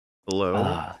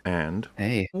Hello, and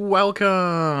Hey.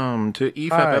 welcome to EFAP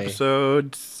Hi.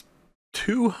 episode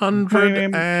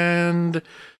 200 and...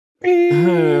 It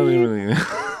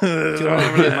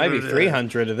might be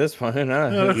 300 at this point.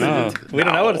 No, we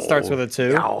don't know what it starts with a 2.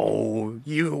 No,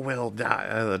 you will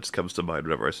die. That just comes to mind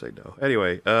whenever I say no.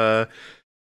 Anyway,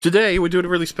 today we're doing a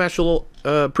really special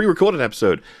pre-recorded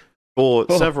episode for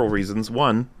several reasons.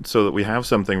 One, so that we have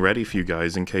something ready for you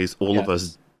guys in case all of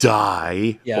us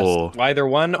die, or either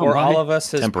one or all of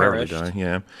us has temporarily perished,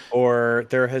 die, or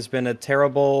there has been a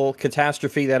terrible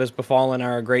catastrophe that has befallen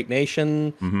our great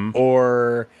nation,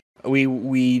 or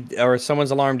or someone's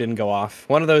alarm didn't go off.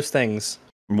 One of those things.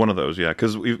 One of those, yeah,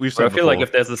 because we've said I feel like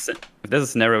if there's a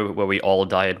scenario where we all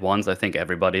die at once, I think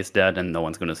everybody's dead and no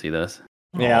one's going to see this.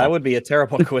 Yeah, that would be a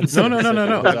terrible coincidence.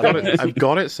 No. I've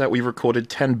got it set. We've recorded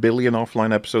 10 billion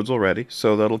offline episodes already,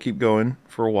 so that'll keep going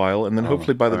for a while. And then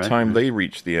hopefully by the time they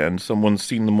reach the end, someone's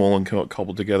seen them all and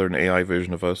cobbled together an AI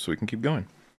version of us so we can keep going.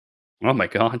 Oh my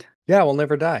god. Yeah, we'll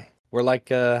never die. We're like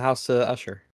House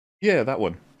Usher. Yeah, that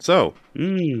one. So,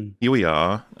 here we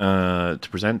are to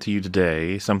present to you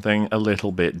today something a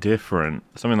little bit different.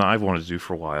 Something that I've wanted to do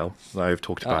for a while, that I've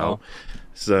talked about.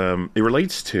 So, it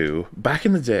relates to, back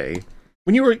in the day,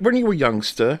 when you were a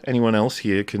youngster, anyone else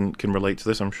here can relate to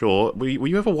this, I'm sure. Were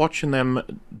you ever watching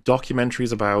them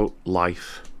documentaries about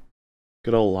life?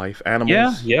 Good old life,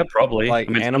 animals? Yeah, probably. Like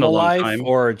animal life,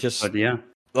 or just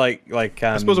like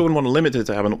I suppose I wouldn't want to limit it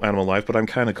to animal life, but I'm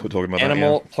kind of talking about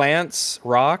animal, plants,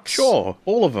 rocks. Sure,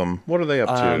 all of them. What are they up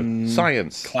to?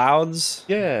 Science, clouds.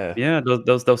 Yeah.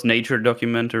 Those nature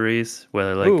documentaries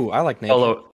where they I like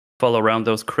nature. follow around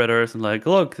those critters and like,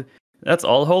 look, that's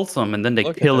all wholesome, and then they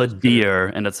kill a deer,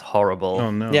 and it's horrible. Oh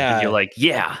no! Yeah, and you're like,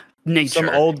 yeah, nature. Some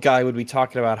old guy would be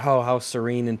talking about how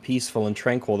serene and peaceful and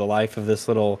tranquil the life of this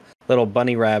little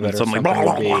bunny rabbit or something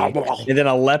would be. And then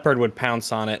a leopard would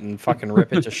pounce on it and fucking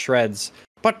rip it to shreds.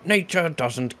 But nature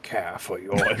doesn't care for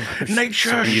your emotions.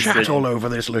 Nature shat all over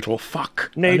this little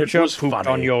fuck. Nature pooped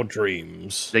on your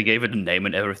dreams. They gave it a name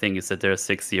and everything. You said they're a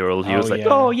 6-year-old. He was like,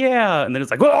 oh yeah, and then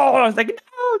it's like, oh, I was like,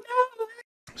 no.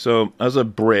 So, as a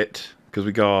Brit, because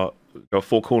we got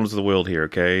four corners of the world here,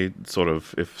 okay, sort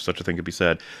of, if such a thing could be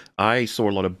said, I saw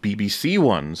a lot of BBC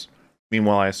ones.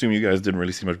 Meanwhile, I assume you guys didn't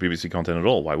really see much BBC content at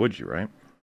all. Why would you, right?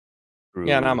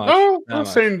 Yeah, not much. Oh, I've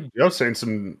seen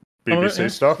some BBC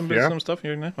stuff. Some stuff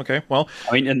here and there. Okay, well,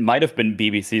 I mean, it might have been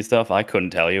BBC stuff. I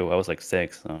couldn't tell you. I was like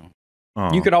 6. So.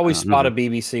 You could always spot a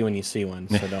BBC when you see one,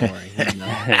 so don't worry.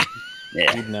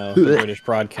 You'd know the British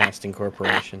Broadcasting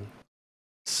Corporation.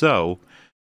 So,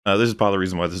 this is part of the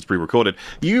reason why this is pre-recorded.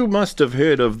 You must have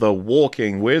heard of the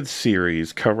Walking With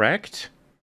series, correct?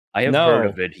 I have heard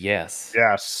of it, yes.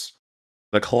 Yes.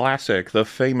 The classic, the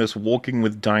famous Walking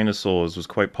With Dinosaurs was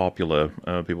quite popular.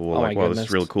 People were like, wow, this is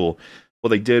really cool. What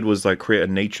they did was like create a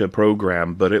nature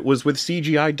program, but it was with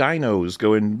CGI dinos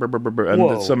going brr, brr, brr, brr,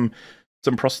 and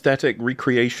some prosthetic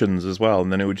recreations as well,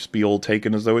 and then it would just be all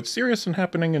taken as though it's serious and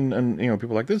happening, and you know,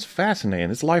 people were like, this is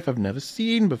fascinating. It's life I've never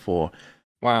seen before.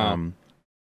 Wow.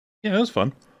 Yeah, it was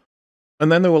fun. And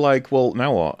then they were like, well,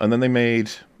 now what? And then they made...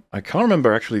 I can't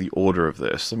remember actually the order of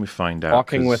this. Let me find out.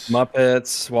 Walking with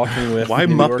Muppets, walking with Why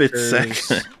New Muppets Yorkers.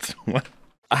 second? What?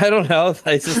 I don't know.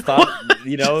 I just thought,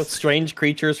 strange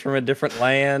creatures from a different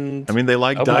land. I mean, they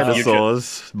like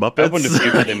dinosaurs. Muppets. I open the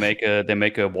future, they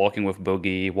make a Walking with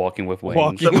Boogie, Walking with Wings.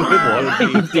 Walking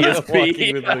with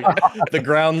DSP. The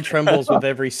ground trembles with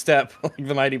every step, like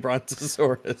the mighty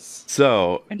Brontosaurus.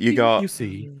 So, you got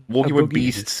Walking with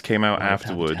Beasts came out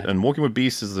afterward, and Walking with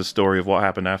Beasts is the story of what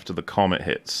happened after the comet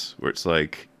hits, where it's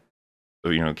like,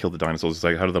 killed the dinosaurs. It's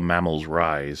like, how do the mammals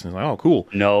rise? And it's like, oh, cool.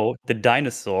 No, the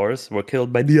dinosaurs were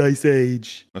killed by the Ice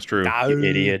Age. That's true. You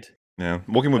idiot. Yeah.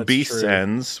 Walking with Beasts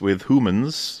ends with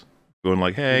humans going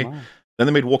like, hey. Then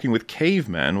they made Walking with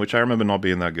Cavemen, which I remember not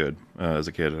being that good as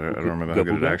a kid. I don't remember how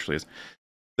good it actually is.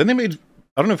 Then they made,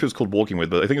 I don't know if it was called Walking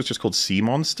With, but I think it was just called Sea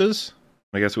Monsters.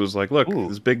 I guess it was like, look,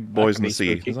 there's big boys in the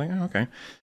sea. It's like, oh, okay. And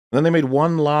then they made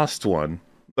one last one.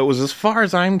 That was, as far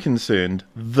as I'm concerned,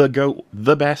 the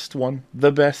best one.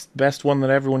 The best one that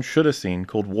everyone should have seen,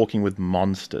 called Walking with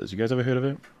Monsters. You guys ever heard of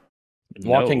it?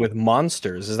 Walking with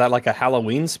Monsters? Is that like a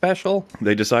Halloween special?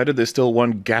 They decided there's still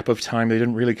one gap of time they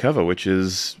didn't really cover, which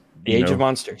is... The Age of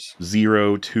Monsters.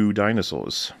 0 to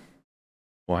dinosaurs.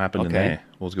 What happened in there?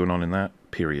 What's going on in that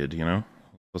period,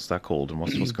 What's that called, and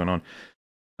what's going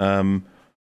on?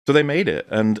 So they made it,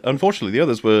 and unfortunately the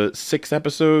others were 6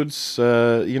 episodes,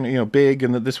 big,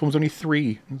 and this one was only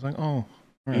 3. It's like, oh, all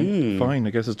right, fine. I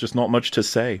guess it's just not much to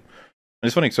say. And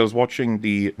it's funny because I was watching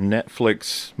the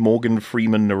Netflix Morgan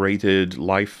Freeman narrated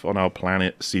Life on Our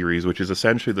Planet series, which is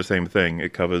essentially the same thing.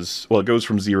 It covers, well, it goes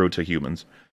from 0 to humans.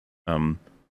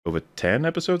 Over 10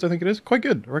 episodes, I think it is. Quite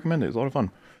good. I recommend it. It's a lot of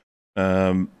fun.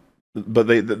 But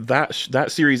that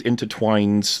series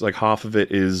intertwines, like half of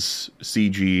it is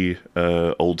CG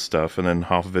old stuff, and then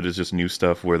half of it is just new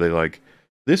stuff where they like,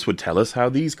 this would tell us how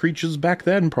these creatures back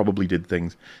then probably did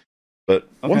things. But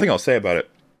one thing I'll say about it,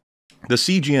 the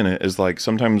CG in it is like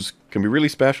sometimes can be really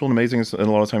special and amazing, and a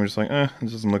lot of times it's like,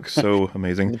 it doesn't look so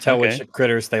amazing. You can tell which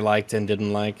critters they liked and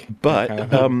didn't like. But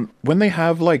when they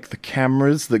have like the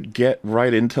cameras that get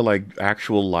right into like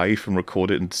actual life and record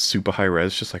it in super high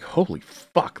res, it's just like, holy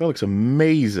fuck, that looks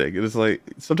amazing. It's like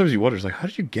sometimes you wonder, it's like, how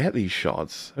did you get these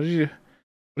shots? What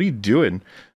are you doing?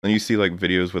 And you see like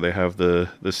videos where they have the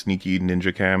sneaky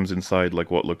ninja cams inside like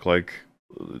what look like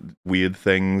weird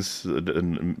things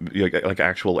and like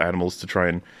actual animals to try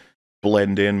and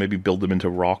blend in, maybe build them into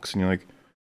rocks, and you're like,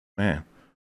 man,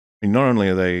 I mean, not only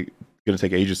are they going to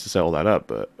take ages to set all that up,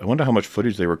 but I wonder how much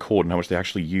footage they record and how much they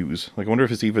actually use. Like, I wonder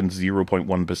if it's even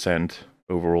 0.1%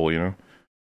 overall, you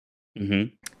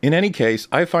know? In any case,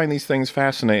 I find these things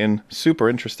fascinating, super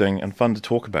interesting, and fun to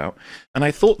talk about. And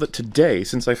I thought that today,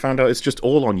 since I found out it's just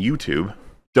all on YouTube,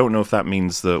 don't know if that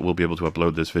means that we'll be able to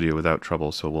upload this video without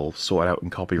trouble, so we'll sort it out in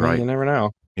copyright. Well, you never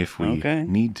know. If we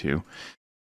need to.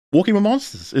 Walking with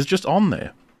Monsters is just on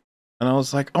there. And I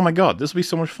was like, oh my god, this will be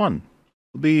so much fun.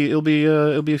 It'll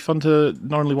be fun to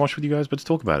not only watch with you guys, but to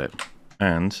talk about it.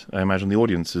 And I imagine the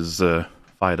audience is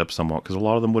fired up somewhat, because a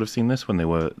lot of them would have seen this when they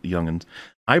were young, and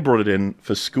I brought it in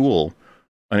for school.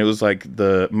 And it was like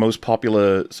the most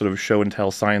popular sort of show and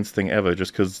tell science thing ever,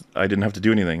 just because I didn't have to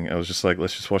do anything. I was just like,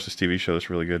 let's just watch this TV show that's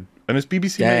really good. And it's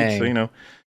BBC made, so, you know,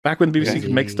 back when BBC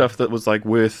could make stuff that was like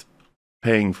worth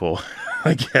paying for,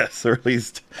 I guess, or at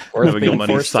least having your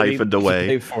money siphoned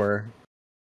away.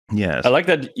 Yes. I like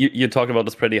that you talked about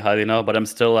this pretty highly now, but I'm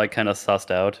still like kind of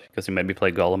sussed out because you made me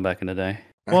play Gollum back in the day.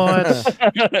 What?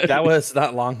 That was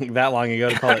not long ago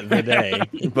to call it the day.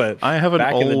 But I haven't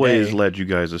always led you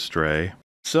guys astray.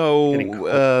 So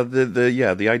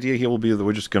the idea here will be that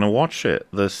we're just going to watch it.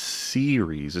 The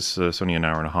series it's only an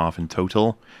hour and a half in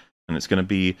total, and it's going to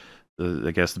be, I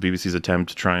guess, the BBC's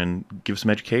attempt to try and give some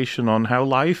education on how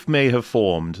life may have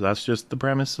formed. That's just the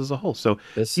premise as a whole. So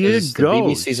this is the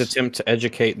BBC's attempt to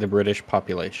educate the British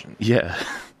population. Yeah.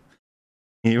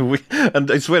 And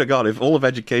I swear to God, if all of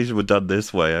education were done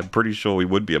this way, I'm pretty sure we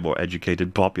would be a more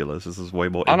educated populace. This is way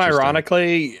more interesting.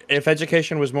 Unironically, if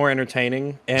education was more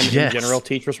entertaining, and in general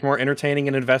teachers were more entertaining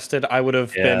and invested, I would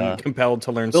have been compelled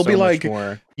to learn much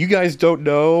more. You guys don't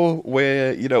know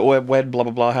where, when blah,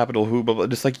 blah, blah happened or who, blah, blah.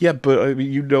 It's like, yeah, but I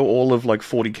mean, you know all of like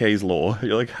 40K's lore.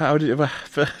 You're like, how did it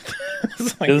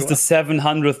It was the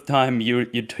 700th time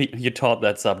you taught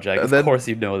that subject. Of course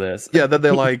you know this. Yeah, then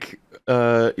they're like,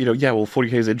 well,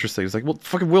 40K is interesting. It's like, well,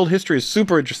 fucking world history is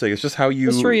super interesting. It's just how you...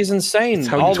 History is insane. It's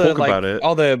how you talk about it.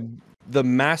 All the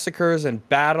massacres and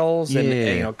battles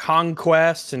and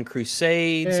conquests and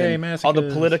crusades and all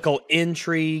the political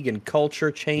intrigue and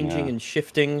culture changing and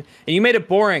shifting. And you made it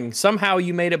boring. Somehow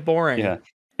you made it boring. Yeah.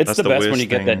 It's the best when you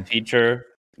get that teacher...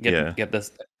 Get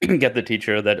the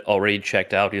teacher that already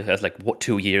checked out. He has like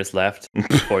 2 years left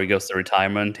before he goes to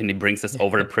retirement, and he brings us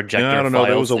over the projector. I don't know.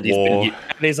 There was a war. And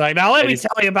he's like, "Now let me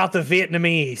tell you about the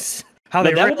Vietnamese. How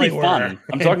they that really would be fun.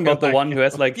 I'm talking about the one who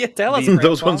has like tell us.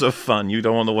 Those ones are fun. You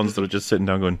don't want the ones that are just sitting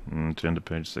down going, turn to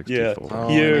page 64. Yeah.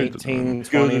 Here,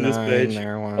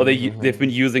 1829. They've been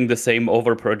using the same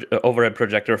overhead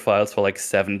projector files for like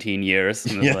 17 years.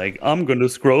 And it's like, I'm going to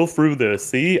scroll through this.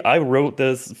 See, I wrote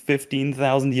this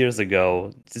 15,000 years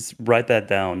ago. Just write that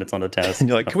down. It's on the test. And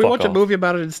you're like, can we watch a movie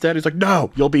about it instead? He's like,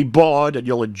 no, you'll be bored and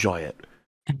you'll enjoy it.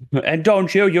 And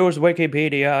don't you use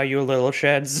Wikipedia, you little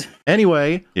sheds.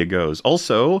 Anyway, here goes.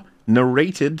 Also,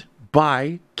 narrated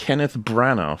by Kenneth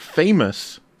Branagh,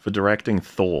 famous for directing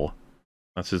Thor.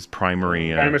 That's his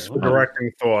primary... famous for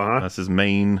directing Thor, huh? That's his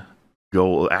main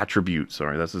attribute,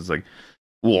 sorry. That's his, like...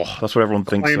 Whoa, that's what everyone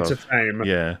thinks of. Claim to fame.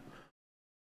 Yeah.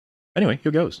 Anyway,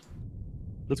 here goes.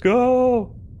 Let's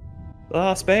go!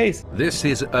 Space. This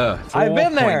is Earth. I've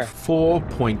been there.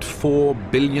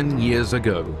 4.4 billion years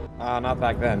ago. Not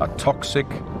back then. A toxic,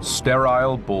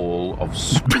 sterile ball of...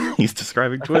 He's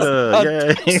describing Twitter.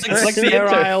 Yay. It's like the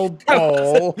sterile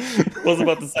ball. I was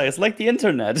about to say, it's like the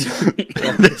internet.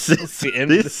 This is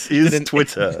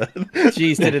Twitter.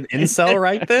 Jeez, did an incel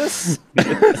write this?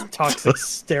 Toxic,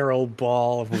 sterile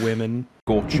ball of women.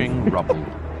 Scorching rubble.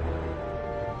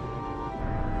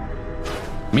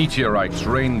 Meteorites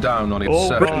rain down on its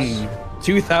surface.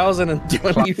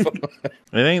 2024.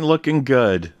 It ain't looking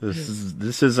good.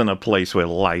 This isn't a place where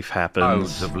life happens.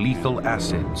 Clouds of lethal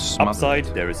acid smothered. Upside,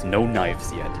 there is no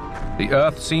knives yet. The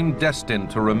Earth seemed destined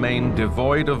to remain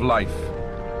devoid of life.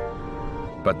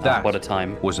 But that what a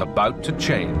time. was about to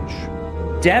change.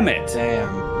 Damn it!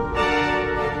 Damn.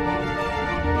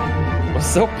 It was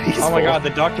so peaceful. Oh my god, the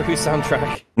Doctor Who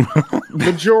soundtrack.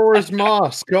 Majora's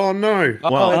Mask. Oh no.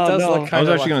 Well, it does look I was kind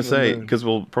of actually going like to say, the moon. because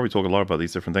we'll probably talk a lot about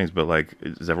these different things, but like,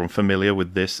 is everyone familiar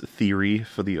with this theory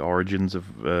for the origins of,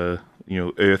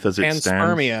 Earth as it stands?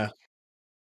 Panspermia.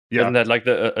 Yeah. Isn't that like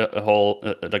a whole,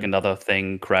 like another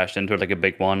thing crashed into like a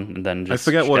big one and then just I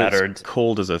forget shattered? what it's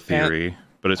called as a theory,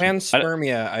 but it's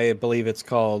Panspermia, I believe it's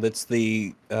called. It's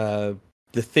the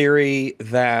theory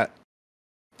that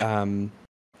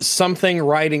something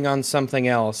riding on something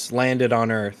else landed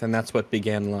on Earth, and that's what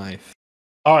began life.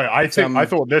 Oh, I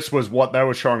thought this was what they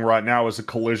were showing right now as a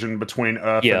collision between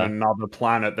Earth and another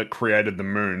planet that created the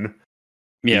moon.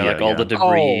 Yeah, like all the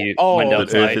debris went That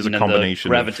outside, Earth is a and then combination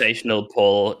the of gravitational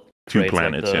pull two creates,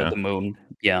 planets, like, the moon.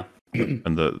 Yeah.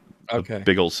 and the Okay.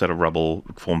 big old set of rubble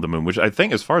formed the moon, which I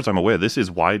think, as far as I'm aware, this is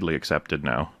widely accepted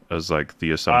now as like the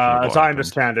assumption. Of what As I happened.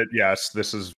 understand it, yes,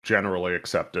 this is generally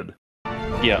accepted.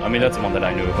 Yeah, I mean, that's the one that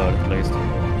I knew about, at least.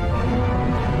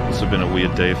 This has been a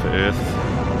weird day for Earth.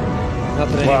 Not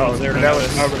that Well, anyone's there to there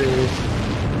was notice.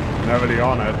 nobody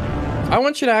on it. I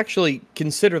want you to actually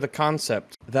consider the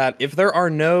concept that if there are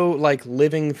no like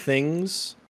living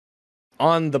things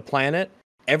on the planet,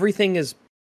 everything is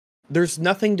there's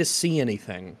nothing to see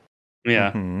anything. Yeah.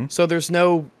 Mm-hmm. So there's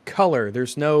no color,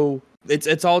 there's no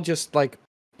it's all just like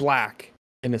black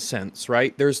in a sense,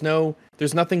 right? There's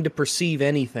nothing to perceive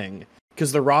anything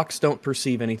because the rocks don't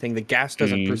perceive anything, the gas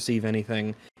doesn't perceive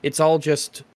anything. It's all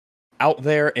just out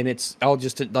there, and it's all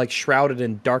just like shrouded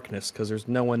in darkness because there's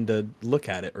no one to look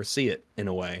at it or see it in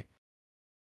a way.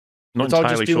 Not It's all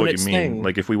just entirely sure doing what its you mean. thing.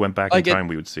 Like if we went back Like in time,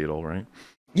 we would see it all, right?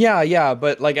 Yeah,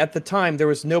 but like at the time, there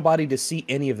was nobody to see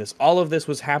any of this. All of this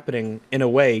was happening in a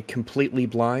way completely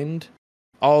blind.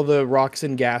 All the rocks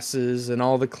and gases and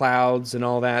all the clouds and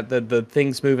all that, the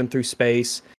things moving through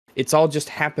space, it's all just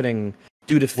happening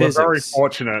due to physics. We're very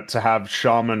fortunate to have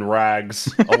Shaman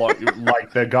Rags, a lot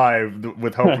like the guy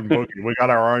with Hope and Boogie. We got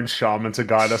our own shaman to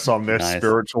guide us on this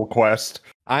spiritual quest.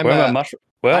 I'm Where are my mushroom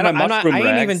I ain't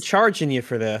rags? even charging you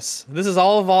for this. This is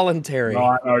all voluntary.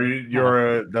 No, I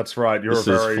know that's right. You're This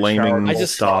a is very flaming charitable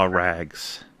star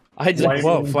rags.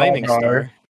 Flaming Doggo.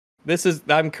 Star. This is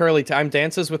I'm I'm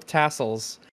Dances with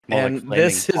Tassels, More like and Flaming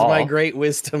this is my Paw. great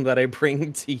wisdom that I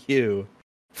bring to you,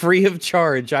 free of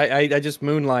charge. I just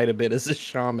moonlight a bit as a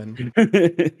shaman.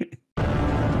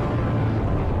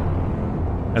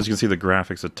 As you can see, the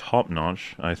graphics are top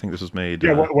notch. I think this was made.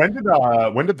 Yeah, when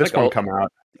did this Like one old- come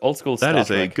out? Old school That stuff.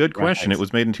 is a like good question. graphics. It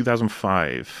was made in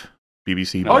 2005,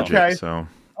 BBC budget. Okay. So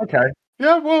Okay.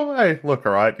 Yeah, well, hey, look,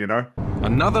 all right,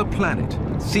 Another planet,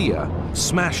 Thea,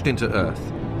 smashed into Earth,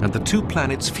 and the two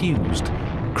planets fused,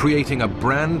 creating a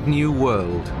brand new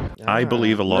world. I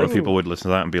believe a lot of Ooh. people would listen to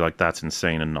that and be like, "That's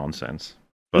insane and nonsense."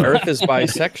 But Earth is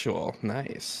bisexual.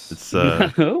 Nice. it's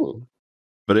Oh.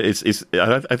 but it's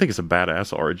I think it's a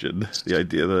badass origin. The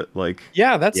idea that like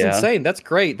Yeah, that's Yeah. insane. That's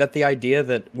great. That the idea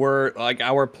that we're like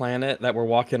our planet that we're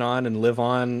walking on and live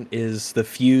on is the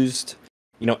fused,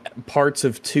 parts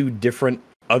of two different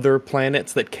other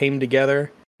planets that came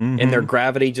together, and their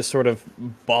gravity just sort of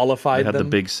ballified they had them. the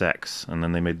big sex, and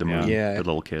then they made the moon. Yeah. The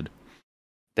little kid.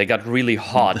 They got really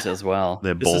hot as well.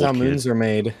 Their This is bald how kid. moons are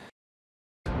made.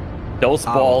 Those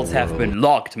Our balls have world. been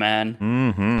locked, man.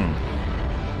 Mm-hmm.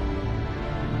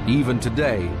 Even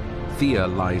today, Thea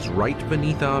lies right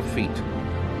beneath our feet.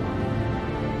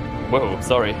 Whoa,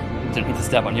 sorry. Didn't mean to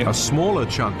step on you. A smaller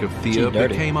chunk of Thea Gee,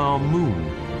 dirty. became our moon.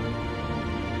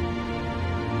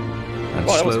 And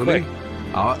Oh, that was slowly, quick.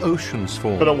 our oceans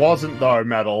formed. But it wasn't, though,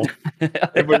 Metal.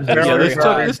 It was Yeah,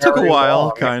 very, this took a very while,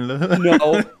 long. kind of.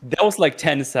 No, that was like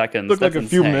 10 seconds. Took like That's a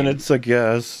few insane. minutes, I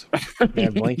guess. Yeah,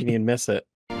 blink and you'd miss it.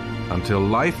 Until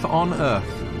life on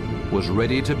Earth was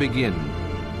ready to begin.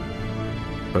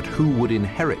 But who would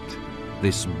inherit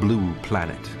this blue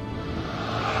planet?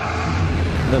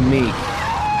 The meat.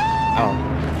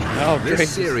 Oh, This great.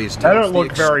 series They tells don't the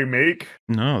look very meek.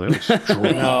 No, they look strong.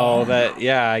 No,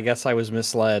 I guess I was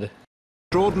misled.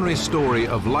 extraordinary story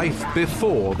of life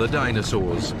before the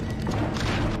dinosaurs.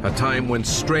 A time when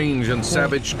strange and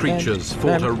savage creatures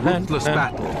fought a ruthless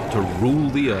battle to rule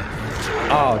the Earth.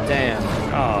 Oh, damn.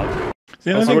 Oh,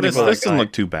 Yeah, I Also, think what do this you call that doesn't guy?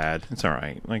 look too bad. It's all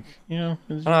right. Like, it's-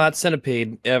 Oh, that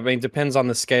centipede. I mean, depends on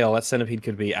the scale. That centipede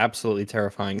could be absolutely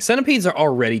terrifying. Centipedes are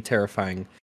already terrifying.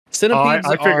 Centipedes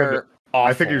I figured- are awful.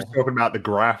 I think he was talking about the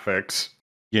graphics.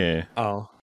 Yeah. Oh.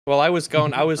 Well, I was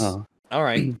all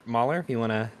right, Mahler, if you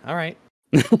want to. All right.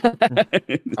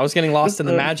 I was getting lost in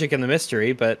the magic and the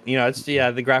mystery, but the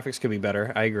graphics could be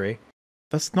better. I agree.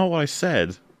 That's not what I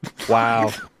said. Wow.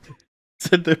 I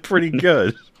said they're pretty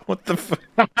good. What the fuck?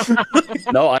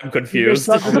 No, I'm confused.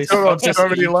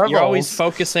 You're always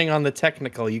focusing on the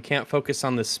technical. You can't focus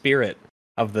on the spirit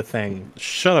of the thing.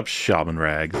 Shut up, Shaman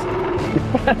Rags.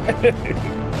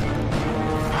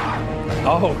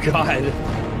 Oh, God.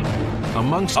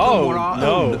 Amongst them were our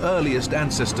own earliest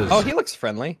ancestors. Oh, he looks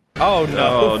friendly. Oh,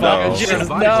 no. No. Shouldn't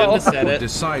have said it.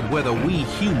 Decide whether we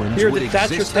humans Here, would detach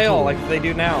your exist at tail all. like they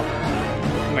do now.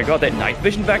 Oh my god, that night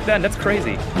vision back then? That's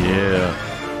crazy. Yeah.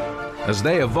 As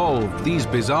they evolved, these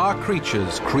bizarre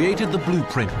creatures created the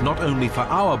blueprint not only for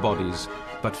our bodies,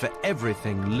 but for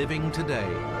everything living today.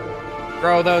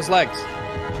 Grow those legs.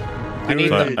 I need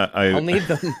them. I'll need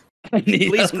them.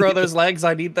 Please grow those legs.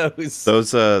 I need those.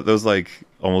 Those like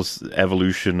almost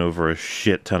evolution over a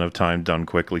shit ton of time done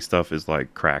quickly stuff is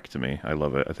like crack to me. I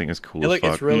love it. I think it's cool as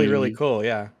fuck. It's really, really cool,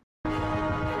 yeah.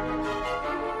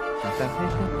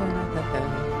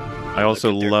 I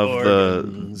also love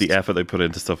the effort they put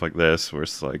into stuff like this, where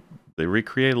it's like they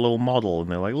recreate a little model and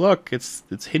they're like, look, it's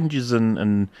hinges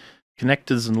and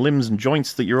connectors and limbs and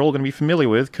joints that you're all going to be familiar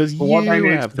with because you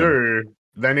have them.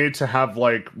 They need to have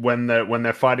like when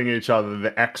they're fighting each other,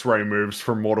 the X-ray moves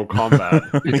from Mortal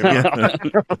Kombat.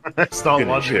 They start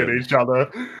lunging at each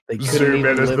other. They zoom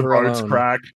in as the boats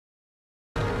crack.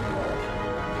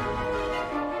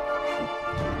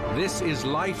 This is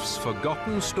life's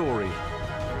forgotten story.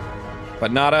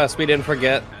 But not us. We didn't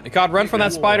forget. God, run from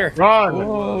that spider. Run!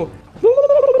 Whoa.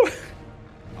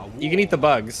 You can eat the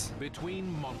bugs.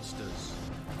 Between monsters.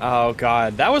 Oh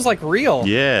God, that was like real.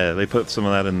 Yeah, they put some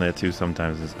of that in there too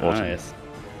sometimes. It's awesome. Nice.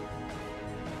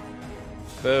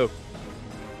 Boo.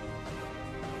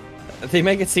 They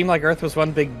make it seem like Earth was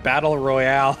one big battle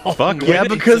royale. Fuck yeah,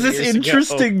 because it's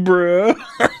interesting, bro.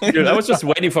 Dude, I was just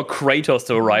waiting for Kratos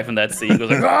to arrive in that scene. It was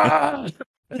like, ah!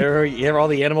 Here, all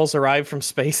the animals arrived from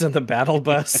space in the battle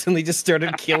bus, and they just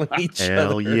started killing each other.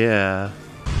 Hell yeah.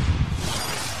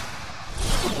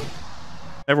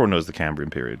 Everyone knows the Cambrian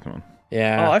period. Come on.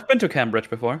 Yeah. Oh, I've been to Cambridge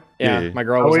before. Yeah, my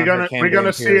girl was we're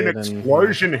gonna see an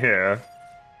explosion here.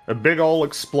 A big old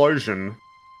explosion.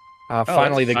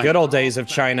 Finally, the good old days of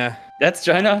China. That's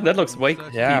China? That looks way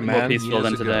more peaceful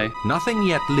than today. Nothing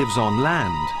yet lives on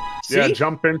land. See? Yeah,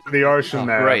 jump into the ocean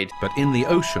there. Great. But in the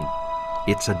ocean,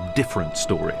 it's a different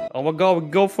story. Oh my god, we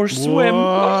go for a swim.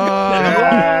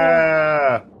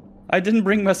 Yeah. I didn't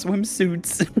bring my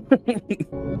swimsuits.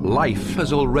 Life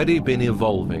has already been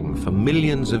evolving for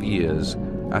millions of years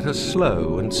at a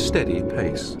slow and steady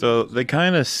pace. So they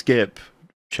kind of skip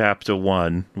chapter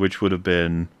 1, which would have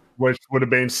been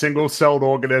single-celled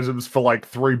organisms for like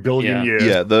 3 billion years.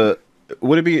 Yeah, the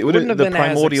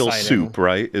primordial exciting. soup,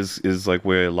 right? Is like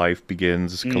where life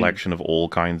begins, collection of all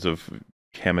kinds of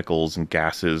chemicals and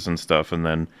gases and stuff, and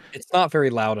then it's not very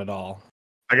loud at all.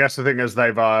 I guess the thing is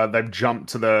they've jumped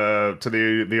to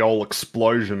the old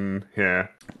explosion here.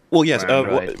 Well, yes.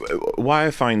 Right. Why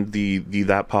I find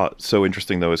that part so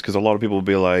interesting though is because a lot of people will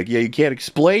be like, "Yeah, you can't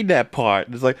explain that part."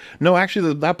 It's like, no,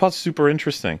 actually, that part's super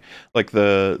interesting. Like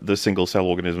the single cell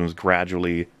organisms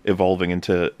gradually evolving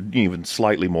into even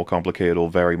slightly more complicated or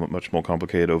very much more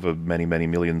complicated over many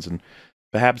millions and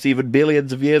perhaps even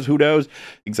billions of years. Who knows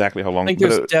exactly how long? I think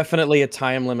there's definitely a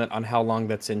time limit on how long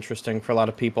that's interesting for a lot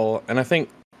of people, and I think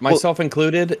myself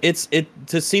included. It's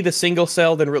to see the single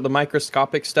celled and the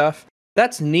microscopic stuff.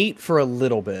 That's neat for a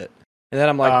little bit, and then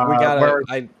I'm like,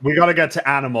 we gotta get to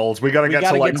animals. We gotta get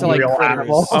to real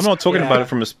animals. I'm not talking about it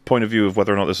from a point of view of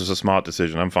whether or not this is a smart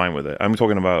decision. I'm fine with it. I'm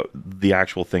talking about the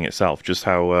actual thing itself, just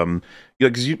how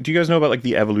do you guys know about like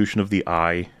the evolution of the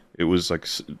eye? It was like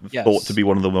thought to be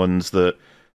one of the ones that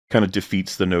kind of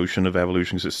defeats the notion of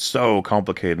evolution because it's so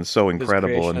complicated and so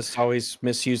incredible. And creationists always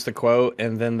misuse the quote,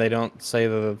 and then they don't say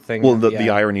the thing. Well, the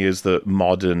irony is that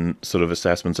modern sort of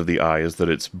assessments of the eye is that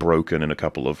it's broken in a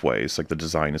couple of ways. Like the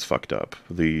design is fucked up.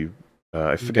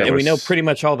 I forget. And we know pretty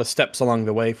much all the steps along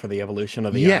the way for the evolution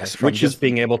of the eye. Which is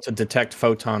being able to detect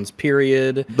photons,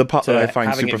 period. The part that I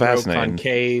find super fascinating.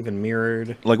 Concave and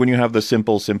mirrored. Like when you have the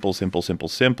simple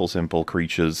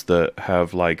creatures that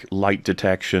have like light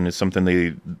detection is something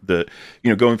that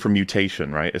going from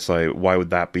mutation, right? It's like, why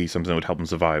would that be something that would help them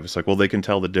survive? It's like, well, they can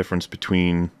tell the difference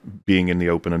between being in the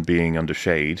open and being under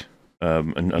shade.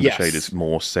 And under shade is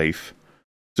more safe.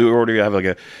 So we already have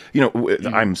like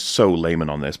I'm so layman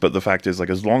on this, but the fact is, like,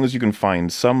 as long as you can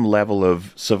find some level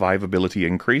of survivability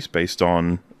increase based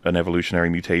on an evolutionary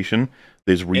mutation,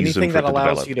 there's reason anything for it that to allows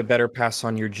develop. You to better pass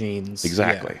on your genes.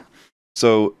 Exactly. Yeah.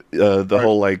 So the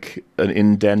whole like an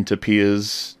indent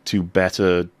appears to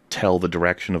better tell the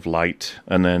direction of light,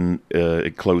 and then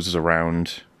it closes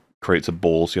around, creates a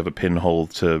ball, so you have a pinhole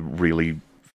to really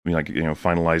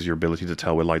finalize your ability to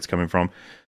tell where light's coming from.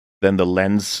 Then the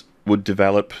lens would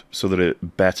develop so that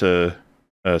it better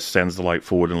sends the light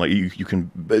forward, and like you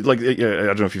can like I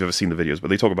don't know if you've ever seen the videos, but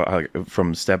they talk about how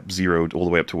from step 0 all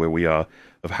the way up to where we are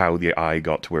of how the eye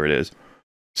got to where it is.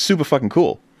 Super fucking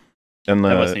cool. And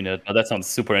I haven't seen it, but that sounds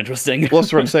super interesting. Well,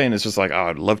 that's what I'm saying. It's just like,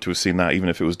 I'd love to have seen that, even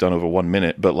if it was done over 1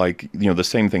 minute. But like, the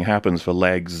same thing happens for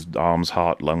legs, arms,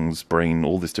 heart, lungs, brain,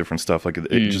 all this different stuff. Like,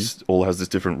 it just all has this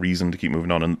different reason to keep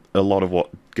moving on. And a lot of what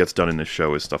gets done in this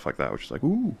show is stuff like that, which is like,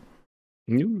 ooh.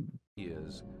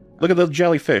 Look at the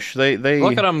jellyfish. They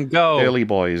look at them go, early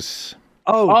boys.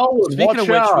 Oh, speaking of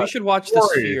which, we should watch The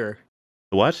Sphere.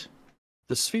 The what?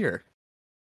 The Sphere.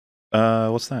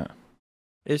 What's that?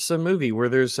 It's a movie where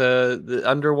there's the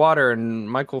underwater and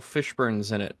Michael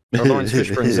Fishburne's in it, or Lawrence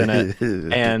Fishburne's in it,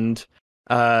 and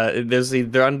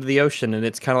they're under the ocean, and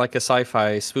it's kind of like a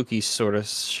sci-fi, spooky sort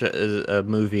of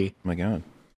movie. Oh my god,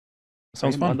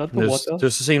 sounds fun. There's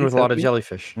a scene with a lot of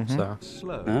jellyfish. So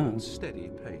slow and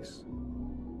steady pace.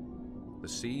 The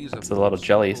seas that's a lot of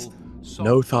jellies.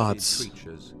 No thoughts.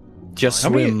 Just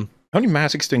swim. How many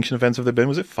mass extinction events have there been?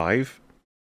 Was it 5?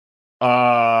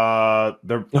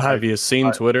 Have you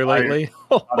seen Twitter lately?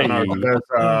 I don't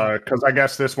know, because I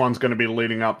guess this one's going to be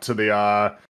leading up to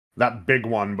the that big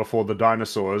one before the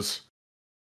dinosaurs.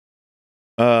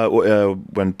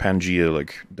 When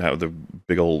Pangea had the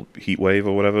big old heat wave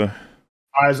or whatever.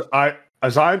 I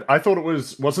thought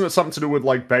wasn't it something to do with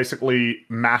like basically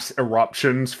mass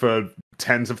eruptions for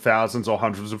tens of thousands or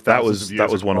hundreds of thousands of years?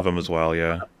 That was one of them as well,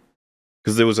 yeah.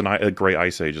 Because there was a great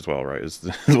ice age as well, right? Is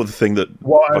the thing that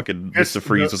fucking Mr.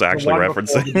 Freeze was actually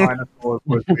referencing.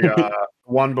 Was the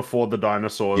one before the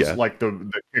dinosaurs, like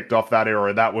the kicked off that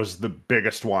era. That was the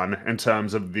biggest one in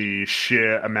terms of the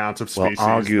sheer amount of species.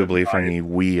 Well, arguably for me,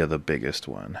 we are the biggest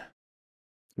one.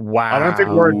 Wow! I don't think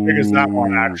we're as big as that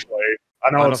one, actually. I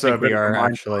know it's a bit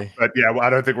actually, but yeah, I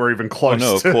don't think we're even close. Oh,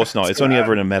 no, of course not. It's only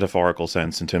ever in a metaphorical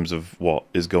sense in terms of what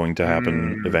is going to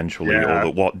happen eventually, or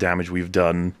what damage we've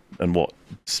done and what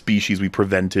species we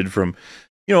prevented from,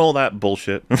 all that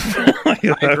bullshit.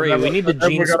 I agree. We need to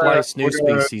gene splice new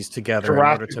species together in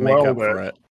order to make up for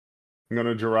it. I'm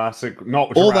gonna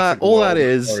all that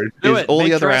is all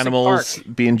the other animals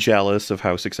being jealous of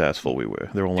how successful we were.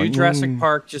 They're all like, Jurassic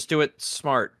Park, just do it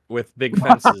smart with big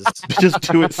fences. Just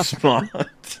do it smart.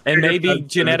 And maybe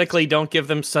genetically don't give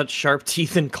them such sharp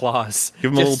teeth and claws.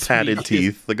 Give them little padded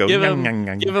teeth that go. Give them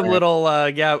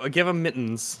little give them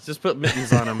mittens. Just put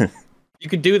mittens on them. You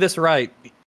can do this right.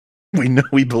 We know,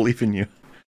 we believe in you.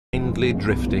 Kindly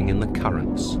drifting in the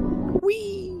currents.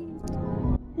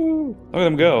 Look at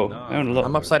them go.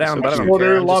 I'm upside down, but I don't care.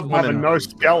 care. I love having no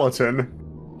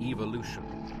skeleton. Evolution.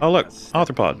 Oh look,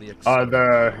 arthropod.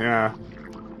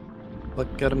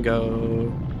 Look at him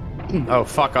go. Oh,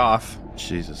 fuck off.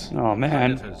 Jesus. Oh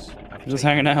man, just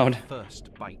hanging out.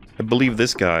 I believe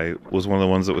this guy was one of the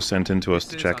ones that was sent in to us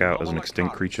to check out as an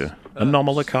extinct creature.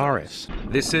 Anomalocaris.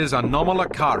 This is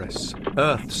Anomalocaris,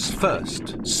 Earth's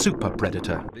first super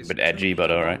predator. A bit edgy, but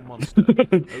alright.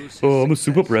 Oh, I'm a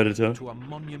super predator.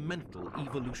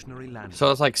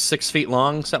 So it's like 6 feet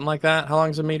long, something like that? How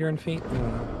long is a meter in feet?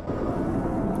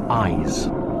 Eyes.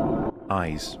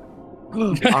 Eyes.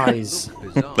 Eyes.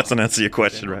 Doesn't answer your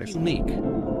question, right? Unique.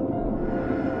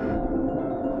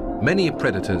 Many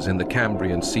predators in the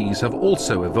Cambrian seas have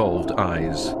also evolved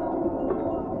eyes.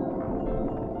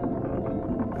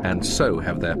 And so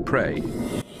have their prey.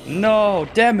 No,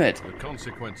 damn it! The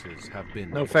consequences have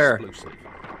been explosive.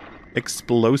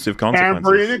 Explosive consequences.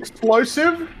 Cambrian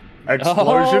explosive?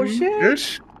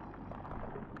 Explosion-ish?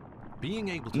 Being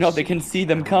able to no, they can see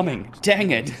them coming.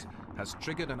 Dang it! That's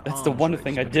the one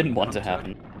thing I didn't want to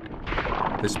happen.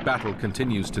 This battle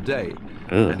continues today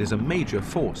and is a major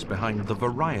force behind the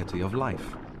variety of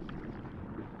life.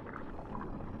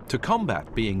 To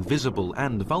combat being visible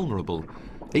and vulnerable,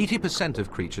 80% of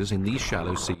creatures in these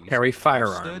shallow seas carry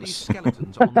firearms. Sturdy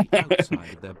skeletons on the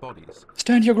outside of their bodies.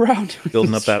 Stand your ground.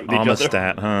 Building up that armor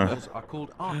stat, huh? Are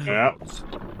called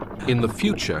arthropods. In the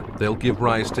future, they'll give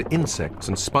rise to insects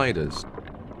and spiders.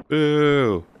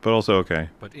 Ooh, but also okay.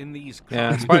 But in these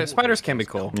spiders can be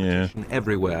cool. Yeah.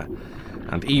 Everywhere.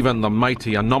 And even the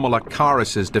mighty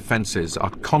Anomalocaris' defenses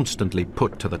are constantly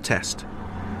put to the test.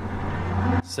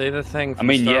 Say the thing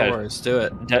from Star Wars. Do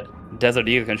it. Desert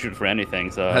Eagle can shoot for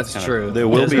anything, so that's true. There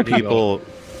will be people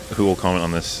who will comment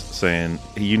on this saying,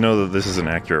 you know that this isn't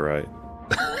accurate,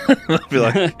 right? I'll be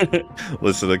like,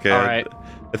 listen, okay. All right.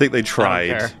 I think they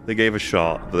tried. They gave a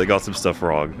shot, but they got some stuff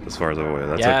wrong, as far as I'm aware.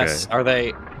 That's okay. Are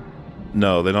they?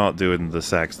 No, they're not doing the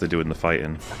sex. They're doing the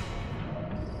fighting.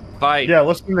 Fight. Yeah,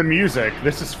 listen to the music.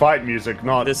 This is fight music,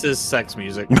 not. This is sex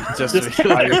music. Just to be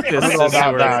clear. This is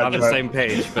we're on the same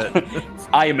page, but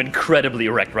I am incredibly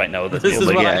erect right now. This is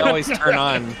what I always turn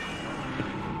on.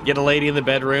 Get a lady in the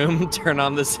bedroom, turn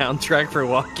on the soundtrack for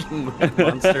Walking with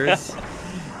Monsters.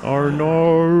 Oh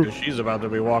no! She's about to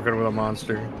be walking with a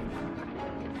monster.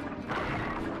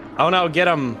 Oh no, get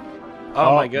him!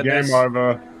 Oh my goodness. Game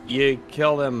over. You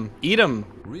kill them. Eat him.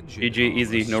 GG,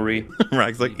 easy, no re.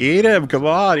 Rag's like, eat him, come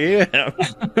on, eat him.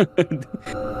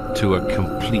 To a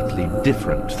completely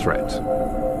different threat.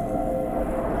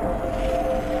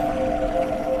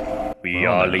 We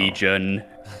are Legion.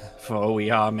 For we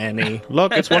are many.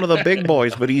 Look, it's one of the big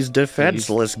boys, but he's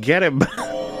defenseless. Get him.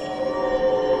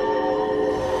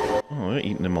 Oh, they're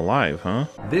eating him alive, huh?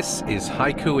 This is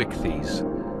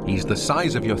Hycoichthyes. He's the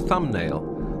size of your thumbnail,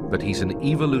 but he's an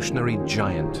evolutionary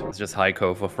giant. It's just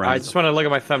Heiko for friends. I just want to look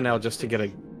at my thumbnail just to get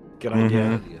a good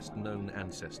idea. Earliest known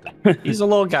ancestor. He's a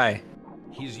little guy.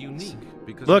 He's unique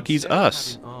because look, he's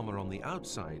us. Armor on the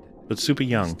outside, but super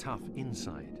young. he's tough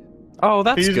inside. Oh,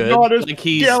 that's He's good. not a Like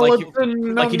he's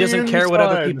skeleton like he on doesn't the care what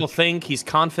other inside. people think. He's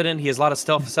confident. He has a lot of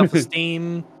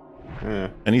self-esteem. Yeah.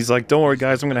 And he's like, don't worry,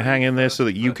 guys, I'm going to hang in there so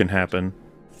that you can happen.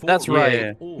 That's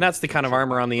right. Yeah. That's the kind of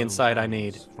armor on the inside I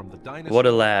need. What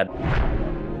a lad.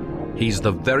 He's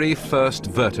the very first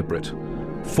vertebrate,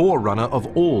 forerunner of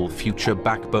all future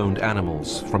backboned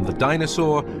animals, from the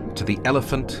dinosaur to the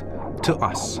elephant to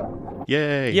us.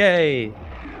 Yay. Yay.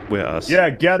 We're us. Yeah,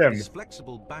 get him. His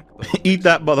flexible backbone Eat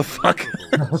that motherfucker.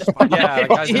 Yeah, the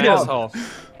guy's an asshole.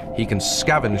 He can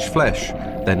scavenge flesh,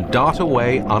 then dart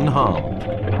away unharmed.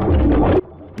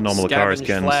 Normal Icarus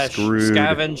can. Screwed.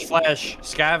 Scavenge flesh.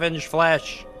 Scavenge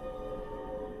flesh.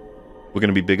 We're going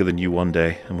to be bigger than you one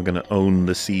day, and we're going to own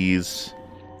the seas.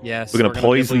 Yes. We're going to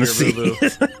poison the nibble your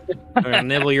seas. We're gonna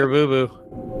nibble your boo-boo.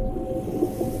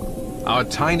 Our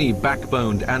tiny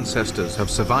backboned ancestors have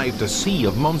survived a sea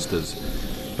of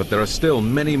monsters, but there are still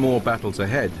many more battles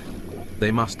ahead.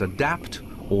 They must adapt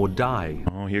or die.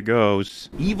 Oh, here goes.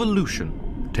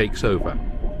 Evolution takes over.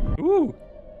 Ooh.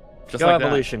 Just Go like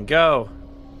evolution. Go.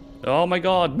 that. Oh my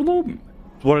god. Bloom.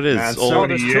 What it is. Man, all so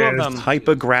there's many two of years. them.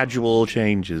 hyper gradual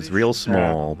changes, real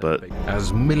small, but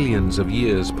As millions of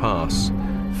years pass,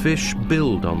 fish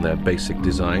build on their basic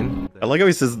design. I like how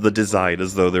he says the design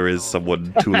as though there is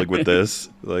someone tooling with this.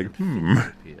 Like,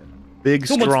 big,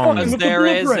 So much strong. fun. There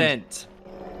blueprint. isn't.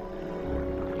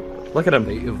 Look at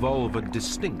They him. evolve a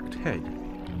distinct head.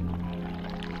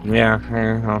 Yeah.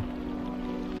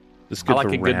 This is I good like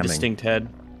for a good ramming. distinct head.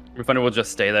 We find it will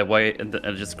just stay that way and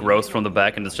it just grows from the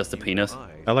back and it's just a penis.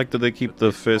 I like that they keep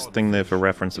the first thing there for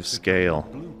reference of scale.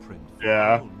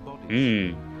 Yeah,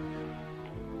 Hmm.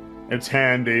 it's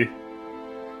handy.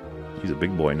 He's a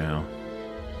big boy now.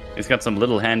 He's got some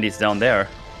little handies down there.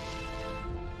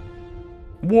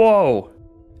 Whoa!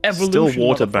 Evolution, Still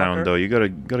water bound motherfucker. though. You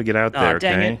gotta get out Aw, there,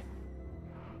 dang okay?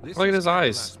 it. Look at his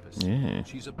eyes. Yeah.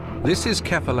 This is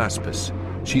Cephalaspis.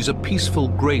 She's a peaceful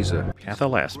grazer.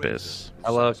 Cathalaspis.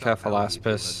 Hello,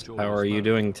 Cephalaspis. How are you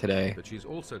doing today? But she's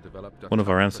also developed a One of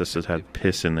our ancestors had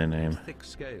piss in their name. thick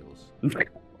scales.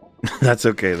 That's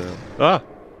okay though. Ah,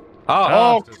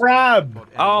 Oh, crab!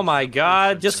 Oh my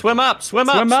god. Just swim up. Swim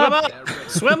up. Swim up.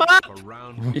 Swim up. For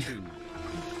round two.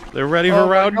 they're ready for Oh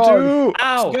my round God. two.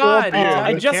 Ow! God,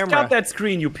 I the just camera. got that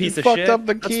screen, you piece of Fucked shit. up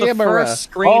the That's the camera. first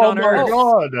screen Oh on my Earth.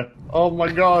 god! Oh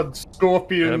my god!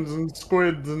 Scorpions and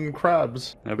squids and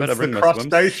crabs. I better It's bring the my swim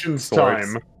crustaceans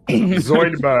swords. time.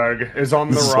 Zoidberg is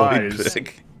on the rise.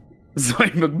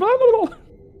 Zoidberg.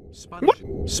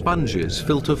 Sponges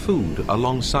filter food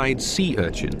alongside sea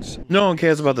urchins. No one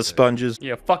cares about the sponges.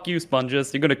 Yeah, fuck you,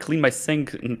 sponges. You're gonna clean my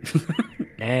sink.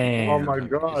 Oh my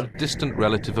god! Distant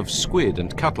relative of squid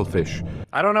and cuttlefish.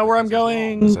 I don't know where I'm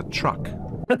going. As a truck.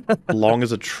 Long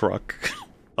as a truck.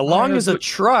 Along as a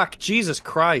truck. Jesus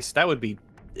Christ. That would be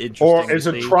interesting. Or is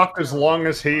to a see. truck as long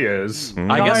as he is? Hmm?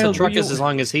 I guess Kyle, a truck do is you- as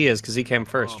long as he is, because he came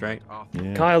first, right?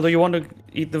 Yeah. Kyle, do you want to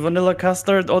eat the vanilla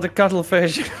custard or the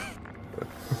cuttlefish?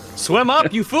 Swim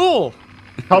up, you fool!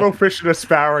 Cuttlefish and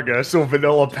asparagus or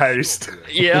vanilla paste.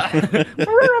 yeah.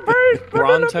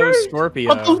 Bronto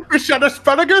Scorpio. Cuttlefish and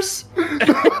asparagus?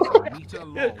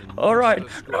 All right.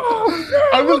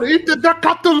 I will eat the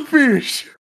cuttlefish!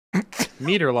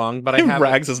 Meter long, but I have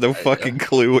Rags has no fucking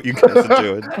clue what you guys are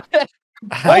doing.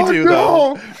 I do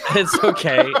though. It's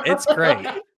okay. It's great.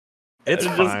 It's It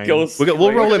fine. just goes.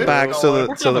 We'll roll it back so We're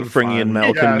that having Fringy and fun.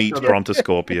 Mel Yeah, can meet shut up. Bronto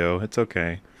Scorpio. It's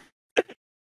okay.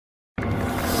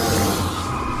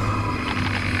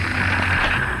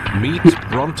 Meet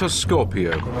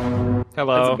Brontoscorpio.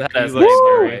 Hello. That's a badass You look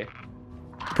name. scary.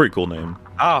 Pretty cool name.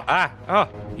 Oh.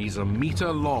 He's a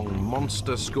meter-long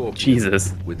monster scorpion.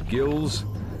 Jesus. With gills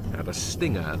and a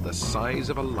stinger the size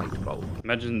of a light bulb.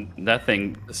 Imagine that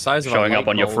thing The size of a showing light up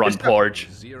on your bulb. front porch.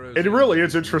 It really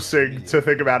is interesting to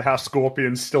think about how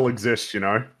scorpions still exist, you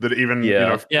know? That even, Yeah. you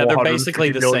know, Yeah, they're 450 basically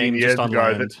the million same, years just on ago,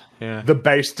 land. Yeah. the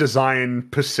base design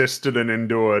persisted and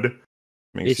endured.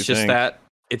 Makes It's you just think. that.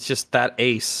 It's just that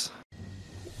ace.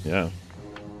 Yeah.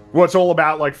 Well, it's all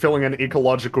about, like, filling an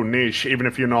ecological niche, even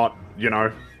if you're not, you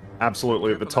know,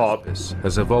 absolutely at the top.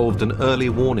 Has evolved an early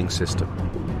warning system.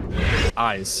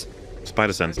 Eyes.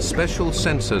 Spider sense. Special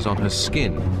sensors on her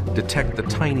skin detect the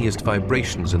tiniest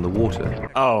vibrations in the water.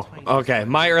 Oh, okay.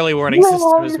 My early warning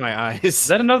system is my eyes. Is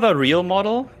that another real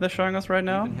model they're showing us right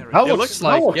now? That It looks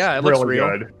like- yeah, it looks really real.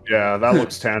 good. Yeah, that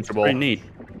looks tangible. Pretty neat.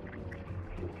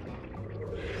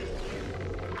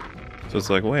 So it's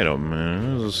like, wait a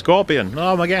minute, there's a scorpion.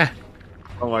 Oh my god.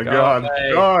 Oh my Go god.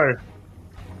 away. Go!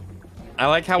 I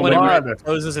like how Come whenever on. it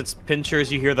closes its pinchers,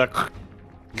 you hear the.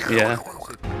 Yeah.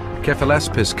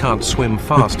 Cephalaspis can't swim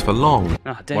fast for long.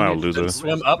 Ah, dang Wow, it. loser.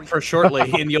 Swim up for shortly,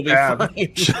 and you'll be Yeah.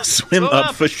 fine. Just swim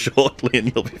up for shortly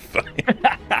and you'll be fine.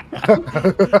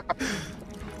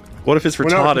 What if it's Well,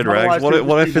 no, retarded, otherwise Rags? What we'd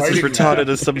what just if be it's as waiting retarded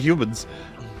as some humans?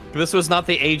 This was not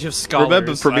the age of scholars.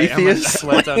 Remember Prometheus?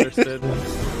 Let's understood.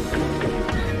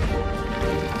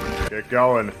 Get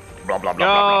going. Blah, blah, blah,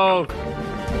 blah, blah.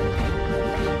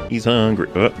 Go. He's hungry.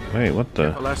 Wait, what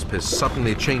the? Cephalaspis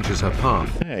suddenly changes her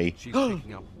path. Hey, She's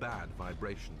picking up bad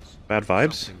vibrations. bad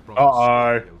vibes? Something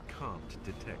Uh-oh. Brontoscorpio can't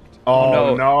detect. Oh,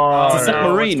 no. no. It's a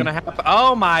submarine. What's gonna happen?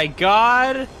 Oh my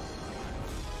god!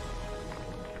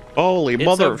 Holy It's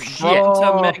mother a of shit!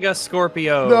 Brenta Mega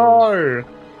Scorpio. No!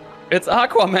 It's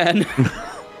Aquaman.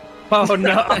 Oh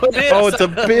no! Oh, it's a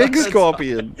big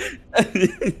scorpion.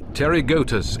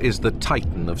 Pterygotus is the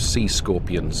titan of sea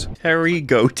scorpions. Terry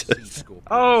Goatus.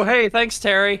 Oh hey, thanks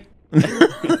Terry.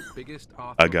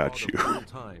 I got you.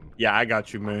 Yeah, I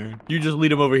got you, man. You just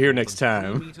lead him over here next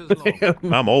time.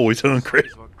 I'm always hungry.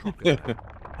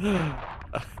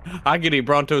 I can eat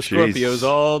Bronto Scorpios Jeez.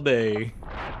 all day.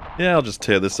 Yeah, I'll just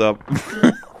tear this up.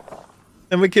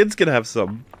 And my kids can have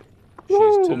some.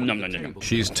 Nom, nom, nom, nom.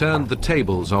 She's turned the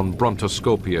tables on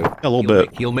Brontoscorpio. A little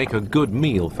bit. He'll make a good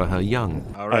meal for her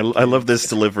young. I love this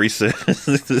delivery service.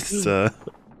 This is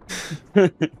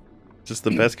just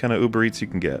the best kind of Uber Eats you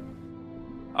can get.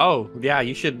 Oh yeah,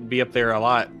 you should be up there a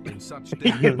lot In such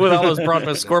with all those Bronto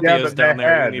Yeah, Scorpios but down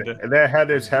there. head, You need to... their head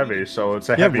is heavy, so it's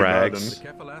a Yeah, heavy Rags.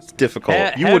 burden. It's difficult.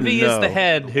 You wouldn't heavy know. is the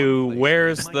head who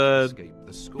wears the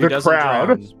who The doesn't crowd.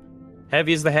 drown.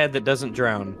 Heavy is the head that doesn't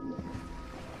drown.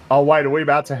 Oh, wait, are we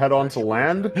about to head on to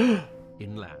land?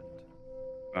 Inland.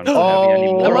 I don't have any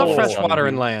Oh. I more love Oh. fresh on water me.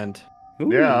 and land. Ooh.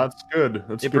 Yeah, that's good.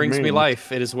 That's It good brings me meme.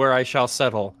 life. It is where I shall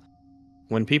settle.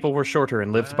 When people were shorter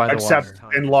and lived by the Except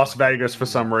water. in Las Vegas for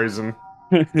some reason.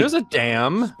 There's a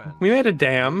dam. We made a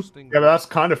dam. Yeah, but that's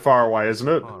kind of far away, isn't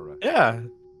it? Yeah.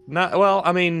 Not well.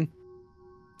 I mean,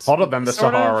 Hotter than the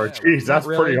sort of. Sahara. Jeez, that's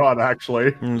Not pretty really. hot, actually.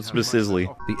 It's a bit sizzly.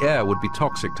 The air would be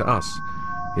toxic to us.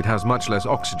 It has much less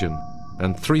oxygen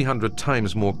and 300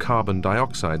 times more carbon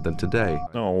dioxide than today.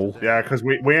 No. Yeah, because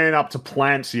we ain't up to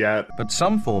plants yet. But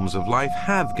some forms of life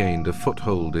have gained a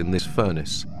foothold in this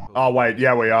furnace. Oh, wait,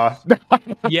 yeah, we are.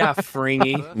 yeah,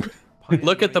 fringy.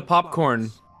 Look at the popcorn.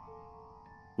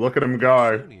 Look at them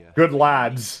go. Good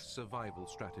lads. Survival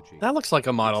strategy. That looks like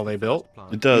a model they built.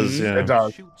 It does, Mhm. yeah. It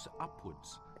does. Shoots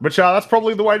upwards But that's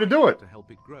probably the way to do it. to help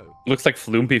it grow. Looks like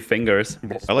flumpy fingers.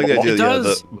 I like the idea It that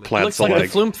does. the plants Looks are like like... the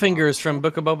Flume Fingers from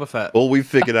Book of Boba Fett. All we've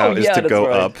figured out is yeah, to that's go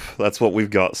right. up. That's what we've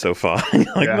got so far.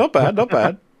 Like, Yeah. not bad, not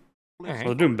bad. Well,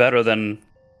 they're doing better than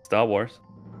Star Wars.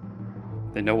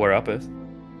 They know where up is.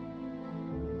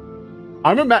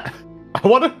 I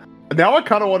want to. Now I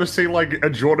kind of want to see like a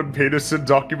Jordan Peterson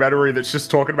documentary that's just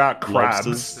talking about crabs.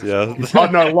 Lobsters, yeah. Oh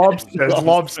no, lobsters,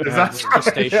 lobsters. That's right.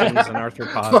 Crustaceans and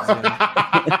arthropods.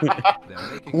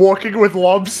 Yeah. Walking with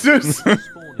lobsters.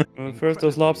 Well, first,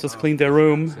 those lobsters clean their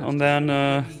room, and then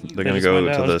They're they gonna just go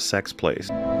went to out. the sex place.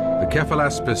 The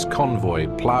Cephalaspis convoy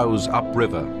plows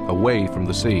upriver, away from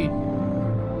the sea.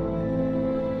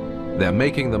 They're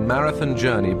making the marathon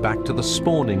journey back to the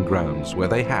spawning grounds where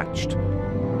they hatched.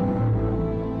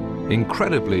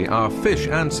 Incredibly, our fish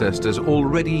ancestors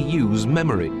already use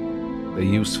memory. They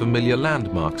use familiar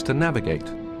landmarks to navigate.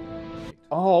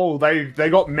 Oh, they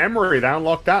got memory. They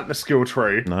unlocked that in the skill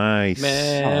tree. Nice.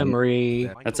 Memory.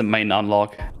 That's a main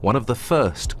unlock. One of the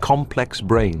first complex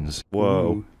brains.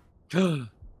 Whoa.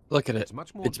 Look at it. It's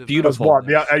Because beautiful.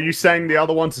 what? Are you saying the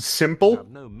other ones are simple?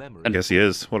 I guess he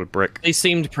is. What a brick. They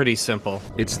seemed pretty simple.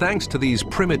 It's thanks to these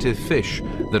primitive fish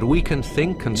that we can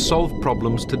think and solve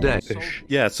problems today.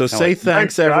 Yeah, so say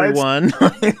thanks Thanks, guys. everyone.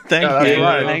 Thank Yeah, that's you.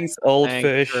 right. Thanks, old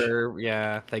Thanks fish.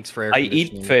 thanks for air I eat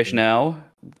conditioning. fish now.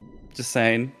 Just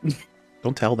saying.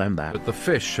 Don't tell them that. But the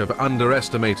fish have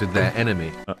underestimated their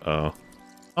enemy. Uh-oh.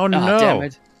 Oh, Ah, no. damn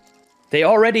it. They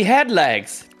already had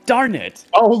legs. Darn it.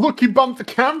 Oh, look, he bumped the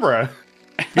camera.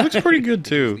 He looks pretty good,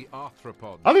 too.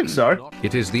 I think so.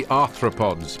 It is the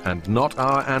arthropods and not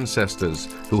our ancestors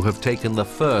who have taken the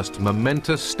first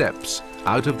momentous steps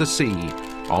out of the sea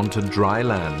onto dry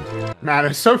land. Man,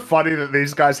 it's so funny that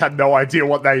these guys had no idea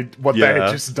what they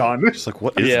had just done. Just like,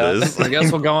 what is this? I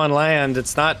guess we'll go on land.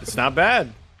 It's not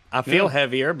bad. I feel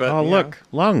heavier, but Oh, look.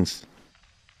 Lungs.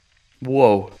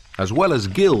 Whoa. As well as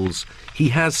gills, he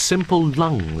has simple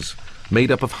lungs made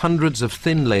up of hundreds of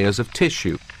thin layers of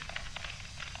tissue.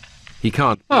 He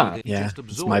can't. Yeah,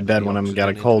 it's my bed when I'm got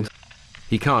a cold.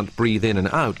 He can't breathe in and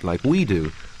out like we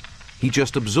do. He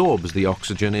just absorbs the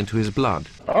oxygen into his blood.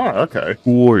 Oh, okay.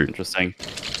 Interesting.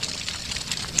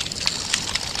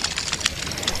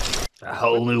 A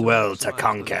whole new world to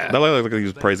conquer. That looked like he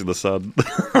was praising the sun.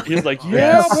 He's like,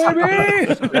 yeah,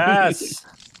 baby! Yes.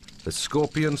 The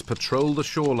scorpions patrol the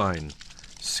shoreline,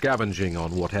 scavenging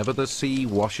on whatever the sea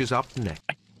washes up next.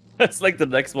 That's like the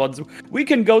next ones. We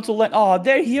can go to land. Oh,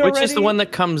 they're here Which already? is the one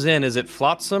that comes in? Is it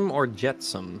flotsam or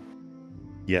jetsam?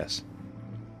 Yes.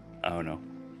 Oh, no.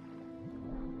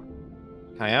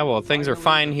 Oh, yeah, well, things are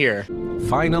fine here.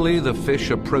 Finally, the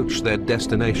fish approach their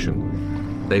destination.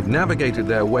 They've navigated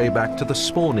their way back to the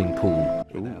spawning pool,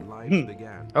 where their lives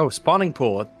began. Oh, spawning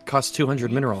pool. It costs 200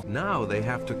 mineral. Now they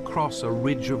have to cross a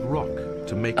ridge of rock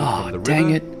to make it Oh, from the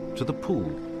dang river to the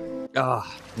pool.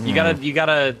 Ah, you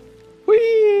gotta.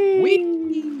 Whee!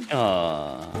 Whee!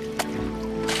 Aww.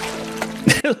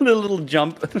 A little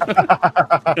jump. Some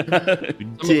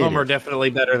of them are definitely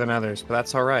better than others, but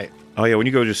that's all right. Oh, yeah, when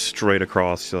you go just straight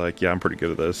across, you're like, yeah, I'm pretty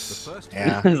good at this.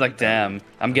 Yeah. It's like, damn,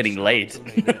 I'm getting late.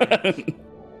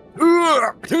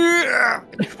 Oh,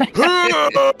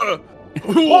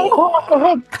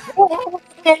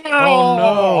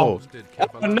 no.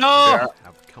 No!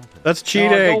 That's Oh, cheating.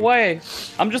 go away.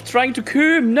 I'm just trying to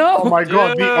coom. No. Oh my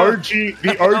god,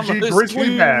 the OG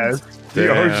grizzly bears. The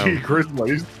Damn. OG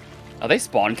grizzlies. Are they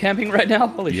spawn camping right now?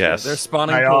 Holy Yes. They're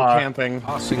spawning They pool are. camping.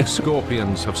 Passing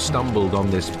scorpions have stumbled on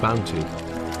this bounty.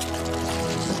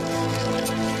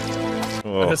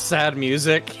 Oh. The sad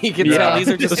music. You can Yeah. tell these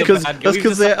are just That's the because bad guys.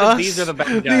 We've they're us. decided these are the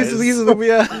bad guys. These are the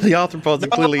arthropods are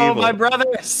clearly Oh, evil. my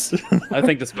brothers! shit. I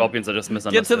think the scorpions are just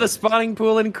misunderstood. Get to the spawning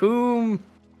pool in Coom.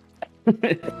 But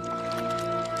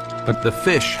the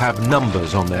fish have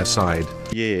numbers on their side.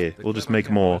 Yeah, we'll just make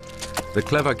more. The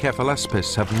clever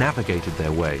Cephalaspis have navigated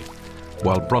their way,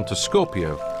 while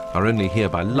Brontoscorpio are only here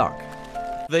by luck.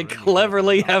 They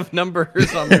cleverly have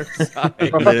numbers on their side. I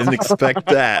didn't expect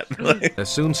that. They're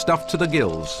soon stuffed to the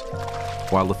gills,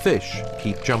 while the fish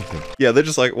keep jumping. Yeah, they're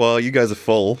just like, well, you guys are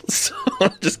full, so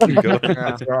just keep going.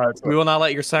 That's right. We will not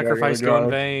let your sacrifice There we go in go.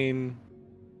 vain.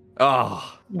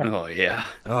 Oh. Oh, yeah.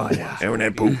 Oh, yeah.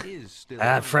 Internet poop.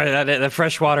 That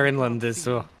freshwater inland is...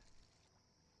 Oh.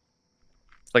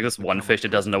 It's like this one fish that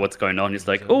doesn't know what's going on. He's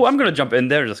like, oh, I'm going to jump in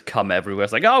there and just come everywhere.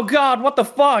 It's like, oh, God, what the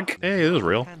fuck? Hey, this is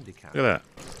real. Look at that.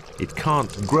 It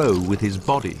can't grow with his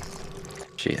body.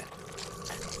 Shit.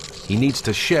 He needs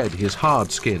to shed his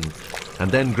hard skin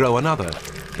and then grow another.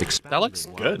 That looks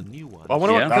good. New one. Well, I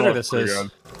wonder Yeah. what That critter looks this pretty is.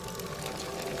 good.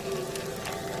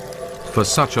 For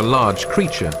such a large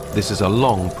creature, this is a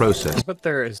long process. But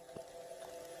there is...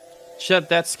 Shed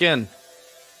that skin.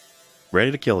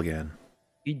 Ready to kill again.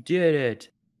 We did it.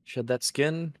 Shed that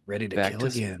skin. Ready to Back kill to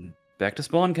again. Back to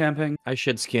spawn camping. I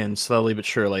shed skin slowly but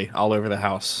surely all over the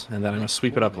house, and then I'm gonna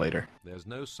sweep it up later. There's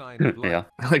no sign of life. Yeah.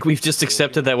 Like we've just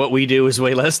accepted that what we do is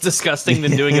way less disgusting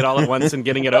than doing it all at once and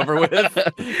getting it over with.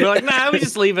 We're like, nah, we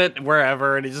just leave it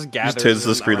wherever, and it just gathers. Just turns to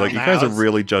the screen like, around you guys are house."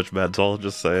 really judgmental,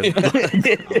 just saying.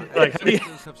 Like,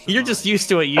 you're just used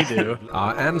to what you do.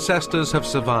 Our ancestors have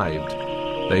survived.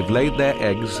 They've laid their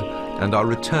eggs and are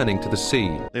returning to the sea.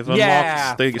 They've unlocked,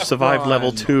 Yeah, they fuck survived level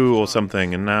on. 2 or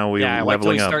something, and now we're Yeah, wait till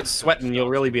leveling you up. start sweating, you'll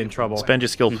really be in trouble. Spend your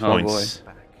skill boy. points.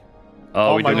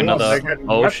 Oh, we're my doing God, another. they're getting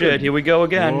Oh, weapons. shit, here we go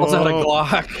again. What's that, a Whoa.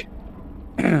 Glock?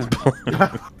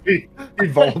 He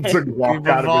evolved and walked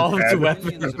out of evolved his head.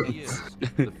 weapons.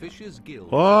 The fish's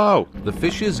gills, Whoa! the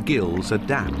fish's gills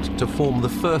adapt to form the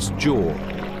first jaw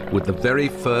with the very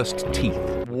first teeth.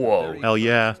 Whoa. Hell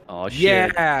yeah. Oh, shit.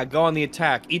 Yeah, go on the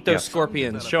attack. Eat those Yeah.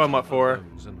 scorpions. Show them what for.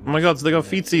 Oh my god, so they got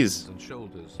feetsies.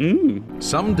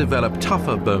 Some develop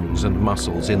tougher bones and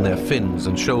muscles in their fins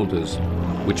and shoulders,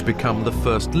 which become the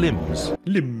first limbs.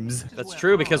 That's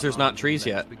true because there's not trees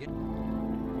yet.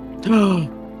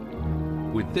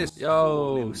 With this,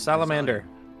 Yo, salamander.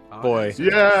 Boy.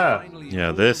 Yeah.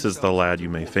 Yeah, this is the lad you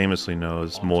may famously know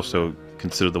as more so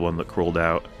considered the one that crawled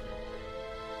out.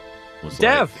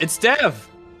 Dev! It's Dev!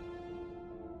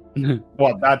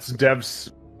 What? That's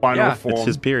Dev's final form. It's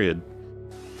his period.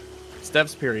 It's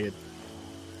Dev's period.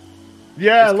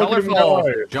 Yeah, It's look at him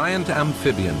colorful. go. giant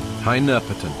amphibian,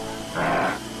 Hynerpeton.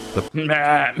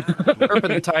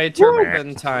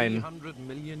 Turpentine.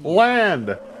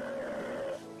 Land.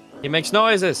 He makes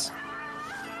noises.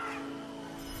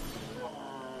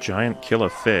 Giant killer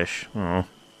fish. Oh.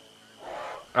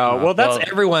 Oh, well, that's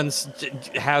everyone's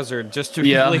hazard, just to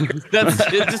that's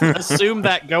just assume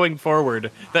that going forward,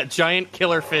 that giant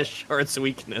killer fish are its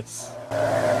weakness.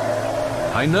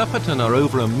 Hynerpeton are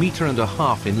over 1.5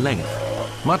 meters in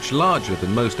length, much larger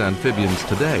than most amphibians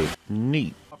today.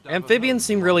 Neat. Amphibians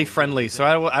seem really friendly, so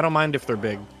I don't mind if they're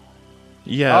big.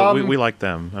 Yeah, we like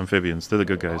them, amphibians. They're the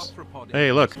good guys.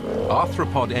 Hey, look.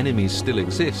 Arthropod enemies still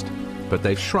exist, but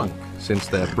they've shrunk since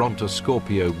their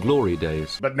Brontoscorpio glory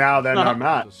days. But now they're not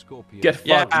mad. Get fucked.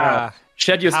 Yeah.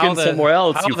 Shed your skin somewhere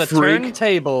else, you the freak.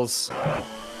 turntables.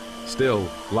 Still,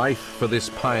 life for this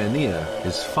pioneer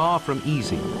is far from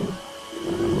easy.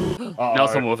 Now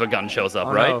someone with a gun shows up,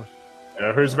 right? No.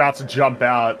 Yeah, who's about to jump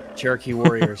out? Cherokee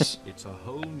warriors. It's a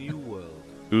whole new world.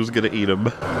 Who's gonna eat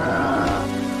him?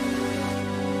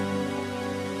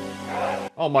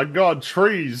 Oh my god,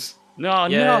 trees! No,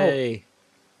 Yay.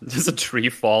 no. Does a tree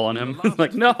fall on him?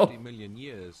 Like, no. 50 million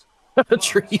years. A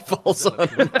tree falls on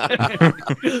him.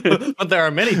 But there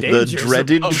are many The dangers.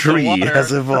 dreaded of the tree water.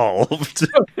 has evolved.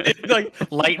 Like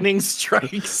lightning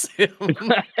strikes him.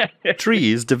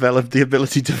 Trees develop the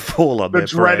ability to fall on The their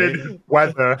prey. dreaded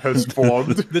weather has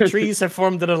formed. The trees have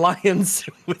formed an alliance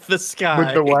with the sky.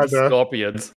 With the weather.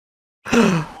 Scorpions.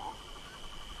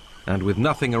 And with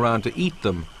nothing around to eat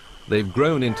them, they've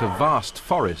grown into vast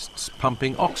forests,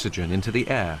 pumping oxygen into the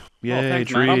air. Yay,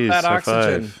 thanks, man. trees. Pump that High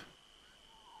oxygen. five.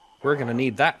 We're gonna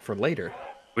need that for later.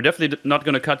 We're definitely not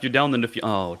going to cut you down in the future.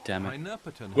 Oh, damn it.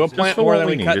 Hynerpeton We'll has plant for more what than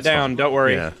we we need, cut it's down. fine. Don't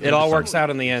worry. Yeah, It all it's works fine. out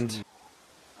in the end.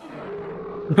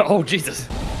 Oh, Jesus.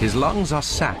 His lungs are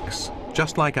sacs,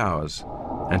 just like ours,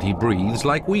 and he breathes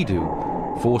like we do,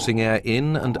 forcing air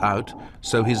in and out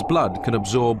so his blood can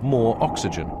absorb more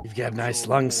oxygen. You've got nice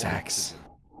lung sacs.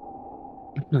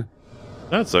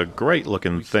 That's a great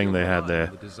looking thing they had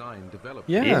there.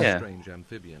 Yeah. Strange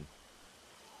amphibian.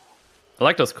 I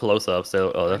like those close-ups.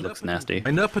 Oh, that looks nasty.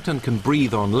 Hynerpeton can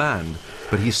breathe on land,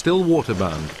 but he's still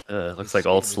waterbound. Looks like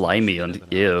all slimy and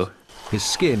ew. His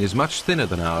skin is much thinner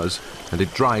than ours, and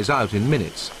it dries out in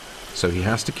minutes, so he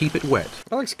has to keep it wet.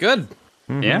 That looks good.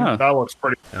 Yeah. That looks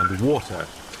pretty. And water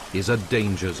is a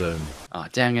danger zone. Oh,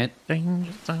 dang it.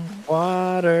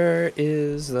 Water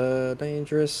is the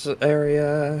dangerous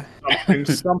area.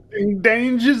 Something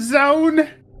danger zone.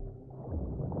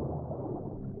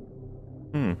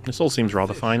 This all seems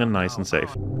rather fine and nice and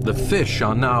safe. The fish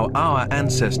are now our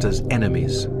ancestors'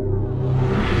 enemies.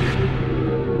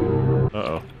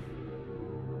 Uh-oh.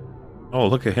 Oh,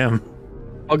 look at him.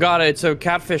 Oh god, it's a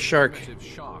catfish shark.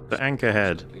 The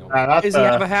anchorhead. Why does he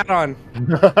have a hat on?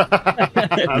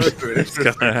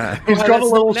 He's got a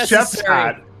little chef's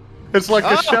hat. It's like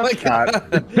a chef's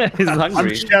hat. He's I'm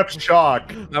hungry. Chef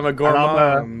Shark. I'm a And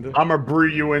gourmand. I'm a brew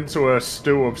you into a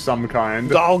stew of some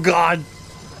kind. Oh god.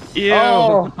 Ew.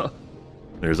 Oh.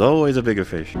 There's always a bigger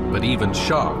fish. But even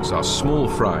sharks are small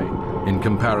fry in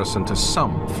comparison to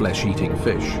some flesh-eating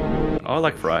fish. Oh, I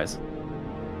like fries.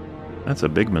 That's a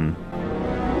big man.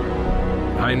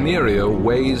 Hyneria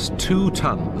weighs 2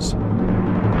 tons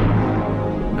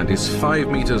and is 5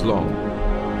 meters long.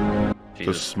 So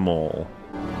Jesus. small.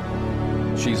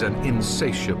 She's an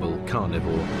insatiable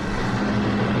carnivore.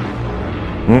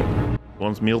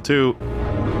 One's meal too.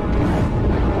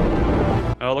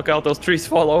 Oh, look out, those trees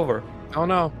fall over. Oh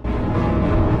no.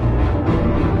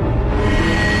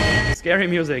 Scary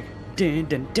music. Dun,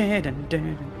 dun, dun, dun,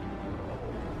 dun.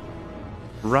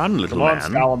 Run, little Come on,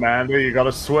 man. salamander, you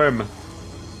gotta swim.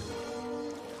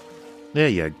 There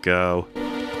you go.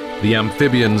 The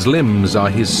amphibian's limbs are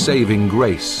his saving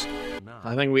grace.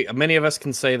 I think many of us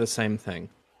can say the same thing.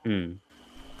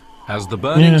 As the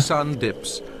burning sun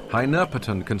dips,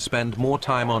 Hynerpeton can spend more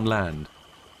time on land.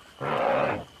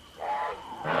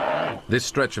 This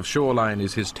stretch of shoreline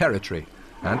is his territory,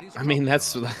 and I mean,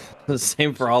 that's the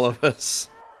same for all of us.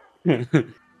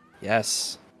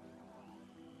 Yes.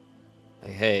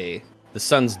 Hey, the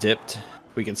sun's dipped.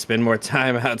 We can spend more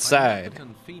time outside.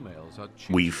 African females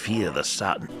We fear the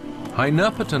sun.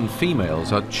 Hynerpeton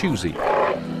females are choosy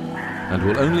and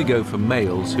will only go for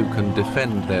males who can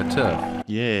defend their turf.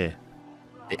 Yeah.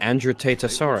 The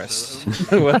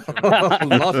Androtatosaurus will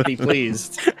not be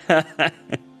pleased.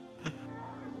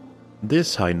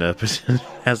 This Hynerpeton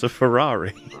has a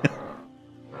Ferrari.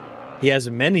 He has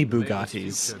many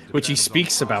Bugattis, which he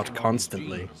speaks about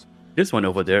constantly. This one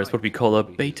over there is what we call a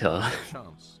beta.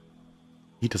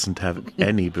 He doesn't have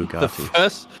any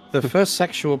Bugattis. The first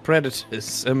sexual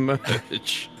predators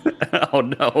emerge. Oh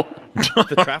no.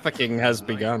 The trafficking has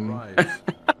begun.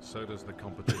 So does the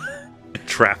competition.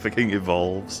 Trafficking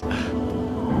evolves.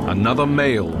 Another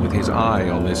male with his eye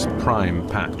on this prime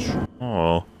patch.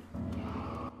 Oh.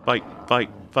 Fight, fight,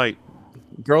 fight.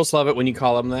 Girls love it when you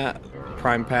call them that.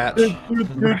 Prime patch.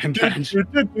 Prime patch. Are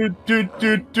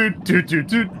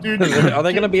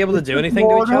they going to be able to do anything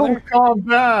to each other?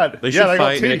 Combat. They should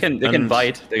fight. They can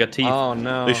bite. They got teeth. Oh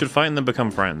no. They should fight and then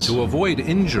become friends. To avoid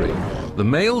injury, the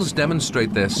males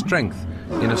demonstrate their strength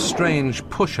in a strange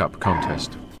push-up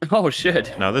contest. Oh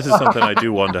shit. Now, this is something I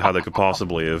do wonder how they could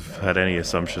possibly have had any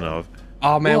assumption of.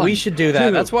 Oh man, we should do that.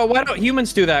 2. That's why don't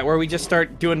humans do that? Where we just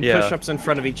start doing push-ups in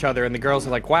front of each other, and the girls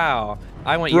are like, "Wow,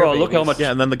 I want your look how much."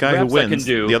 Yeah, and then the guy who reps I can wins,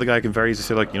 do. the other guy can very easily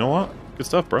say, like, you know what? Good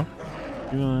stuff, bro.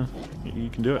 You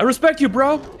can do it. I respect you,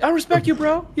 bro. I respect you,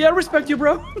 bro. Yeah, I respect you,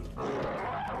 bro.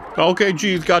 Okay,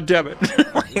 geez,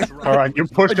 goddammit. All right, your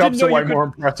push-ups are way you could- more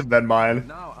impressive than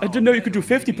mine. I didn't know you could do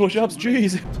 50 push-ups.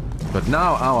 Jeez. But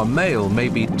now our male may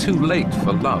be too late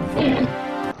for love.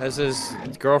 Has his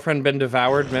girlfriend been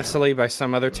devoured messily by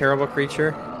some other terrible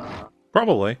creature?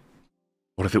 Probably.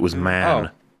 What if it was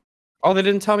man? Oh, they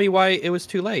didn't tell me why it was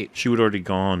too late. She would already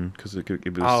gone because it was.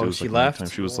 Oh, it was she like left?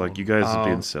 nighttime. She was like, "You guys are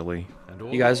being silly."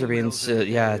 You guys are being,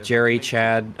 yeah, Jerry,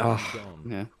 Chad. Oh,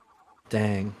 Yeah.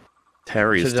 dang.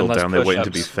 Terry is Should've still done less down there waiting to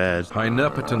be push-ups. fed.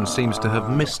 Hynerpeton seems to have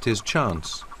missed his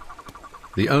chance.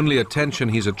 The only attention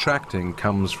he's attracting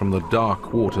comes from the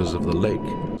dark waters of the lake.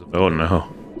 Oh no.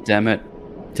 Damn it.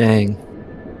 Dang.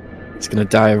 He's gonna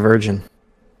die a virgin.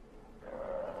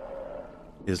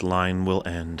 His line will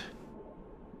end.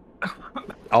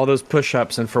 All those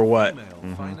push-ups and for what?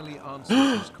 Finally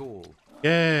answers his call.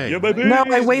 Yay! Yeah, baby. No,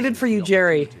 I waited for you,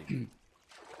 Jerry.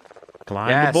 Climb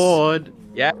Yes. aboard.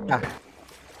 Yeah.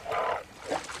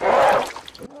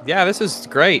 Yeah, this is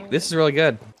great. This is really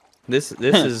good. This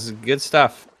is good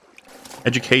stuff.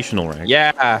 Educational rank.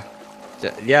 Yeah.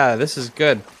 Yeah, this is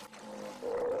good.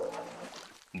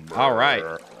 All right.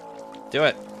 Do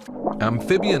it.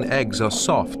 Amphibian eggs are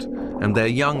soft, and their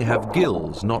young have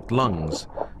gills, not lungs,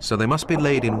 so they must be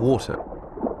laid in water,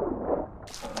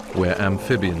 where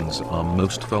amphibians are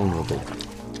most vulnerable.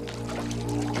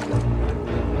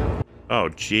 Oh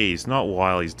jeez, not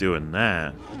while he's doing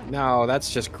that. No,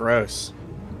 that's just gross.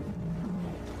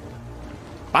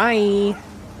 Bye.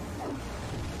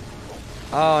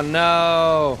 Oh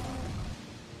no.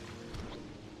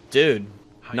 Dude,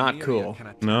 not cool.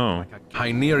 No.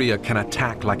 Hyneria can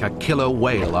attack like a killer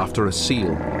whale after a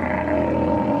seal,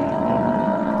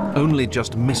 only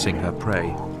just missing her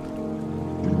prey.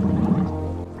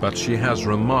 But she has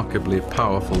remarkably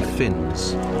powerful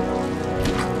fins.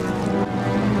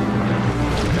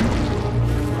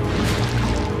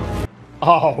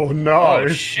 Oh no! Oh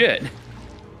shit.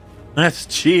 That's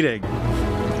cheating.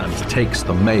 And takes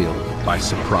the male by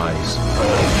surprise.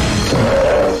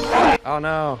 Oh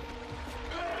no.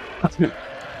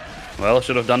 Well,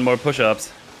 should have done more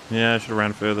push-ups. Yeah, I should have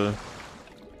ran further.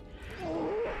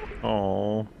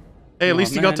 Oh. Hey, at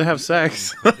least you man. got to have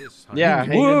sex. Yeah,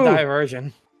 he didn't die a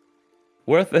virgin.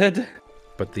 Worth it.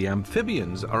 But the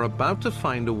amphibians are about to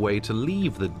find a way to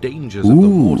leave the dangers of the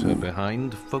water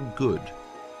behind for good.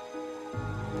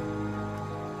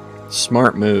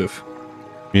 Smart move.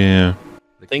 Yeah.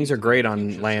 Things are great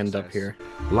on land up here.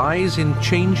 Lies in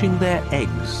changing their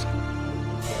eggs.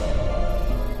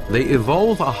 They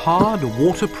evolve a hard,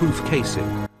 waterproof casing.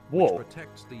 Whoa.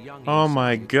 Protects the young Oh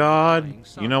my insects god. from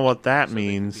the You know what that sun so they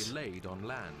can be means. laid on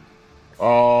land.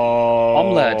 Oh.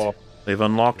 Omelette. They've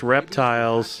unlocked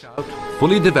reptiles.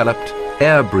 Fully developed,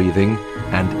 air-breathing,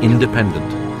 and independent.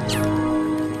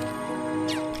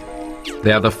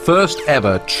 They are the first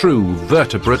ever true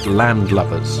vertebrate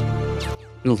landlubbers.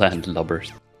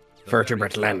 Landlubbers.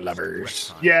 Vertebrate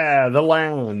landlubbers. Yeah, the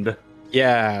land.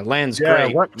 Yeah, land's Yeah,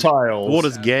 great. reptiles.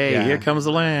 Water's gay. Yeah. Here comes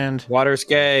the land. Water's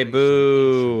gay.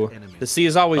 Boo. The sea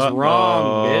is always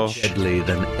wrong, bitch. Deadly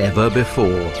than ever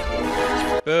before.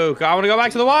 Boo. I want to go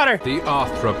back to the water. The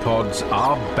arthropods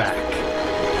are back.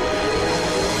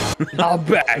 I'm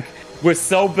back. We're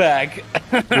so back.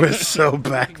 We're so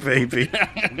back, baby.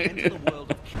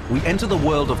 we enter the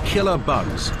world of killer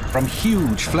bugs, from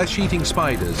huge flesh-eating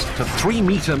spiders to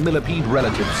 3-meter millipede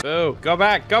relatives. Oh, go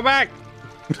back, go back!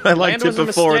 I liked it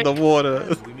before in the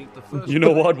water. You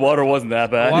know what? Water wasn't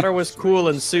that bad. Water was cool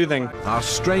and soothing. Our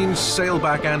strange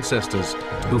sailback ancestors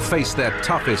who face their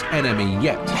toughest enemy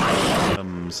yet.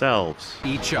 Themselves.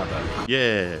 Each other.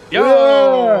 Yeah.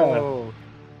 Yo!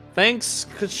 Thanks,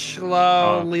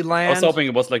 Slowly Land. I was hoping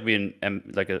it was like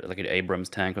like an Abrams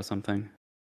tank or something.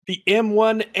 The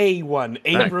M1A1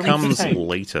 Abrams That comes tank.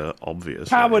 later, obviously.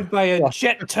 Powered by a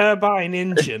jet turbine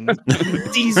engine.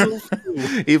 Diesel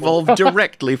fuel. Evolved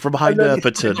directly from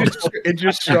Hyperpeton. It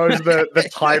just shows the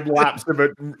time lapse of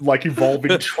it, like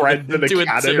evolving trend in a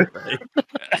cannon.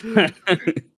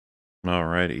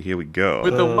 Alrighty, here we go.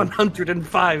 With a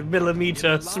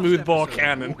 105mm smoothbore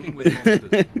cannon.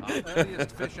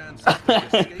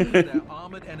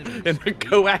 And a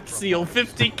coaxial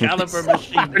 50 caliber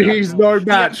machine. He's no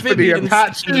match for the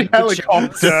Apache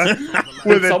helicopter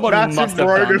with a Someone massive must have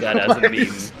rotor found that as a meme.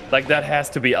 blades. Like that has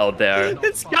to be out there.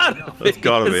 It's gotta be. It's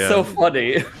gotta be. It's so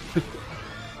funny.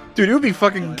 Dude, it would be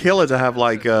fucking killer to have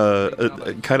like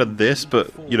a kind of this,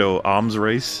 but you know, arms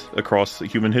race across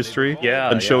human history. Yeah,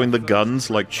 and showing yeah. the guns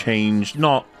like change,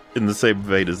 not in the same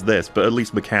vein as this, but at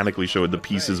least mechanically showing the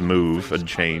pieces move and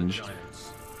change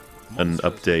and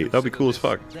update. That'd be cool as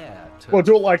fuck. Well,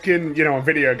 do it like in, you know,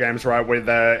 video games, right? With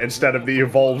instead of the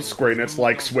evolve screen, it's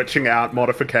like switching out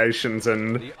modifications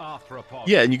and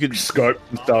Yeah, and you could. scope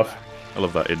and stuff. I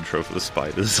love that intro for the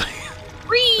spiders.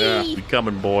 Yeah, We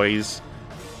coming, boys.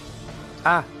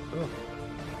 Ah.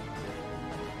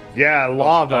 yeah,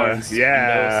 lava. bugs,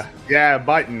 Yeah, yeah,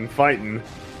 biting, fighting,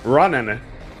 running,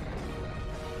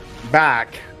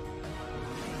 back.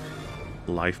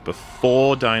 Life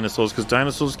before dinosaurs, because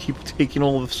dinosaurs keep taking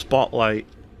all the spotlight.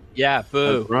 Yeah,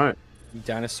 boo. Right. You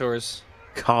dinosaurs.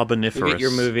 Carboniferous. You get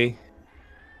your movie.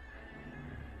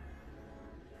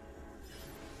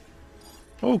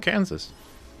 Oh, Kansas.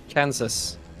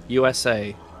 Kansas.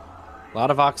 USA. A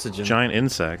lot of oxygen. Giant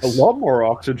insects. A lot more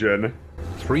oxygen.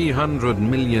 300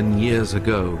 million years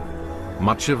ago,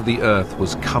 much of the Earth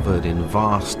was covered in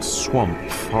vast swamp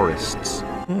forests.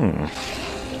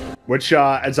 Which,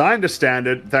 as I understand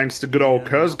it, thanks to good old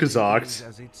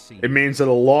Kurzgesagt, it means that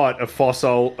a lot of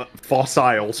fossils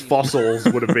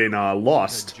would have been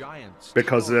lost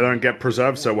because they don't get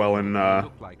preserved so well in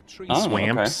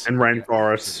Swamps. in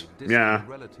rainforests. Yeah.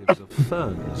 Relatives of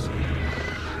ferns.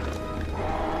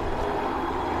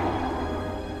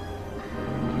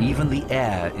 Even the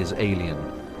air is alien.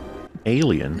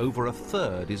 Alien. Over a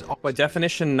third is By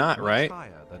definition, not, right?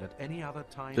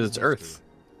 Because it's Earth.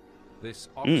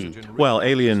 Well,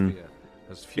 alien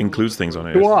includes things on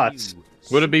Earth. What?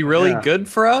 Would it be really Yeah. good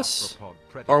for us?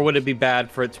 Or would it be bad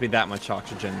for it to be that much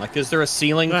oxygen? Like, is there a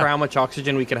ceiling for how much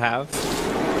oxygen we could have?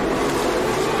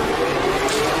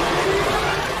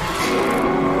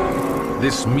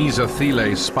 This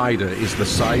Mesothele spider is the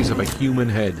size of a human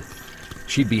head.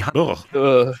 She'd be Ugh.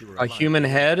 A human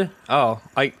head? Oh,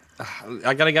 I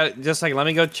gotta get just a second. Let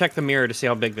me go check the mirror to see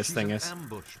how big this thing is.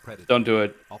 Don't do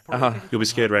it. You'll be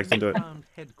scared, Rex. Don't do it.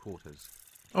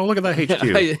 Oh, look at that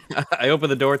HQ. I open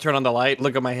the door, turn on the light,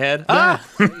 look at my head. Ah!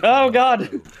 Oh God.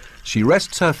 She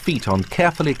rests her feet on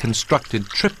carefully constructed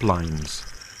trip lines.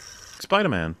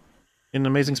 Spider-Man. In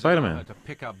Amazing Spider-Man. To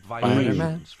pick up Spider-Man.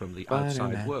 vibrations from the outside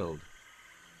Spider-Man. world.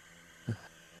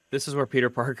 This is where Peter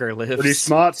Parker lives. Pretty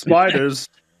smart spiders.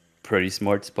 Pretty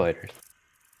smart spiders.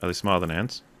 Are they smarter than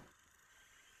ants?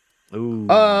 Ooh.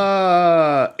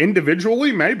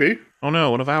 Individually, maybe. Oh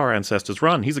no, one of our ancestors.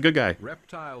 Run, he's a good guy.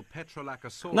 Reptile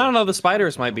Petrolacosaurus. No, the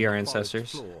spiders might be our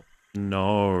ancestors.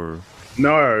 No.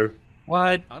 No.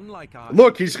 What? Unlike our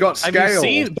Look, he's got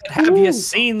scales. Have you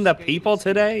seen the people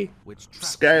today? which traps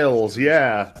Scales,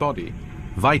 yeah. body,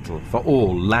 vital for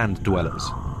all land dwellers.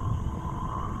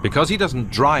 Because he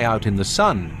doesn't dry out in the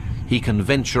sun, he can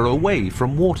venture away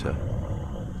from water.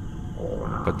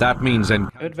 But that means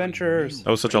Adventurers. That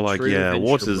was such a like, True yeah,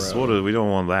 adventure, water, bro. we don't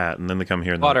want that. And then they come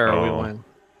here and Water, they're we like, oh. win.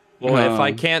 Well, if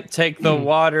I can't take the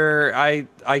water,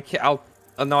 I'll.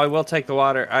 No, I will take the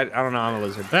water. I don't know. I'm a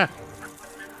lizard. Ah,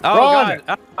 Oh Run!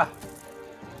 God! Ah,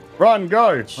 Run,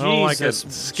 go. don't like it. Jesus,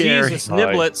 It's scary. Jesus,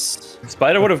 niblets.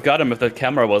 Spider would have got him if the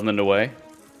camera wasn't in the way.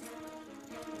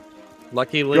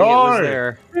 Luckily, Go! it was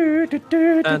there. Dun,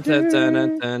 dun, dun,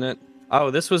 dun, dun, dun. Oh,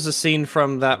 this was a scene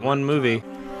from that one movie.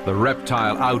 the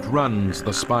reptile outruns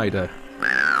the spider.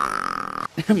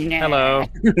 Hello.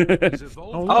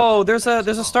 Oh, there's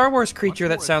a Star Wars creature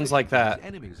that sounds like that.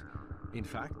 In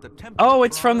fact, the Oh,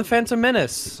 it's from the Phantom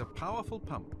Menace. a powerful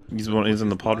pump. He's in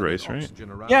the pod race, right?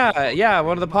 Yeah,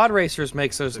 one of the pod racers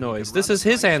makes those noise. This is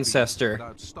his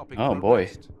ancestor. Oh boy.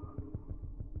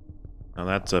 Now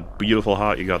that's a beautiful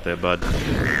heart you got there, bud.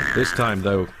 This time,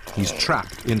 though, he's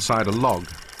trapped inside a log.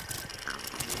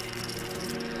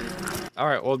 All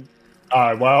right, well,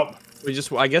 well,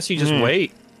 I guess you just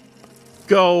wait.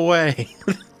 Go away.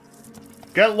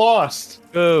 get lost.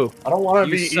 Ooh, I don't want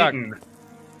to you be suck. eaten.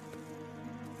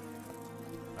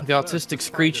 The autistic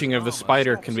screeching of the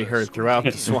spider can be heard throughout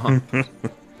the swamp.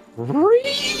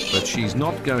 But she's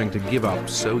not going to give up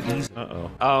so easily.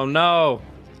 Uh-oh. Oh no.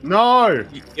 No.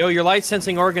 Yo, your light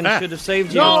sensing organ should have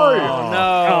saved you. No. Oh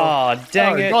no. Oh,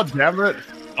 dang it. God damn it.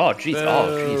 Oh, jeez.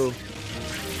 Oh,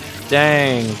 jeez.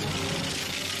 Dang.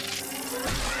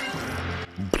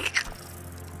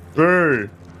 Boo.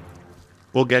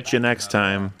 We'll get you next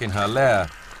time. In her lair,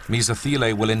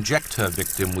 Mesothele will inject her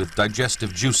victim with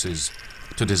digestive juices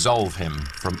to dissolve him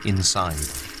from inside.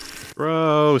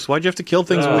 Gross. Why'd you have to kill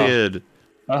things weird?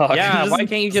 Oh, Yeah, why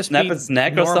can't you just snap be its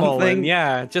neck or normal something? and,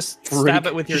 yeah, just stab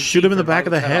it with your Just shoot him teeth in the or back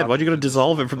of the bite its head. off. Why'd you gotta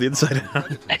dissolve him from the inside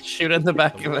out? Shoot in the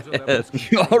back of the head.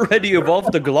 You already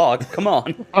evolved the Glock. Come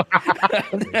on.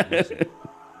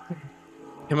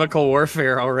 Chemical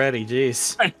warfare already,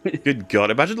 jeez. Good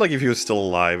God. Imagine like if he was still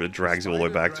alive and it drags you all the way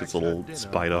back to its little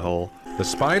spider hole. The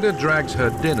spider drags her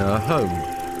dinner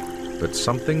home, but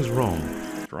something's wrong.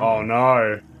 Oh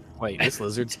no. Wait, this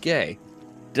lizard's gay.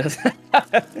 Does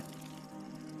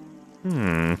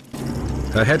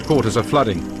Her headquarters are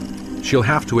flooding. She'll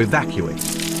have to evacuate.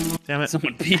 Damn it.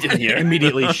 someone peed in here?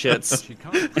 Immediately shits.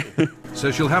 So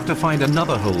she'll have to find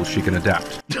another hole she can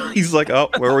adapt. He's like, oh,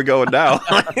 where are we going now?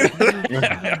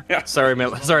 Sorry,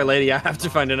 lady. I have to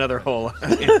find another hole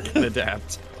I can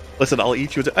adapt. Listen, I'll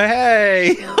eat you.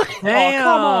 Hey! Damn!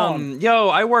 come on. Yo,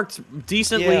 I worked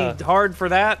decently hard for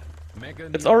that.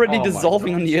 It's already Oh my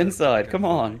dissolving on the inside. Come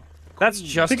on. That's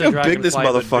just Think a how big this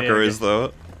dragonfly but motherfucker big. is,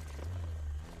 though.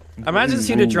 Imagine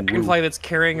seeing a dragonfly that's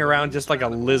carrying around just like a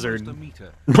lizard.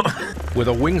 With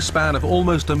a wingspan of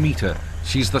almost a meter,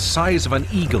 she's the size of an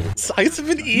eagle. Size of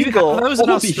an That eagle. was an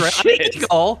Holy Australian shit.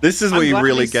 eagle. This is I'm where you glad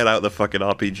really these- get out the fucking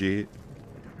RPG.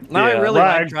 No, I Yeah. really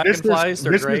like Rag, this dragonflies.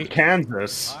 They're is great.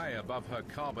 Kansas. High above her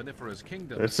carboniferous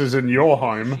kingdom. This is in your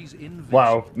home.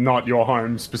 Well, not your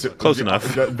home specifically. Close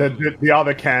enough. The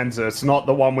other Kansas, not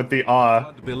the one with the R.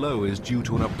 Flood below is due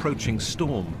to an approaching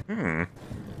storm.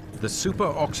 The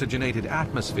super-oxygenated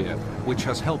atmosphere, which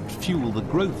has helped fuel the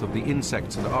growth of the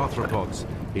insects and arthropods,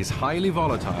 is highly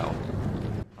volatile.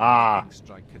 Ah.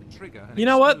 Strike can trigger an You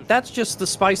know what? explosion. That's just the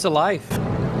spice of life.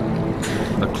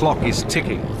 The clock is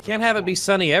ticking. Can't have it be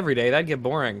sunny every day. That'd get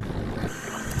boring.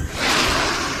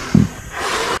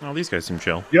 Oh, these guys seem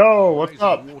chill. Yo, what's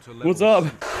up? What's up?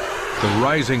 The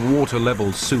rising water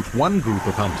levels suit one group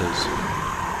of hunters.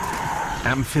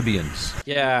 Amphibians.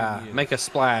 Yeah, make a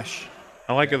splash.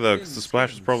 I like it though, because the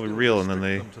splash is probably real, and then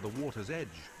they To the water's edge.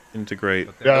 integrate.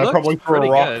 Yeah, looks probably throw pretty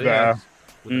a rock good, there.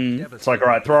 yeah. It's like,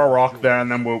 alright, throw a rock there,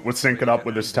 and then we'll sync it up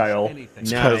with his tail. I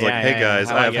was like, hey guys,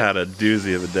 I like I've it. had a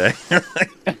doozy of a day.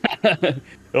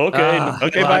 Okay.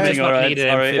 okay, well, bye. I just All right, needed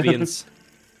all right. amphibians.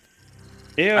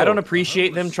 Ew. I don't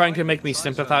appreciate them trying to make me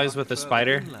sympathize with the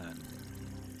spider.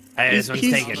 Hey, this one's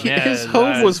taken. Yeah, his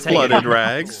home was taken. flooded,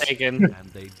 Rags. Taken. And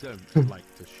they don't like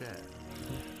to share.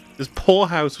 This poor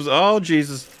house was. Oh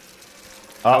Jesus!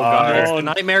 Uh-oh. It's a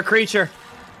nightmare creature.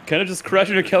 Can I just crash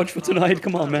on your couch for tonight?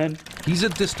 Come on, man. He's a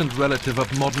distant relative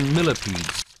of modern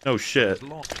millipedes, Oh shit!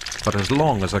 but as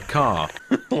long as a car.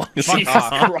 Jesus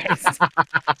Christ.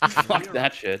 Fuck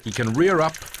that shit. He can rear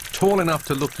up, tall enough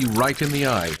to look you right in the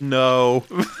eye. No,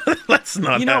 that's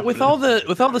not. You know, happening. with all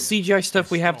the CGI stuff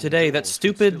we have today, that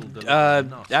stupid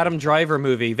Adam Driver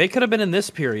movie, they could have been in this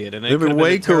period, and it They'd could been have been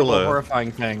way a terrible, cooler.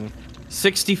 horrifying thing.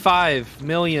 65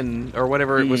 million or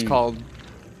whatever it was called.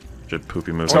 Shit,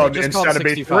 poopy movie. So just instead called of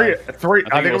being 65. three,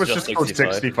 I think think it was just called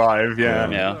 65, yeah.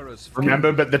 Yeah.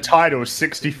 Remember, but the title was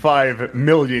 65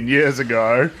 million years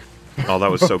ago. Oh, that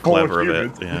was so Poor clever of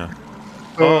humans. it. Yeah.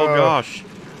 Oh Uh, gosh.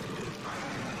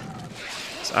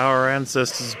 It's our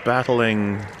ancestors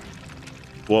battling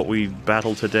what we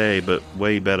battle today, but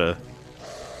way better.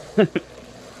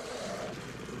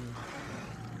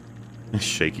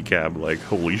 Shaky cab, like,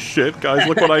 holy shit, guys,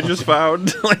 look what I just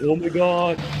found. Like, Oh my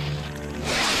god.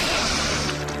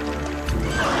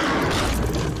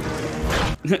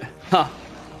 Ha.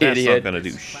 that's not Idiot. gonna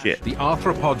do shit. The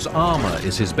arthropod's armor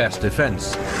is his best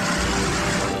defense.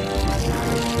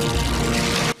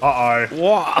 Uh-oh.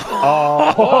 Wow.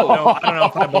 I don't know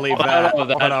if I believe that, know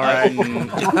that. but all right.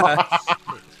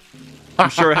 I'm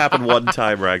sure it happened one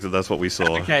time, Rags, and that's what we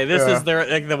saw. Okay, this Yeah.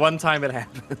 is the one time it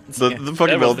happens. The, Yeah. the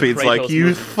fucking That was the millipede's like, Kratos you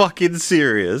movie." fucking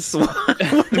serious?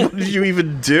 what did you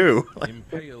even do?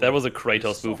 Like, That was a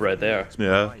Kratos move right there.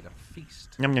 yeah.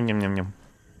 Yum, yum, yum, yum, yum.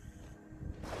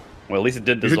 Well, at least it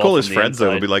did You dissolve. should call his from the friends though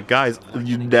and inside. be like, guys,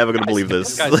 you're never gonna believe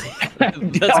this.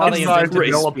 That's how they invented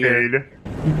the spear.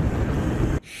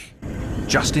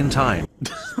 Just in time.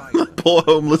 Poor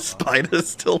homeless spider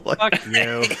still like. Fuck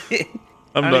you.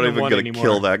 I'm I not don't even want gonna it anymore.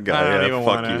 kill that guy. I don't Yeah, even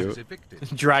fuck wanna. you.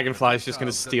 Dragonfly's just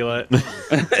gonna steal it.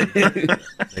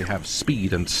 They have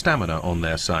speed and stamina on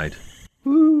their side.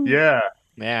 Yeah.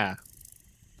 Yeah.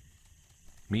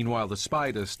 Meanwhile, the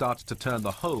spider starts to turn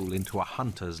the hole into a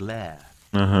hunter's lair.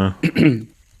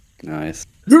 Nice.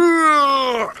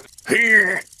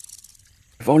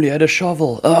 If only I had a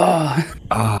shovel.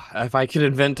 If I could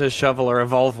invent a shovel or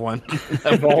evolve one, that'd be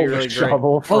Evolve really a great.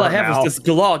 shovel. All I for have now. is this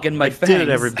Glock in my fangs. Did it,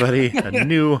 everybody? A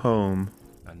new home.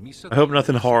 I hope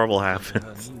nothing horrible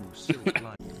happens.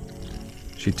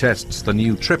 She tests the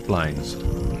new trip lines.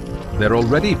 They're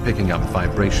already picking up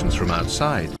vibrations from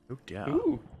outside. Oh, yeah.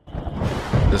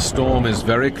 The storm is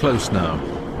very close now.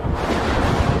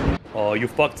 Oh, you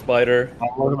fucked, spider. Oh,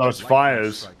 look at those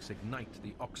fires.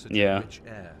 Yeah.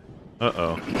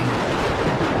 Uh-oh.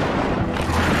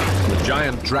 The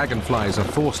giant dragonflies are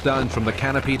forced down from the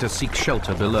canopy to seek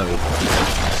shelter below.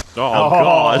 Oh,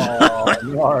 God. Oh,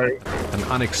 no. An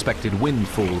unexpected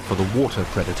windfall for the water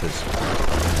predators.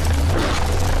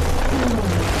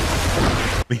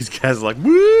 These guys are like,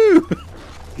 woo!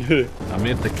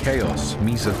 Amid the chaos,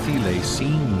 Misathile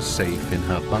seems safe in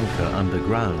her bunker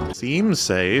underground. Seems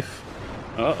safe.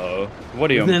 Uh-oh. What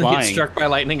are you And then it gets implying? struck by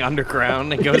lightning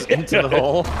underground and goes into the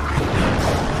hole.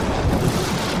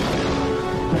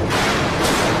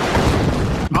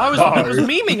 I was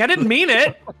memeing. I didn't mean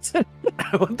it.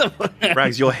 What the fuck?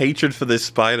 Rags, your hatred for this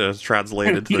spider is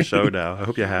translated to the show now. I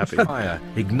hope you're happy. Fire,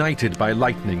 ignited by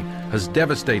lightning, has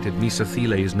devastated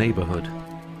Misathile's neighborhood.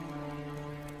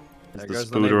 Is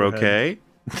the spooder okay?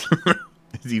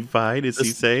 Is he fine? Is he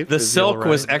safe? The Is he silk all right?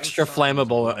 was extra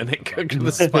flammable and it cooked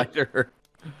the spider.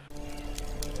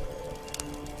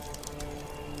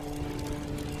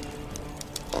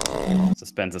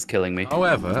 Suspense is killing me.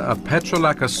 However, a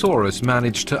Petrolachosaurus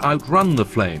managed to outrun the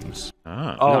flames.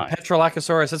 Ah. Oh, Nice.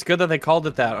 Petrolachosaurus. It's good that they called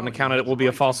it that on account of it will be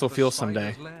a fossil fuel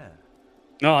someday.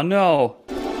 Oh, no.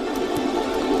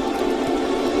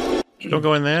 Don't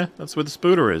go in there. That's where the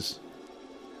spooder is.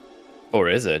 Or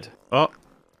is it? Oh.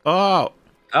 Oh.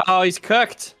 Oh, he's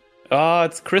cooked. Oh,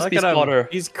 it's crispy Look at him. spotter.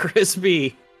 He's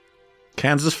crispy.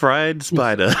 Kansas fried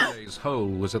spider. His hole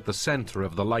was at the center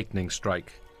of the lightning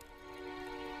strike.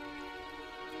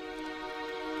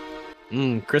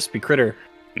 Crispy critter.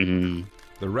 Mm.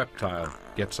 The reptile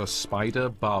gets a spider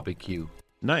barbecue.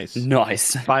 Nice. Nice.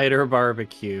 Spider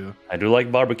barbecue. I do like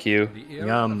barbecue.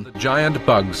 Yum. The giant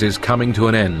bugs is coming to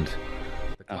an end.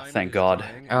 Oh, thank God.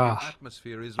 Ah,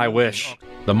 I wish.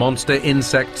 The monster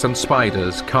insects and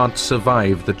spiders can't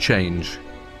survive the change.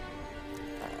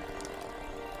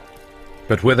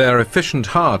 But with their efficient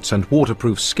hearts and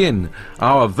waterproof skin,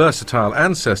 our versatile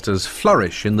ancestors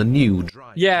flourish in the new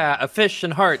dry. Yeah, a fish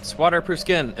and hearts, waterproof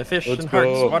skin. A fish Let's and hearts,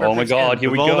 go. waterproof Oh my God, skin.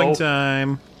 here we Evolving go.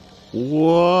 time.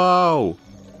 Whoa.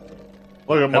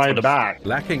 Look at That's my what a- back.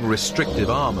 Lacking restrictive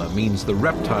armor means the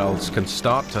reptiles can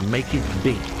start to make it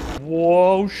big.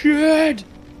 Whoa, shit!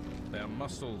 Their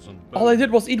muscles and All I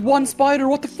did was eat one spider,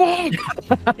 what the fuck?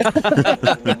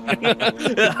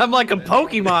 I'm like a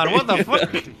Pokemon. What the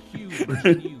fuck?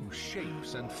 new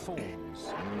shapes and forms.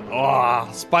 Oh,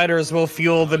 spiders will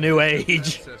fuel the new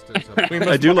age. We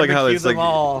must I do like how barbecue it's them like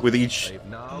all. with each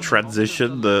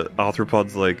transition, the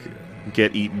arthropods like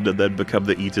get eaten and then become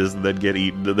the eaters and then get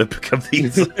eaten and then become the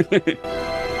eaters.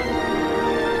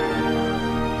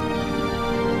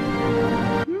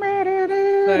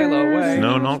 Sail away.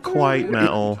 No, not quite,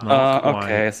 Metal. Not quite.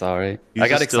 Okay, sorry. These I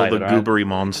got are still excited. the alright? goobery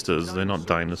monsters. They're not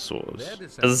dinosaurs.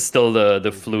 This is still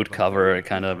the flute cover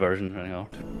kind of version, you know.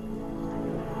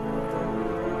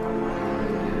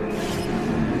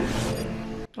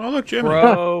 Oh, look, Jimmy.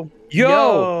 Bro.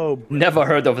 Yo! Never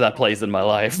heard of that place in my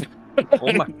life.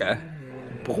 Oh my god.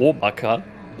 Brobaka.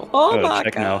 Oh my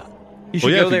check god. now. You should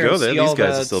Well, yeah, go if you there go and there, see these all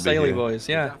guys the will still be Saley here. boys.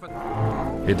 Yeah.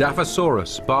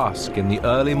 Edaphosaurus bask in the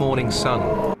early morning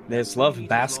sun. They just love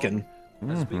basking.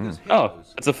 Oh,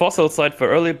 it's a fossil site for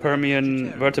early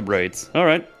Permian vertebrates.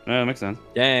 Alright, makes sense.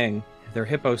 Dang, they're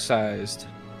hippo-sized.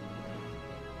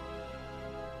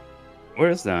 Where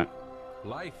is that?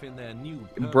 Life in their new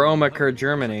Bromaker,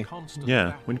 Germany.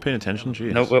 Yeah, when you're paying attention,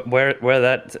 jeez. No, where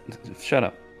that... Shut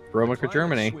up. Bromaker,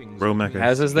 Germany. Bromaker.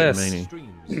 As is this.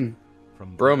 Many.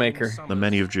 Bromaker. The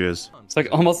many of Jews. It's like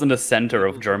almost in the center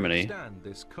of Germany.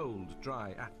 This cold,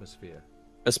 dry atmosphere.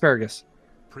 Asparagus.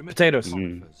 Potatoes.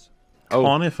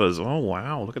 conifers. Oh,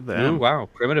 wow. Look at that. Ooh, wow.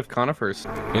 Primitive conifers.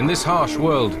 In this harsh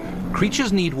world,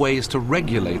 creatures need ways to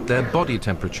regulate their body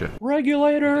temperature.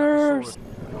 Regulators!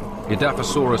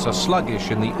 Edaphosaurus are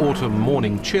sluggish in the autumn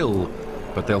morning chill,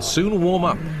 but they'll soon warm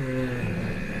up,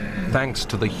 thanks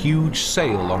to the huge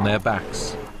sail on their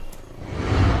backs.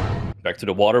 Back to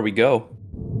the water we go.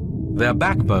 Their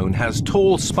backbone has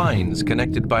tall spines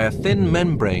connected by a thin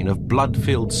membrane of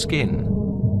blood-filled skin.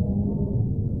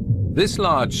 This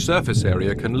large surface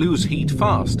area can lose heat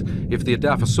fast if the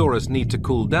Edaphosaurus need to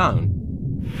cool down.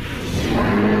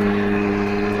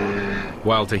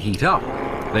 While to heat up,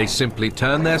 they simply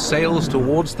turn their sails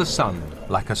towards the sun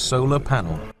like a solar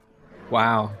panel.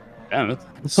 Wow. Damn it.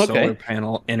 Solar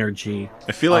panel energy.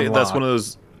 I feel like that's one of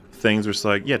those things where it's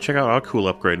like, yeah, check out our cool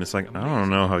upgrade, and it's like, I don't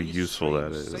know how useful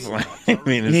that is. I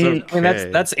mean, it's okay. I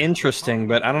mean, that's interesting,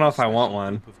 but I don't know if I want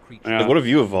one. Yeah. Like, what have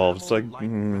you evolved? It's like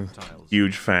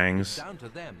huge fangs.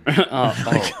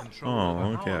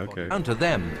 Oh, okay. Down to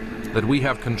them that we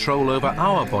have control over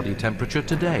our body temperature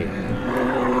today.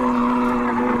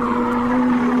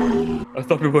 I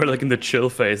thought we were like in the chill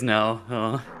phase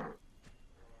now.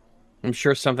 I'm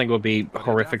sure something will be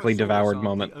horrifically devoured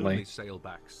momently.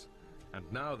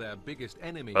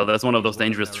 Well, there's one of those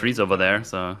dangerous trees over there,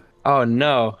 so... Oh,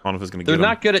 no. Conifer's gonna They're get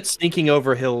not good at sneaking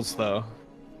over hills, though.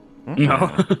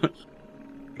 No.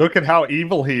 Look at how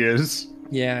evil he is.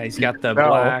 Yeah, he's got the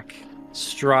black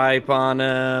stripe on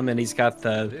him, and he's got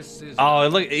the... Oh,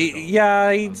 look,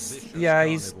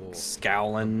 he's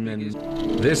scowling, and...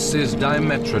 This is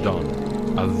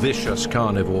Dimetrodon, a vicious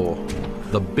carnivore,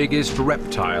 the biggest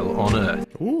reptile on Earth.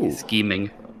 Ooh.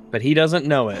 Scheming. But he doesn't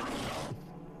know it.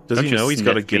 Does he know he's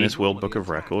got a Guinness World Book of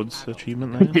Records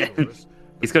achievement there? Yeah.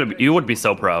 He's gonna be, you would be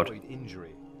so proud.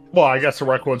 Well, I guess the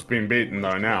record's being beaten,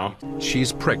 though, now.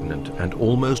 She's pregnant and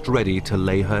almost ready to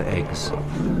lay her eggs.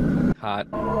 Hot.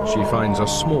 She finds a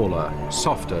smaller,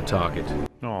 softer target.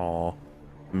 Aw,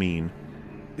 mean.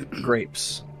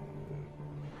 Grapes.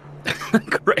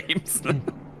 Grapes.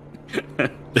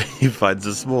 He finds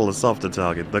a smaller, softer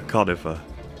target, the conifer.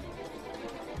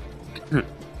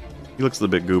 He looks a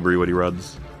bit goobery when he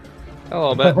runs. A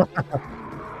little bit.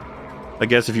 I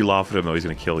guess if you laugh at him, though, he's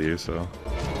gonna kill you, so...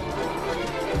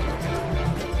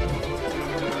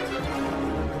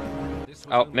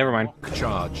 Oh, never mind.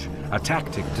 Charge, a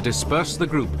tactic to disperse the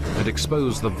group and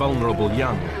expose the vulnerable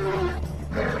young.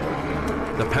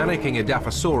 The panicking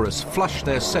Edaphosaurus flushed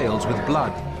their sails with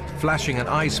blood, flashing an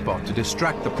eye spot to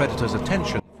distract the predator's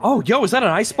attention. Oh, yo, is that an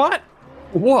eye spot?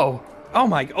 Whoa. Oh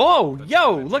my... Oh,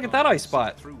 yo, look at that eye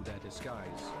spot.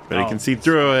 But he can see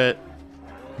through it.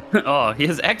 Oh, he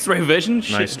has X-ray vision?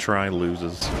 Nice Shit. try,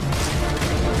 loses.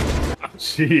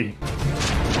 Gee.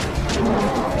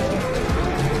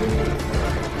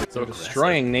 So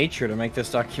destroying nature to make this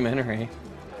documentary.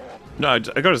 No, I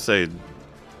gotta say,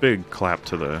 big clap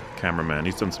to the cameraman.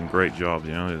 He's done some great jobs,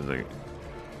 you know? He's like,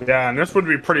 Yeah, and this would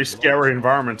be a pretty scary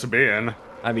environment to be in.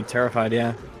 I'd be terrified,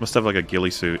 yeah. must have like a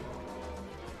ghillie suit.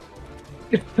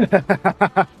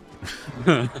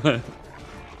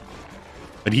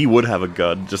 And he would have a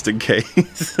gun, just in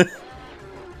case.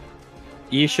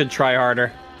 You should try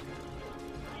harder.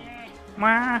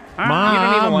 Mom, you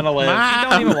don't even want to live. Mom. You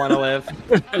don't even want to live.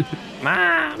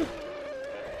 Mom!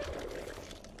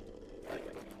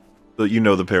 You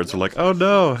know the parents are like, oh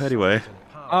no, anyway.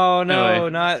 Oh no, Anyway,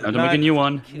 not... Time to make a new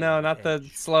one. No, not the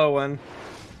slow one.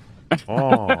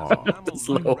 Oh. The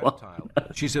slow one.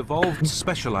 She's evolved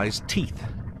specialized teeth.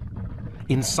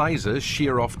 Incisors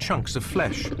shear off chunks of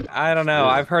flesh. I don't know.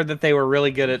 I've heard that they were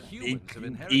really good at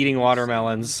eating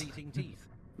watermelons.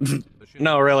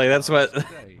 No, really, that's what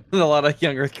a lot of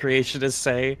younger creationists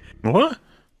say. What?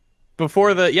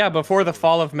 Before the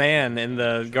fall of man in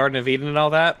the Garden of Eden and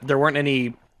all that, there weren't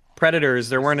any predators,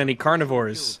 there weren't any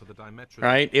carnivores,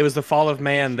 right? It was the fall of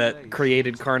man that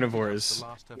created carnivores.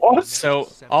 What?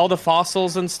 So all the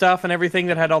fossils and stuff and everything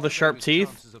that had all the sharp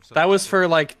teeth, that was for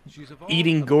like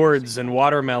eating gourds and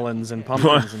watermelons and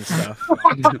pumpkins and stuff.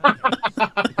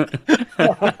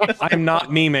 I'm not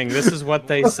memeing. This is what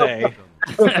they say.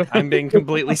 I'm being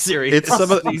completely serious. It's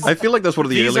some of, I feel like that's one of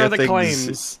the These earlier are the things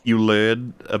claims. you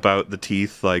learn about the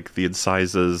teeth, like the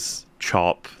incisors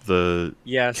chop, the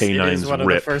Yes, canines it is one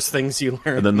rip, of the first things you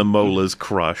learn. and then the molars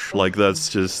crush. Like that's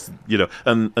just, you know,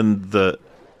 and the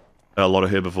a lot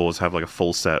of herbivores have like a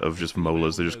full set of just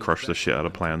molars. They just crush the shit out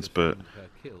of plants. But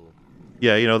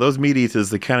yeah, you know, those meat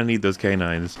eaters, they kind of need those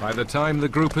canines. By the time the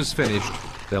group has finished,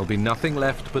 there'll be nothing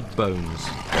left but bones.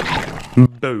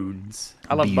 Bones.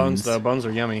 I love bones though. Bones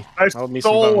are yummy. They I love me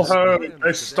some stole bones. her.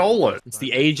 They stole it. It's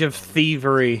the age of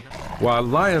thievery. While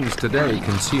lions today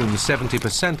consume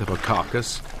 70% of a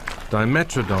carcass,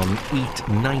 Dimetrodon eat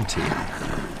 90.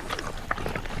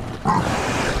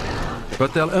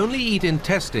 But they'll only eat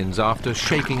intestines after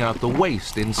shaking out the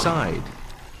waste inside.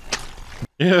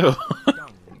 Ew.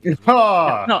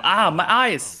 My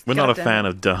eyes. We're not a fan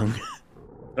of dung.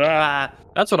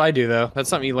 That's what I do, though. That's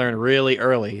something you learn really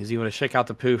early, is you want to shake out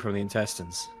the poo from the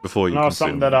intestines. Before you something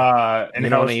consume that in You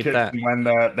don't Hell's eat Kitchen, that.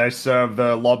 when they serve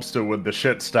the lobster with the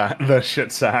shit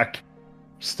sack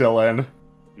still in.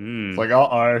 It's like,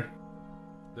 uh-oh.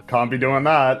 Can't be doing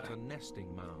that.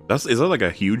 Is that like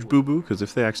a huge boo-boo? Because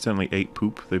if they accidentally ate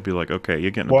poop, they'd be like, okay, you're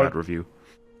getting a What? bad review.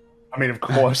 I mean, of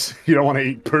course, you don't want to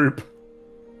eat poop.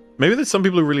 Maybe there's some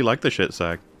people who really like the shit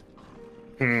sack.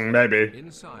 Maybe.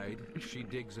 Inside, she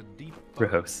digs a deep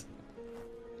Gross.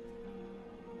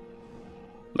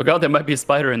 Look out, there might be a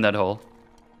spider in that hole.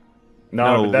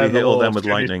 No, but they're we the hit all little them with shitty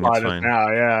lightning, it's spiders fine.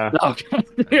 Now, yeah.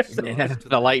 Okay. Yeah,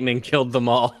 the lightning killed them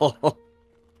all.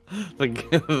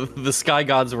 The sky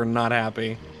gods were not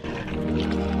happy.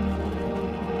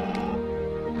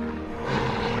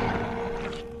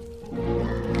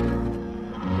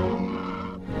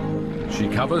 She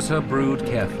covers her brood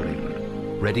carefully,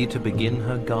 ready to begin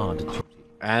her guard duty.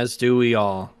 As do we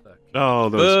all. Oh,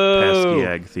 those Boo! pesky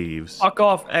egg thieves. Fuck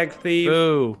off, egg thief.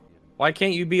 Boo! Why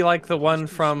can't you be like the one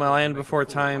from A Land Before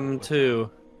Time 2?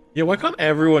 Yeah, why can't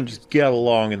everyone just get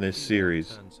along in this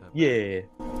series? Yeah.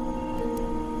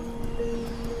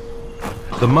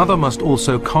 The mother must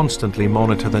also constantly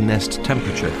monitor the nest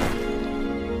temperature.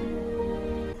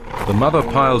 The mother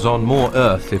piles on more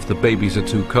earth if the babies are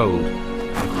too cold,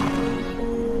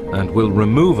 and will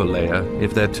remove a layer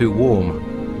if they're too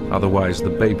warm, otherwise the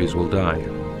babies will die.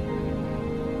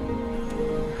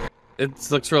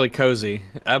 It looks really cozy.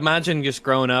 Imagine just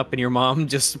growing up and your mom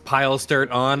just piles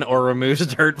dirt on or removes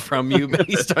dirt from you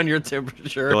based on your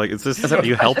temperature. You're like, are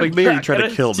you helping me or are you trying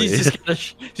to kill me? She's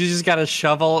just got a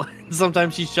shovel.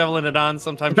 Sometimes she's shoveling it on,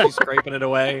 sometimes she's scraping it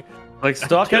away. Like,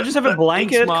 stop, can I just have a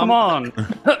blanket? Thanks, Come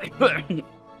on.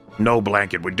 No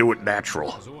blanket, we do it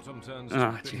natural.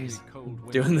 Ah, jeez.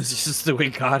 Doing this just the way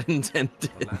God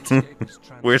intended.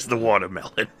 Where's the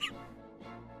watermelon?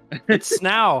 It's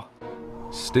now.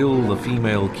 Still, the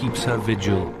female keeps her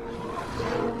vigil.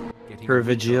 Her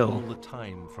vigil. All the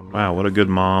time from Wow, what a good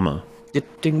mama.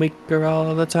 Getting weaker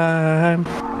all the time.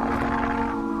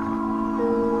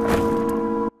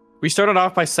 We started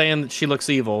off by saying that she looks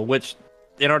evil, which,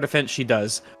 in our defense, she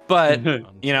does. But,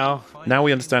 you know, Now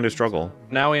we understand her struggle.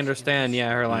 now we understand,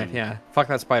 yeah, her life, yeah. Fuck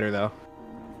that spider, though.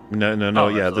 No, yeah, the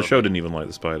absolutely. show didn't even like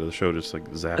the spider. The show just, like,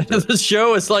 zapped it. The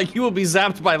show is like, you will be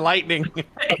zapped by lightning.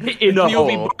 In a You will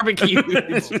be hole.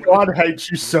 barbecued. God hates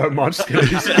you so much that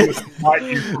he's gonna smite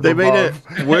you from They made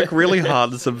above. it work really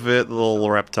hard to subvert the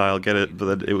little reptile, get it, but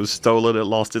then it was stolen, it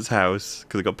lost its house,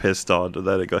 because it got pissed on, and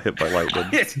then it got hit by lightning.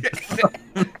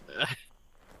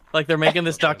 Like, they're making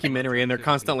this documentary, and they're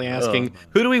constantly asking,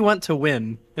 who do we want to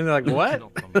win? And they're like, what?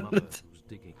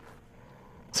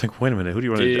 It's like, wait a minute, who do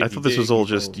you want to... I thought this was all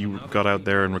just, you got out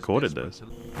there and recorded this.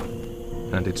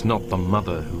 and it's not the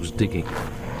mother who's digging.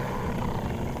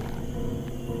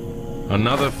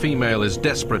 Another female is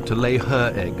desperate to lay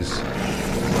her eggs.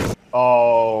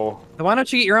 Oh. Why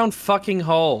don't you get your own fucking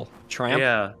hole, tramp?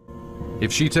 Yeah.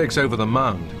 If she takes over the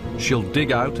mound, she'll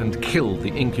dig out and kill the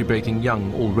incubating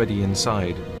young already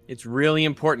inside. It's really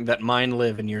important that mine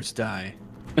live and yours die.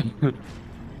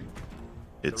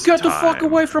 It's Get the time. fuck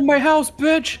away from my house,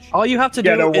 bitch! All you have to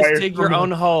Get do away is dig from your me.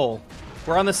 own hole.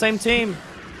 We're on the same team.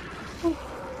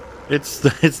 It's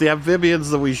the amphibians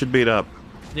that we should beat up.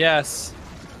 Yes.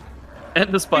 And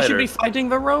the We spider. should be fighting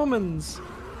the Romans.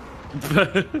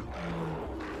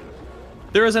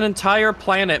 There is an entire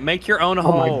planet. Make your own Oh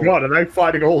hole. my god, are they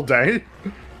fighting all day?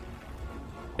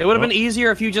 It would have been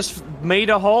easier if you just made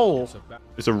a hole.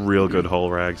 It's a real good hole,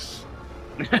 Rags.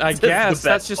 I Just the guess that's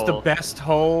best just hole. the best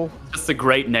hole. It's a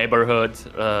great neighborhood.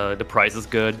 The price is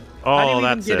good. do you Oh, even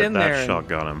that's get it. in there That and- shot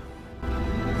got him.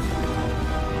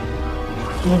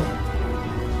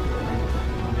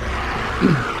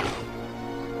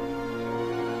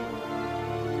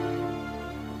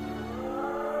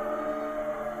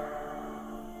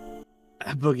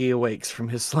 Boogie awakes from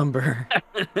his slumber.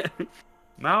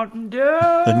 Mountain Dew.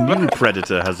 A new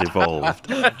predator has evolved.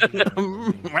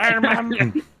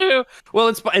 Well,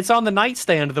 it's on the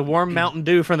nightstand. The warm Mountain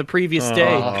Dew from the previous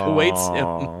day awaits him.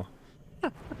 Aw.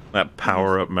 That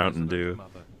power-up Mountain Dew.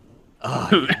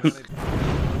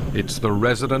 It's the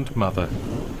resident mother.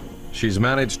 She's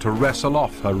managed to wrestle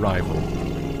off her rival.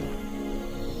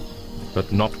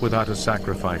 But not without a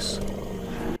sacrifice.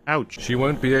 Ouch. She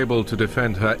won't be able to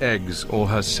defend her eggs or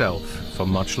herself for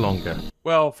much longer.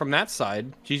 Well, from that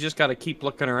side, she's just got to keep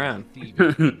looking around.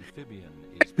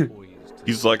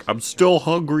 He's like, I'm still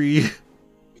hungry.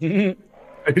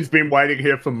 He's been waiting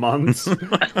here for months.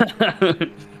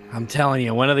 I'm telling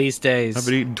you, one of these days. I've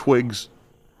been eating twigs.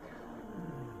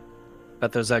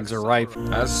 Bet those eggs are ripe.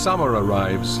 As summer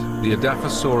arrives, the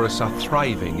Edaphosaurus are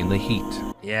thriving in the heat.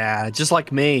 Yeah, just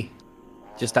like me.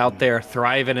 Just out there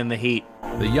thriving in the heat.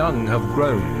 The young have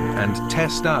grown and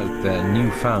test out their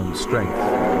newfound strength.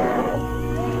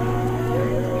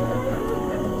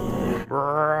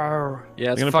 Yeah,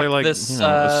 You're gonna play like this,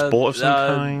 a sport of some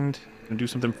kind. Gonna do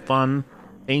something fun.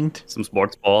 Paint. Some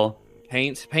sports ball.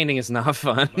 Painting is not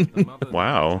fun.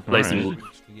 Wow. Play Right. some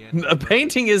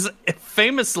Painting is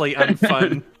famously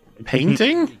unfun.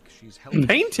 Painting?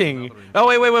 Painting. Oh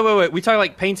wait. We talk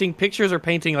like painting pictures or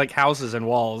painting like houses and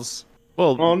walls.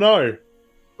 Well, Oh no.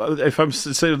 if I'm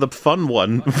saying the fun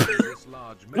one.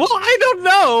 Well, I don't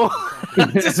know.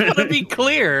 I just want to be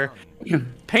clear.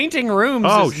 Painting rooms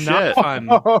is not fun.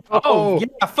 Oh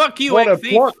yeah, fuck you, What a egg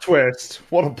thief. plot twist.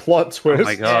 What a plot twist. Oh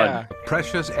my god. Yeah.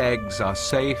 Precious eggs are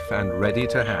safe and ready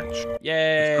to hatch.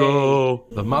 Yay. Go.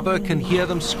 The mother can hear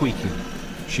them squeaking.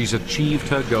 She's achieved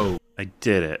her goal. I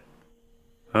did it.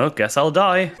 Well, guess I'll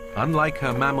die. Unlike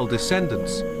her mammal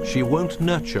descendants, she won't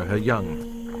nurture her young.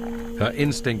 Her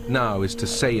instinct now is to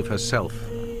save herself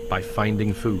by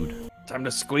finding food. Time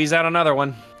to squeeze out another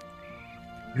one.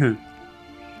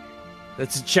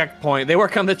 That's a checkpoint. They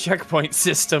work on the checkpoint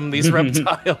system, these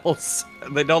reptiles.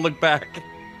 They don't look back.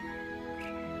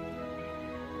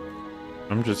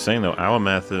 I'm just saying though, our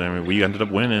method, I mean, we ended up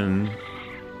winning.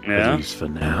 Yeah. At least for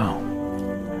now.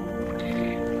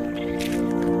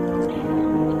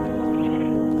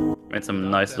 Made some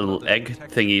nice little egg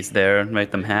thingies there.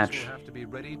 Made them hatch.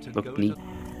 Look neat.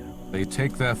 They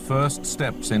take their first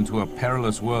steps into a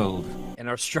perilous world. And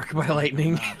are struck by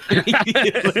lightning.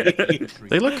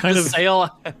 They look kind of. Sail.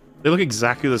 They look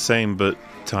exactly the same, but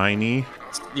tiny.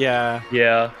 Yeah.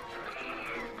 Yeah.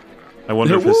 I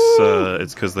wonder if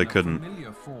it's because they couldn't.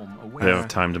 They don't have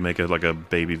time to make it like a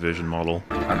baby vision model.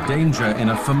 A danger in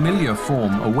a familiar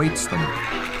form awaits them.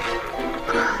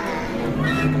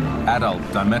 Adult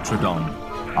Dimetrodon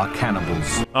are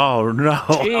cannibals. Oh no!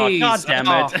 Jeez. Oh, God damn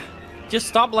it. Just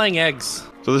stop laying eggs.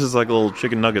 So this is like little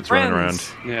chicken nuggets running around.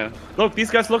 Yeah. Look, these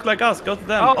guys look like us. Go to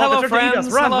them. Oh, hello, they're trying to eat friends.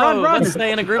 us. Run, Hello. run, run. Let's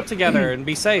stay in a group together and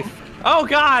be safe. Oh,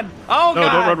 God. Oh, No,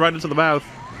 God. don't run right into the mouth.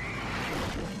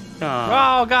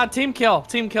 Ah. Oh, God. Team kill.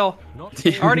 Team kill.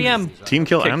 RDM. Team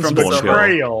kill Kick and from the spawn kill.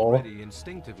 Betrayal.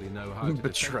 Instinctively know how to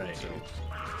Betray.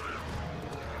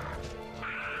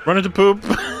 Run into poop.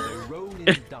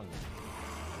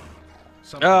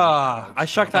 I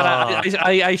shook that out.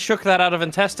 I shook that out of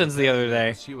intestines the other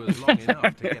day. long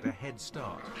enough to get a head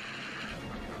start.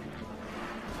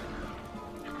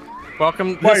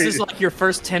 Welcome. Wait. This is like your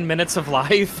first 10 minutes of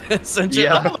life. Essentially.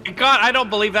 Yeah. Oh my God, I don't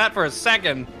believe that for a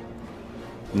second.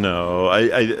 No,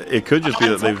 it could just be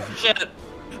that they've. Shit.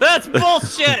 That's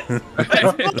bullshit.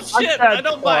 That's bullshit. I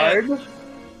don't buy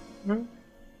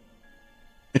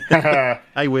it.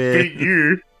 I win. Beat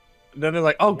you. Then they're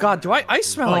like, oh God, do I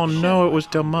smell like Oh shit? no, it was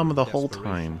Del Mama the whole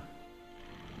time.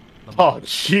 Oh,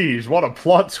 jeez, what a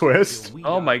plot twist.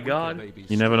 Oh my god.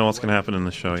 You never know what's gonna happen in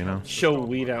the show, you know. Show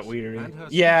weed out weird.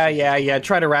 Yeah.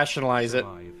 Try to rationalize it.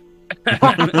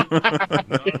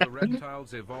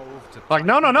 Like,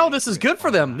 no, this is good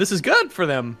for them. This is good for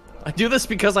them. I do this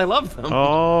because I love them.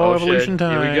 Oh, evolution shit.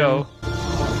 time. Here we go.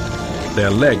 Their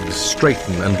legs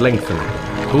straighten and lengthen,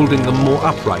 holding them more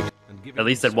upright. At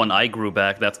least that one eye grew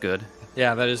back. That's good.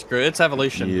 Yeah, that is good. It's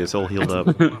evolution. Yeah, it's all healed up.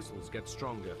 Muscles get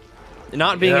stronger.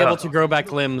 Not being Yeah. able to grow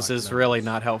back limbs is really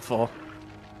not helpful.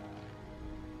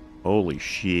 Holy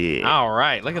shit. All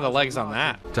right, look at the legs on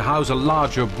that. To house a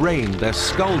larger brain, their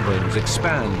skull bones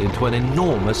expand into an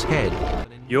enormous head.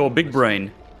 Yo, big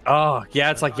brain. Oh, yeah,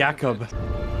 it's like Jakob.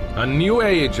 A new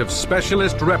age of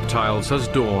specialist reptiles has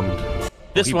dawned.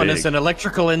 This Be one big. is an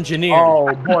electrical engineer.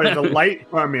 Oh boy, the late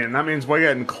Permian. That means we're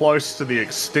getting close to the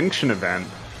extinction event.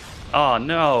 Oh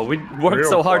no, we worked Real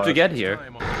so hard to close. get here.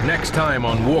 Next time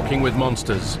on Walking with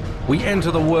Monsters, we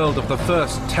enter the world of the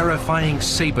first terrifying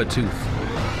saber-tooth,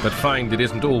 but find it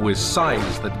isn't always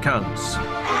size that counts.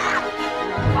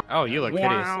 Oh, you look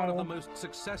hideous. One of the most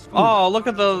successful Oh, look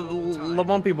at the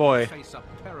Lamumpy boy. face a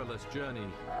perilous journey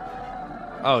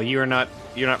Oh, you're not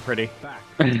pretty. back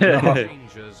to the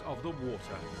dangers of the water.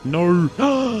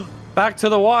 No. Back to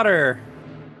the water.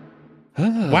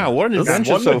 Wow, what an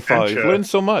adventure one so far. adventure. You've learned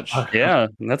so much. Yeah,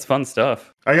 that's fun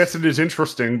stuff. I guess it is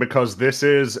interesting because this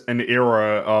is an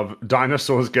era of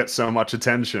dinosaurs get so much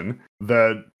attention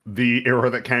that the era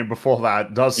that came before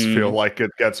that does feel like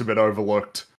it gets a bit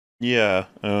overlooked. Yeah.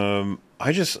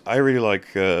 I really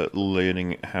like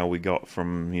learning how we got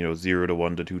from 0 to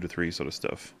 1 to 2 to 3 sort of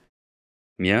stuff.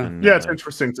 Yeah, and, it's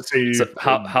interesting to see. So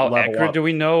how accurate do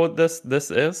we know this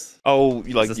is? Oh,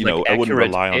 like this, I wouldn't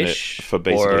rely on it for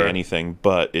basically or... anything,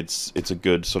 but it's a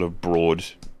good sort of broad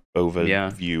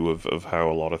overview of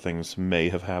how a lot of things may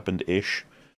have happened ish.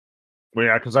 Well,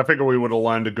 yeah, because I figure we would have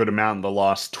learned a good amount in the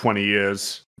last 20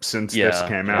 years since this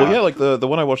came out. Well, yeah, like the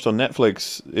one I watched on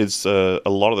Netflix is a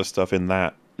lot of the stuff in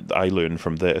that I learned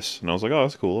from this, and I was like, oh,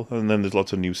 that's cool. And then there's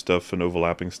lots of new stuff and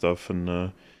overlapping stuff,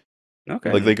 and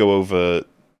like they go over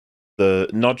the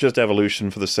not just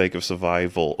evolution for the sake of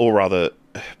survival, or rather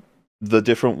the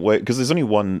different way, because there's only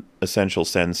one essential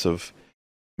sense of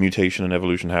mutation and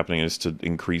evolution happening, is to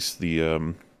increase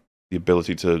the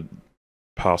ability to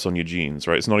pass on your genes,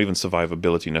 right? It's not even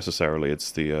survivability necessarily,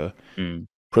 it's the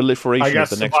proliferation of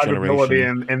the next generation.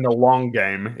 Survivability in the long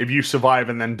game. If you survive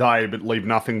and then die but leave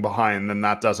nothing behind, then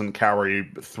that doesn't carry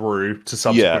through to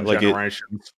subsequent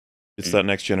generations. It's that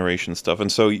next generation stuff.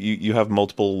 And so you have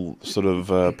multiple sort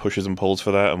of pushes and pulls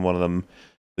for that, and one of them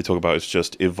they talk about is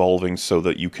just evolving so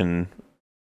that you can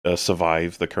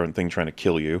survive the current thing trying to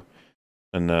kill you.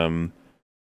 And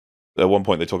at one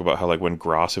point they talk about how, like, when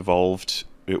grass evolved,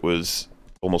 it was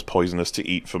almost poisonous to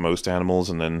eat for most animals,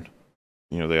 and then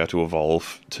they had to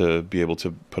evolve to be able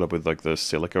to put up with, like, the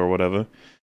silica or whatever.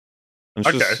 And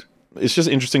it's just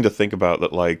interesting to think about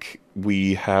that, like,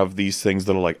 we have these things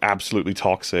that are, like, absolutely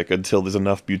toxic until there's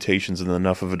enough mutations in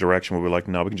enough of a direction where we're like,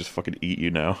 no, we can just fucking eat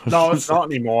you now. No, it's not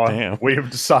anymore. Damn. We have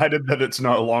decided that it's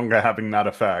no longer having that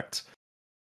effect.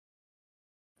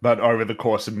 But over the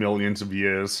course of millions of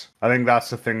years. I think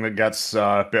that's the thing that gets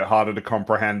a bit harder to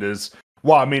comprehend is...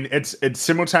 Well, I mean, it's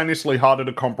simultaneously harder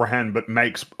to comprehend, but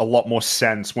makes a lot more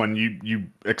sense when you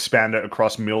expand it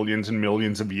across millions and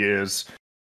millions of years.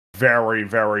 Very,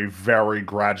 very, very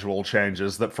gradual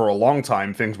changes that for a long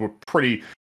time things were pretty...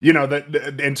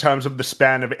 that in terms of the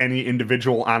span of any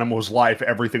individual animal's life,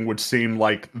 everything would seem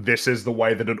like this is the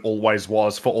way that it always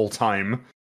was for all time.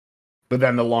 But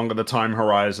then the longer the time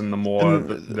horizon, the more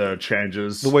the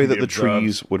changes. The way that the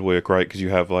trees would work, right? Because you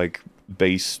have, like,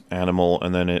 base animal,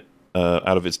 and then it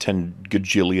out of its 10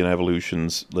 gajillion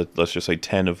evolutions, let's just say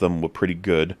 10 of them were pretty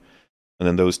good, and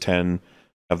then those 10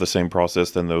 have the same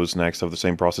process, then those next have the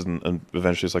same process, and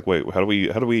eventually it's like, wait, how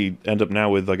do we end up now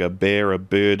with, like, a bear, a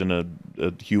bird, and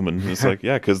a human? And it's like,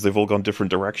 yeah, because they've all gone different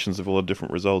directions, they've all had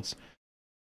different results.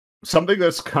 Something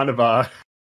that's kind of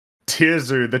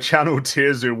Tierzu, the channel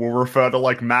Tierzu will refer to,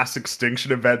 like, mass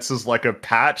extinction events as, like, a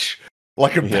patch.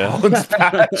 Like a balance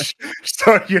patch.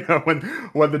 So,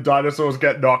 when the dinosaurs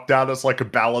get knocked out, it's like a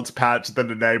balance patch that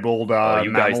enabled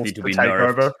you guys need to be take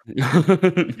over.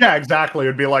 Yeah, exactly.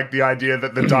 It'd be like the idea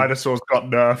that the dinosaurs got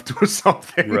nerfed or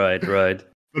something. Right.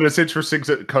 But it's interesting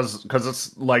because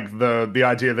it's like the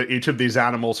idea that each of these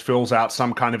animals fills out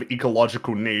some kind of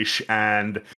ecological niche,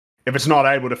 and if it's not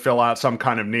able to fill out some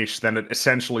kind of niche, then it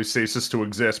essentially ceases to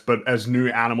exist. But as new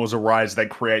animals arise, they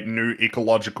create new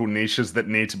ecological niches that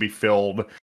need to be filled.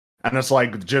 And it's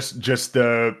like just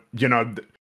the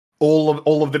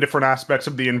all of the different aspects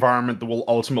of the environment that will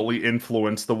ultimately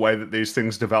influence the way that these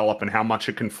things develop and how much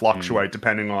it can fluctuate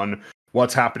depending on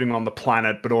what's happening on the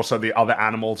planet, but also the other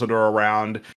animals that are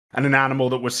around. And an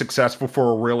animal that was successful for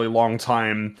a really long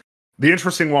time. The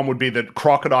interesting one would be that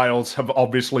crocodiles have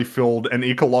obviously filled an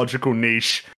ecological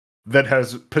niche that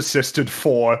has persisted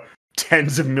for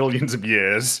tens of millions of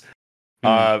years.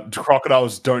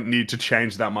 Crocodiles don't need to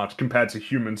change that much compared to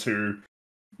humans who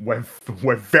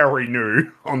we're very new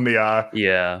on the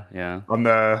on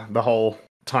the whole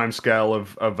timescale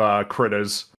of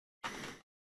critters.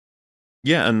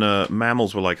 Yeah, and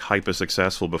mammals were, like, hyper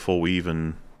successful before we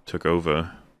even took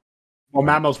over. Well,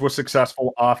 mammals were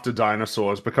successful after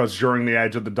dinosaurs, because during the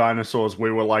age of the dinosaurs, we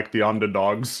were like the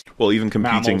underdogs. Well, even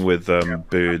competing with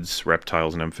birds,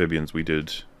 reptiles, and amphibians, we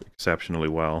did exceptionally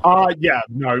well. Yeah,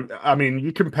 no, I mean,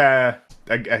 you compare,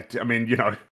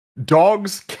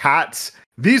 dogs, cats,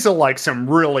 these are, like, some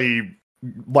really,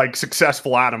 like,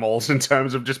 successful animals in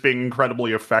terms of just being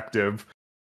incredibly effective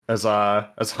as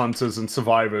hunters and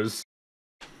survivors.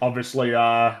 Obviously,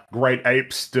 great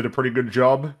apes did a pretty good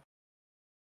job.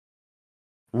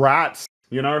 Rats,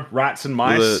 rats and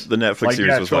mice. The Netflix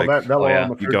series was like, on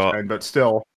the food chain, but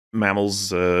still.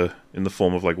 Mammals in the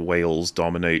form of, like, whales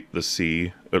dominate the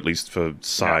sea, at least for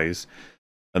size.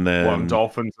 And then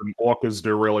dolphins and orcas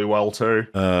do really well too.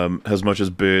 As much as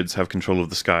birds have control of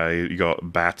the sky, you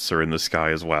got bats are in the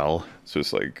sky as well. So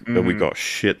it's like, we got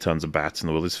shit tons of bats in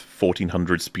the world. There's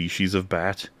 1,400 species of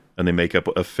bat, and they make up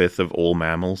a fifth of all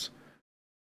mammals.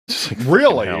 Like,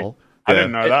 really? Hell. I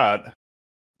didn't know that.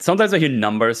 sometimes I hear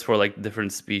numbers for like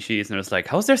different species, and it's like,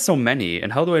 how is there so many?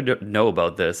 And how do I know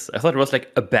about this? I thought it was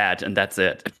like a bat, and that's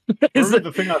it.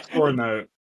 The thing I saw in the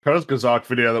Kurzgesagt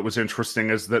video that was interesting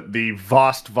is that the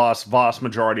vast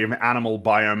majority of animal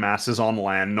biomass is on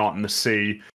land, not in the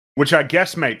sea, which I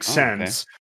guess makes sense.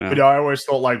 Okay. But I always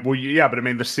thought like, well, yeah, but I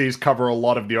mean, the seas cover a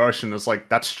lot of the ocean. It's like,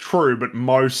 that's true, but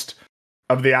most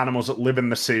of the animals that live in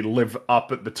the sea live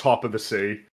up at the top of the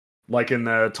sea. Like in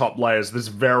the top layers, there's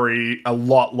a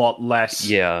lot less.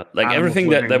 Yeah, like everything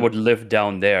that would live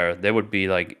down there, they would be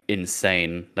like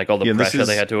insane. Like all the pressure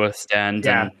they had to withstand.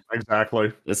 Yeah,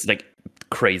 exactly. It's like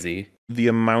crazy. The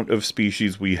amount of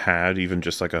species we had, even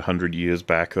just like 100 years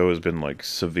back, though, has been like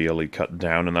severely cut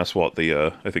down, and that's what the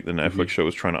I think the Netflix show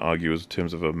was trying to argue is in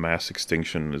terms of a mass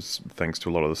extinction is thanks to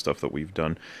a lot of the stuff that we've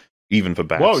done, even for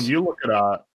bats. Well, you look at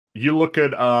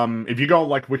if you go on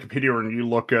like Wikipedia and you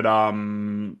look at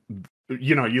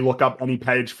you look up any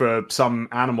page for some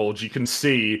animals, you can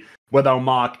see where they'll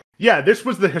mark, yeah, this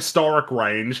was the historic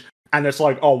range, and it's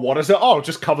like, oh, what is it? Oh, it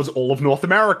just covers all of North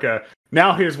America.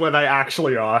 Now here's where they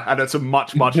actually are, and it's a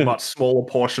much smaller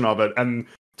portion of it. And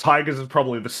tigers is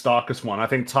probably the starkest one. I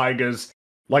think tigers,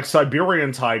 like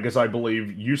Siberian tigers, I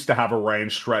believe, used to have a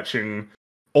range stretching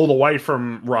all the way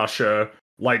from Russia,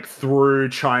 like through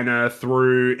China,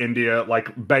 through India, like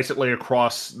basically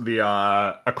across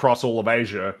all of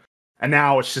Asia. And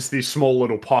now it's just these small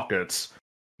little pockets.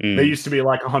 There used to be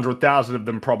like 100,000 of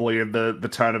them probably in the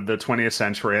turn of the 20th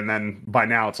century. And then by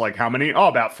now it's like how many? Oh,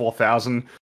 about 4,000,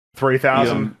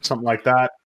 3,000, something like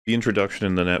that. The introduction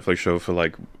in the Netflix show for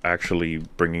like actually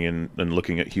bringing in and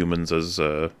looking at humans as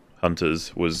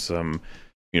hunters was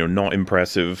not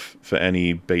impressive for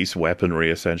any base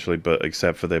weaponry essentially, but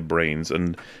except for their brains.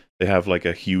 And they have like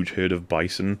a huge herd of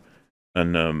bison.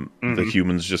 And the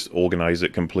humans just organize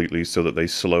it completely so that they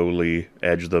slowly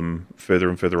edge them further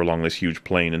and further along this huge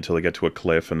plain until they get to a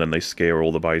cliff, and then they scare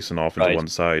all the bison off into one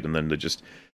side, and then they just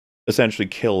essentially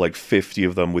kill like 50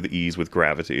 of them with ease with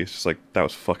gravity. It's just like, that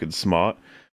was fucking smart.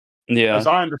 Yeah. As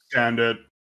I understand it,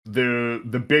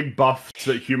 the big buffs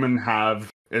that humans have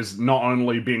is not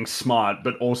only being smart,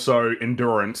 but also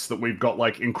endurance, that we've got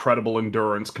like incredible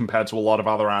endurance compared to a lot of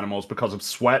other animals because of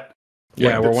sweat.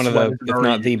 Yeah, we're one of the, if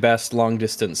not the best long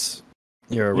distance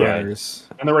runners.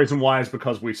 And the reason why is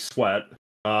because we sweat.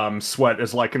 Sweat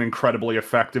is like an incredibly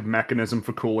effective mechanism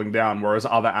for cooling down, whereas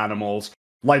other animals,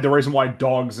 like the reason why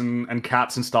dogs and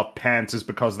cats and stuff pant is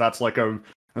because that's one of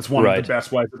the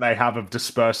best ways that they have of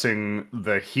dispersing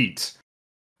the heat.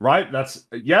 Right? Have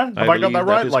I got that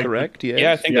right? Like, correct. Yes.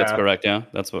 Yeah, I think that's correct. Yeah,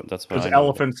 that's what. Because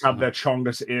elephants have their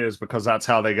chongus ears because that's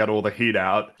how they get all the heat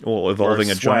out. Or evolving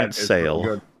a giant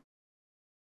sail.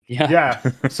 Yeah,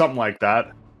 something like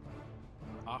that.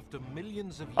 After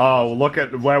millions of years, look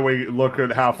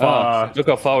at how far. Look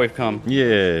how far we've come.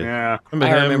 Yeah. I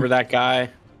remember that guy.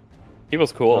 He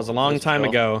was cool. It was a long time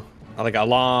ago. Like a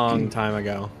long time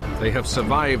ago. They have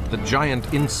survived the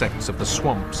giant insects of the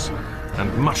swamps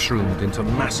and mushroomed into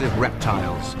massive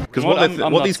reptiles. Because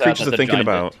what these creatures are thinking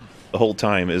about the whole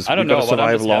time is we've got to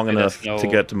survive long enough to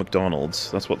get to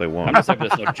McDonald's. That's what they want. I'm just happy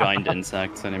there's no giant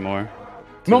insects anymore.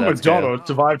 Not McDonald's,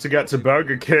 survived to get to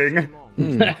Burger King.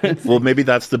 Well, maybe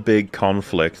that's the big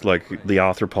conflict. Like, the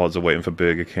arthropods are waiting for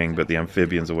Burger King, but the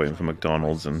amphibians are waiting for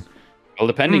McDonald's. And well,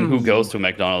 depending who goes to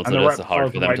McDonald's, it is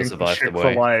hard for them to survive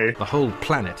the way. The whole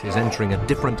planet is entering a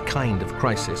different kind of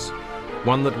crisis.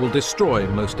 One that will destroy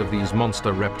most of these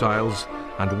monster reptiles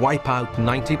and wipe out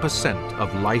 90%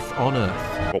 of life on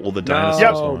Earth. What will the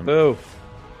dinosaurs want? Boo.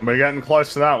 We're getting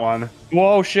close to that one.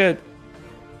 Whoa, shit.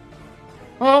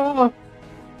 Oh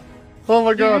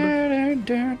my god.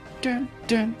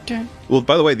 Well,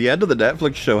 by the way, the end of the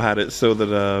Netflix show had it so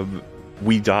that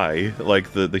we die.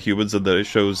 Like, the humans, and it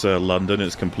shows London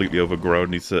is completely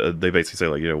overgrown. They basically say,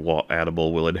 like, what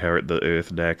animal will inherit the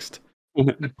Earth next?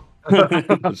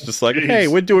 It's just like, hey,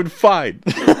 we're doing fine.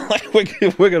 Like,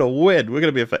 we're gonna win. We're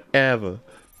gonna be here forever.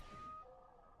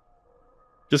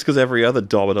 Just because every other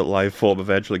dominant life form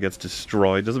eventually gets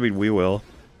destroyed doesn't mean we will.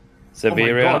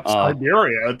 Siberia? Oh my God,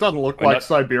 Siberia. It doesn't look like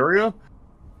Siberia.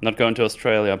 Not going to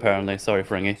Australia, apparently. Sorry,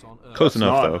 Fringy. Close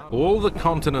enough, though. All the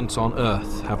continents on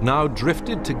Earth have now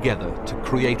drifted together to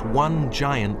create one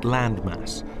giant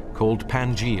landmass called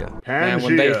Pangea. And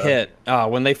when they hit,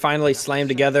 when they finally slammed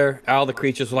together, all the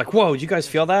creatures were like, whoa, did you guys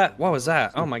feel that? What was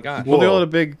that? Oh my god. Well, they all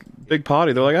had a big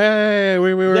party. They're like, hey,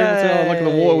 we were like the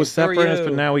war was separating us,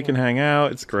 but now we can hang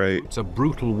out. It's great. It's a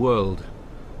brutal world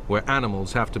where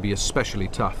animals have to be especially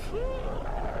tough.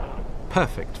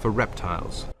 Perfect for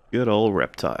reptiles. Good old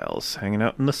reptiles, hanging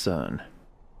out in the sun.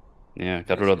 Yeah,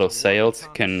 got rid of those sails.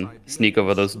 Can sneak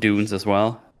over those dunes as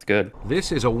well. It's good.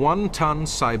 This is a 1-ton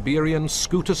Siberian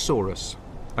Scutosaurus,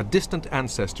 a distant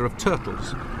ancestor of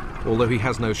turtles. Although he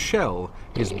has no shell,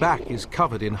 his back is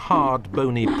covered in hard,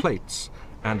 bony plates,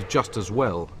 and just as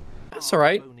well. That's all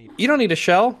right. You don't need a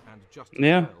shell.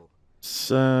 Yeah.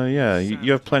 So, yeah,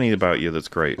 you have plenty about you that's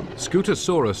great.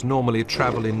 Scutosaurus normally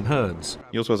travel in herds.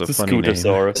 He also has a It's funny name.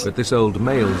 Scutosaurus. But this old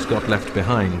male's got left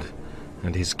behind,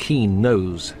 and his keen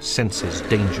nose senses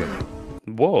danger.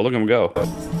 Whoa, look at him go.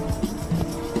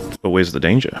 But where's the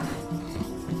danger?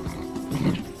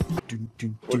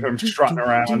 Look at him strutting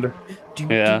around.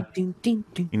 Yeah. He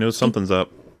knows something's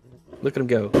up. Look at him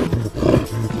go.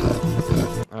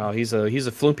 Oh, he's a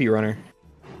flumpy runner.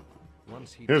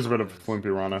 Here's a bit of a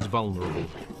flimpy runner. He's vulnerable.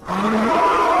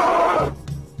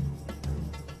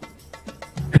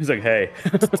 He's like, hey.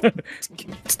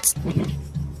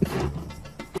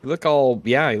 He looks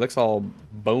all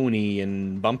bony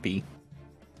and bumpy.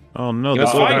 Oh no, He the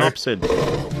was golden fire. opsid.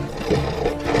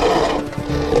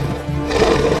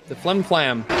 The flim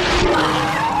flam.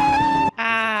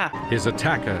 His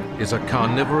attacker is a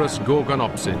carnivorous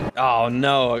gorgonopsid. Oh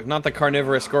no, not the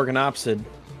carnivorous gorgonopsid.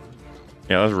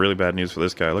 Yeah, that's really bad news for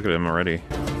this guy. Look at him already.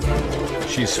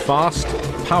 She's fast,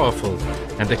 powerful,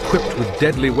 and equipped with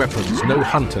deadly weapons no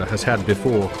hunter has had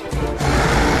before.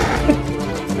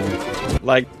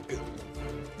 Like,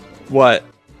 what?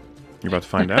 You're about to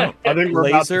find out. I think we're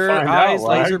about to Laser find eyes, out,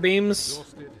 right? laser beams.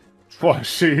 What,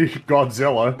 she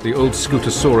Godzilla? The old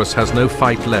Scutosaurus has no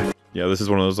fight left. Yeah, this is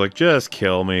one of those like, just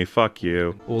kill me, fuck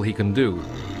you. All he can do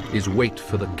is wait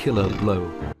for the killer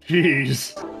blow.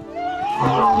 Jeez.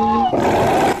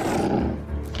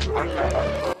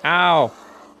 Ow.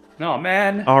 No,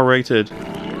 man. R-rated.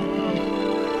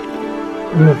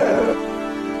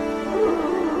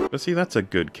 But see, that's a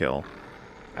good kill.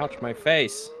 Ouch, my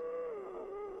face.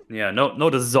 Yeah, no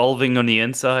dissolving on the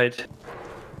inside.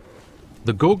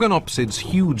 The gorgonopsid's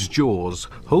huge jaws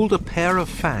hold a pair of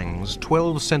fangs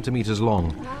 12 centimeters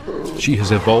long. She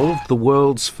has evolved the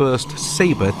world's first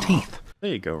saber teeth.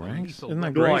 There you go, Ranks. Isn't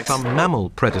that great? Some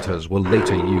mammal predators will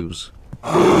later use.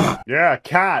 Yeah,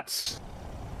 cats.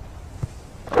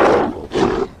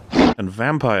 And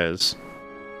vampires.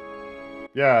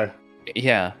 Yeah.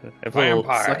 Yeah, have little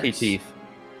Vampires. sucky teeth.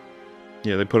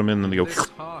 Yeah, they put them in and they go... This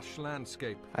harsh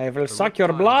landscape. I will suck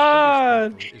your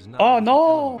blood. Oh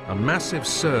no! A massive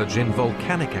surge in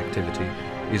volcanic activity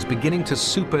is beginning to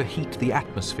superheat the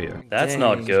atmosphere, That's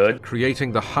not good.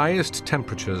 creating the highest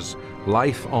temperatures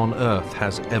life on Earth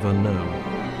has ever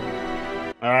known.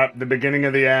 The beginning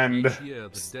of the end.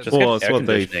 Just Well, get that's air what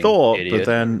they conditioning, thought, idiot. but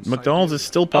then McDonald's is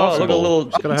still Oh, possible. look, a little...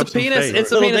 Just gotta have It's a some penis. faith.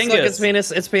 It's a Little penis. Look, dingus. it's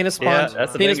penis. It's penis Yeah, pond.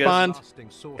 that's a penis dingus. pond.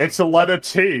 It's a letter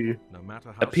T.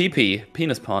 A pee-pee.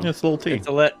 Penis pond. Yeah, it's a little T. It's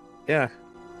a lit. Yeah.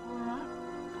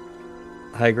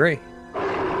 I agree.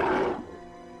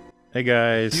 Hey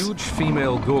guys. Huge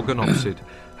female gorgonopsid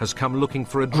has come looking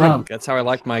for a drink. That's how I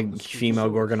like my female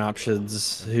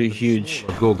gorgonopsids. Huge.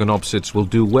 Gorgonopsids will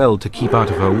do well to keep out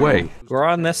of her way. We're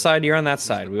on this side. You're on that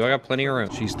side. We all got plenty of room.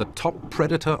 She's the top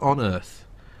predator on Earth.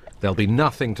 There'll be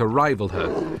nothing to rival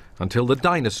her until the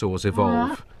dinosaurs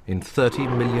evolve in 30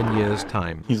 million years'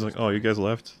 time. He's like, oh, you guys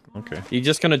left? Okay. You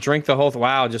just gonna drink the whole?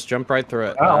 Wow! Just jump right through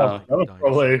it. Oh, that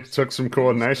probably took some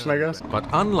coordination, I guess. But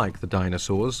unlike the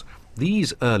dinosaurs,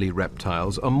 these early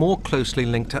reptiles are more closely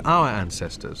linked to our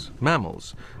ancestors,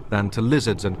 mammals, than to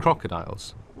lizards and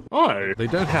crocodiles. Oh. They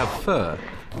don't have fur,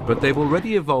 but they've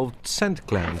already evolved scent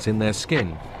glands in their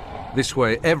skin. This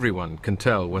way everyone can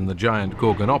tell when the giant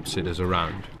gorgonopsid is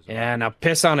around. Yeah. Now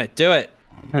piss on it. Do it.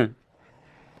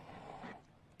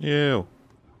 Ew.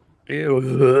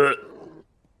 Ew.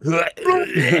 Despite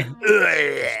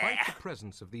the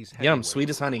presence of these Yum. heavyweights- Sweet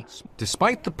as honey.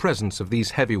 Despite the presence of these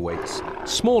heavyweights,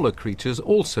 smaller creatures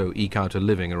also eke out a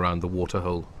living around the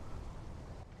waterhole.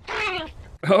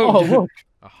 Oh, look.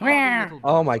 A hardy little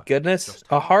Oh my goodness!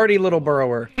 A hardy little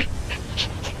burrower.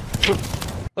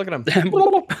 Look at them.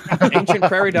 Ancient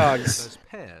prairie dogs. those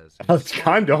pears. That's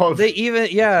kind of. They even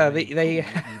they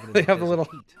have the little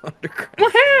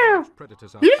underground.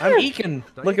 Predators are I'm eking.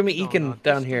 Look at me eking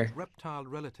down here. reptile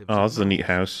relatives Oh, this is a neat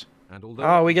house. and although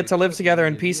Oh, we get to live together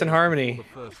in peace and harmony.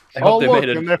 I hope Oh, they look, made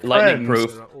and they're it lightning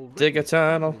friends. proof. Dig a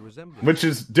tunnel. Which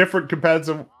is different compared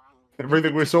to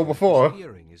everything we saw before.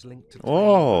 Hearing is linked to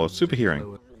Oh, super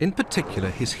hearing. In particular,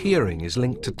 his hearing is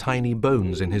linked to tiny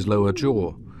bones in his lower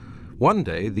jaw. One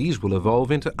day, these will evolve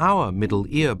into our middle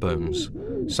ear bones,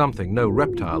 something no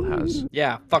reptile has.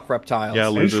 Yeah, fuck reptiles. Yeah,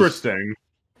 losers. Interesting.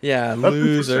 Yeah, That's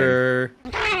loser.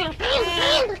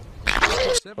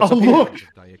 Oh, look!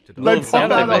 They Little pop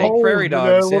out like a hole prairie into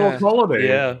their dogs, little yeah. colony.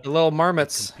 Yeah. The little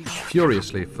marmots.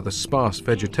 Furiously for the sparse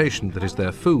vegetation that is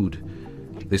their food.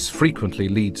 This frequently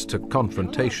leads to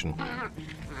confrontation.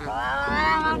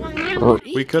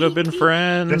 We could have been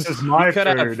friends. This is my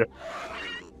food.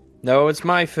 No, it's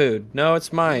my food. No,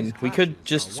 it's mine. We could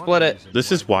just split it.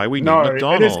 This is why we need No,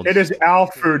 McDonald's. it is our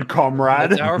food,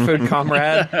 comrade. It's our food,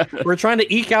 comrade. We're trying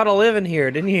to eke out a living here.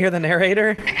 Didn't you hear the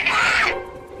narrator?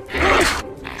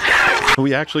 Are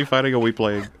we actually fighting or are we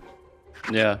playing?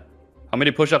 Yeah. How many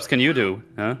push-ups can you do,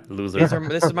 huh, loser?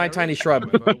 This is my tiny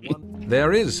shrub.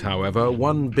 There is, however,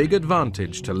 one big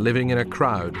advantage to living in a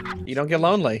crowd. You don't get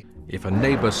lonely. If a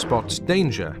neighbor spots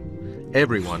danger,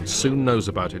 everyone soon knows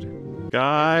about it.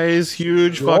 Guys,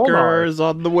 huge fuckers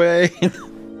on the way.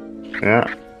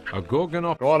 Yeah. A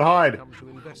Gorgonopsid Go on, hide. come to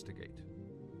investigate.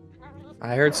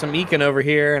 I heard some eking over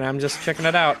here, and I'm just checking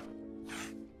it out.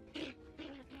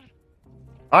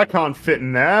 I can't fit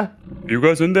in there. You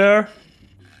guys in there?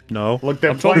 No. Look,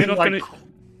 they're I'm totally playing not like gonna...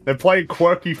 they're playing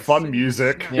quirky fun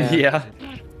music. Yeah. Yeah.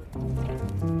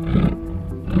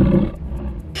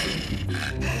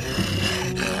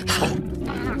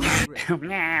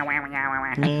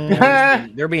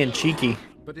 They're being cheeky.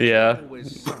 But it's Yeah.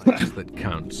 always size that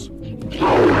counts.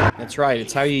 That's right.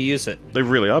 It's how you use it. They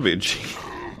really are being cheeky.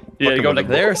 Yeah, you go like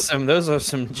Those are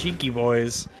some cheeky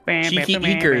boys. Cheeky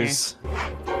eekers.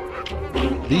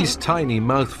 These tiny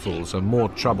mouthfuls are more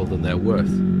trouble than they're worth.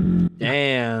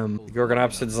 Damn. The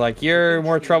Gorgonopsid's like, you're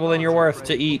more trouble than you're worth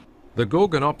to eat. The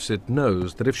Gorgonopsid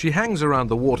knows that if she hangs around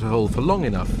the waterhole for long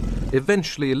enough,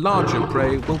 eventually larger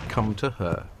prey will come to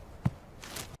her.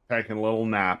 Taking a little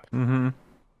nap. Mm-hmm.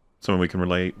 Someone we can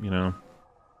relate, you know.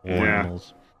 All Yeah.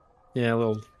 animals. Yeah, a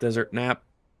little desert nap.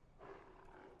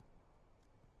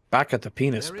 Back at the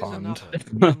penis There is pond.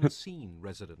 another unseen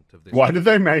resident of this Why did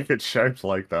they make it shaped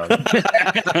like that?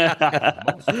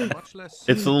 monster, much less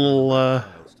It's a little,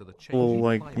 miles to the little changing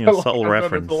like, climate. you know, subtle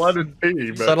reference. Let it be,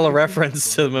 but Subtle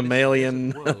reference to the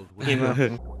mammalian.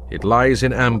 It lies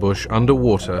in ambush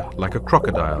underwater like a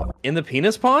crocodile. In the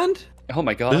penis pond? Oh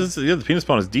my god. This is, yeah, the penis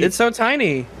pond is deep. It's so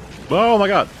tiny. Oh my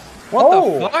god. What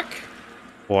Oh. the fuck?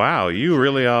 Wow, you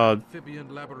really are Amphibian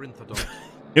labyrinthodont,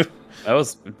 That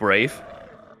was brave.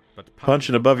 but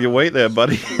punching above your weight there,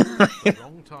 buddy.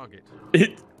 wrong target.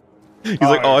 He's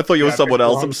like, oh, I thought you were Yeah, someone big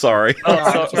else. wrong. I'm sorry.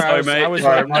 Sorry, mate. I was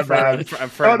Sorry, right, my bad.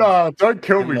 No, don't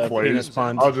kill me, the penis please.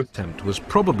 pond. I'll just. Attempt was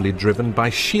probably driven by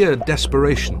sheer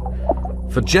desperation.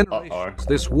 For generations,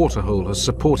 this waterhole has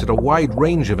supported a wide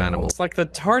range of animals. It's like the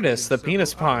TARDIS, the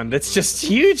penis pond. It's just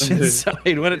huge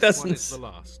inside when it doesn't.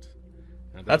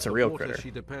 That's a real critter.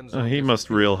 He must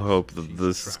real hope that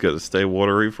this is going to stay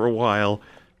watery for a while.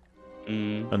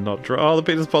 And not dry. Oh, the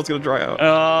penis pond's going to dry out.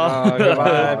 Oh,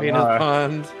 goodbye, penis no.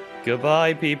 pond.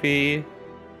 Goodbye, pee-pee.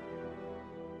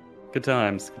 Good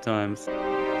times, good times.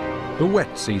 The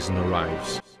wet season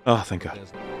arrives, Oh, thank God.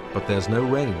 but there's no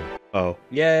rain. Oh.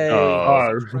 Yay.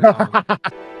 Oh. Oh.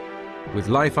 With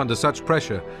life under such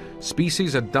pressure,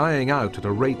 species are dying out at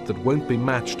a rate that won't be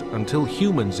matched until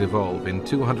humans evolve in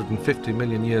 250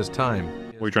 million years' time.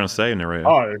 What are you trying to say, narrator?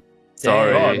 Oh.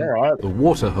 Sorry. Oh, all right. The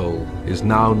waterhole is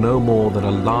now no more than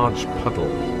a large puddle.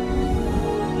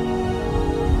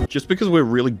 Just because we're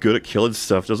really good at killing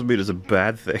stuff doesn't mean it's a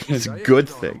bad thing. It's a good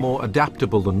thing. More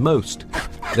adaptable than most,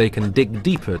 they can dig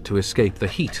deeper to escape the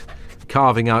heat,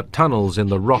 carving out tunnels in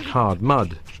the rock-hard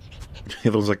mud.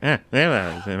 It looks like, Hey,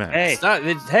 Hey,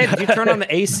 did you turn on the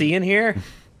AC in here?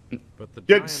 But the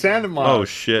Get giant sand in my. Oh,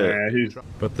 shit. Yeah, he's.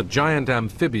 But the giant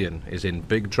amphibian is in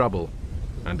big trouble,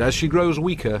 and as she grows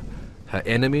weaker, her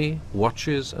enemy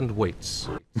watches and waits.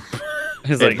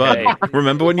 he's Hey, like, bud, hey,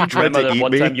 remember when you tried remember to that eat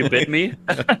one me? time you bit me?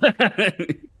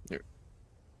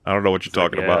 I don't know what you're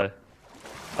talking about.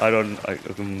 I don't.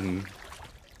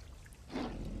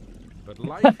 But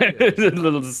life here The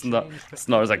little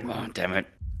snar's like, oh, damn it.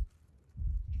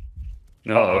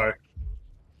 No. Uh-oh.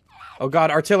 Oh god,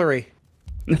 artillery.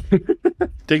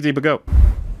 Dig deeper, go.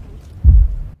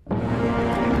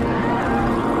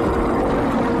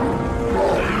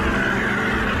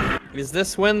 Is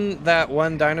this when that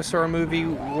one dinosaur movie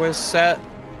was set?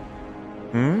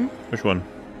 Which one?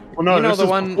 Well, no, You know this the is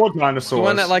one- before dinosaurs. The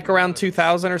one that like around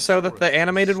 2000 or so, that the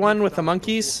animated one with the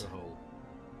monkeys?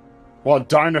 Well,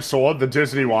 Dinosaur, the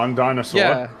Disney one, Dinosaur.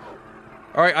 Yeah.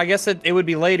 Alright, I guess it would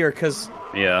be later, because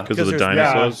Yeah. Because of the there's-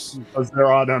 dinosaurs? Yeah, because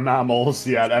there are no mammals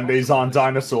yet, and these aren't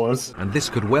dinosaurs. and this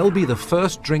could well be the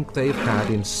first drink they've had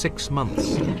in 6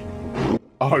 months.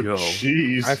 Oh, Yo.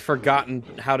 jeez. I've forgotten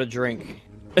how to drink.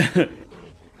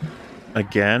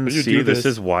 Again, you see, do this this?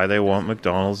 is why they want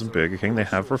McDonald's and Burger King. They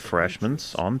have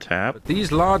refreshments on tap.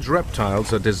 These large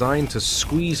reptiles are designed to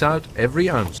squeeze out every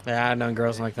ounce. Yeah, I've known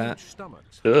girls like that.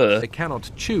 Stomachs. Ugh. They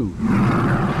cannot chew.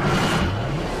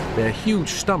 Their huge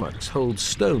stomachs hold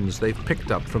stones they've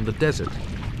picked up from the desert.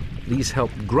 These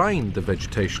help grind the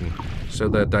vegetation so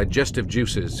their digestive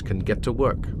juices can get to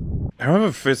work. I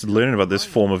remember first learning about this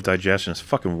form of digestion. It's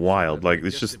fucking wild. Like,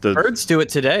 it's just the birds do it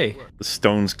today. The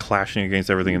stones clashing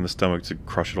against everything in the stomach to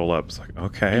crush it all up. It's like,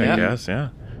 okay, I guess, yeah.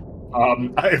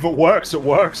 If it works, it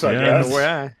works, I guess.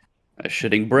 Yeah.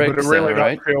 Shitting bricks, but it really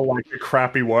right? does feel like a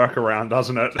crappy workaround,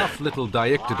 doesn't it? Tough little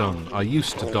Diictodon are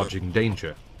used to dodging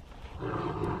danger.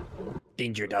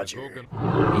 Danger dodger.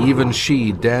 Even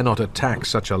she dare not attack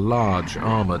such a large,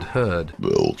 armored herd.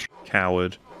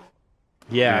 Coward.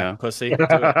 Yeah, pussy. Do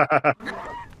it.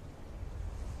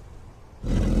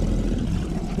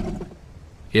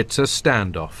 It's a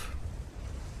standoff.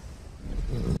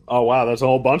 Oh wow, there's a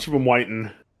whole bunch of them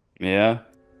waiting. Yeah.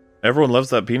 Everyone loves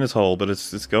that penis hole, but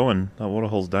it's going. That water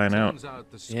hole's dying out.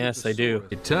 Yes, they do.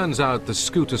 It turns out the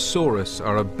Scutosaurus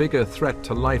are a bigger threat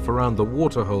to life around the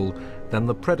waterhole than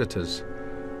the predators.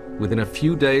 Within a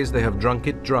few days, they have drunk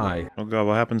it dry. Oh god,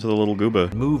 what happened to the little goober?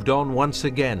 Moved on once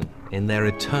again in their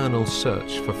eternal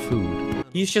search for food.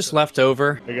 He's just left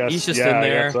over. He's just in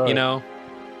there, so. you know.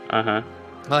 Uh-huh.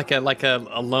 Like a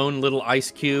lone little ice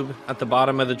cube at the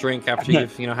bottom of the drink after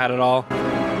you've had it all.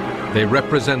 They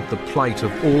represent the plight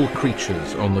of all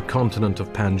creatures on the continent of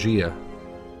Pangaea.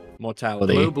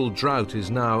 Mortality. Global drought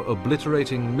is now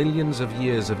obliterating millions of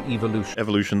years of evolution.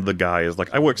 Evolution, the guy is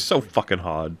like, I worked so fucking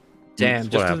hard. Damn, That's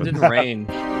just what because it happened. didn't rain.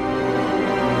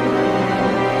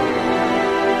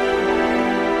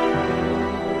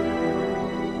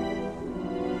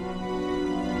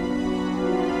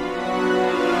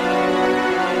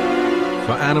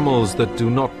 For animals that do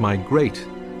not migrate,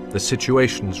 the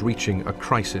situation's reaching a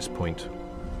crisis point.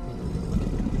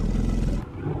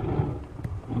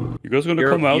 You guys gonna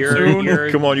come out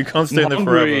soon? Come on, you can't stay in there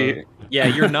forever. Yeah,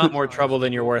 you're not more trouble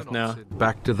than you're worth now.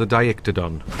 Back to the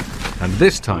Diictodon, and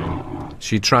this time,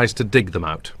 she tries to dig them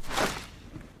out.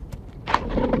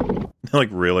 Like,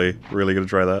 really? Really gonna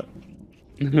try that?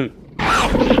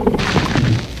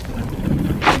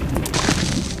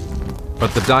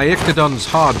 But the Diictodon's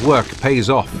hard work pays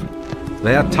off.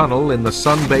 Their tunnel in the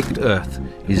sun-baked earth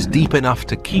is deep enough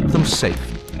to keep them safe.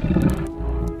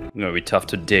 It's gonna be tough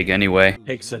to dig anyway.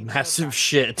 Takes a massive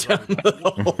shit down the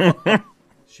hole.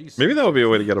 Maybe that would be a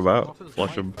way to get them out.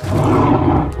 Flush them.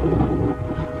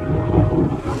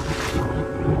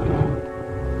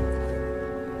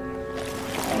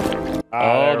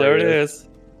 Oh, there it is.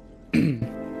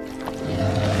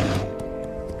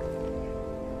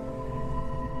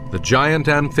 The giant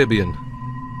amphibian.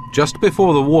 Just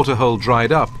before the waterhole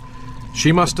dried up,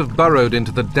 she must have burrowed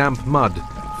into the damp mud,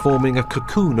 forming a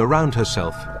cocoon around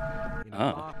herself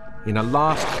in a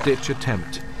last-ditch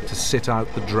attempt to sit out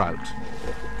the drought.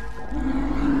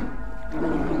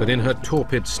 But in her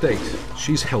torpid state,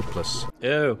 she's helpless.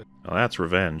 Ew. Oh, that's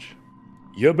revenge.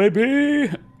 Yeah,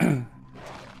 baby!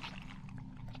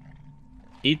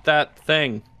 Eat that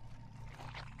thing.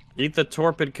 Eat the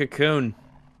torpid cocoon.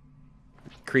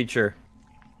 Creature.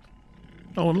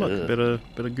 Oh, and look, a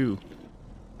bit of goo.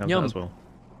 Have Yum. that as well.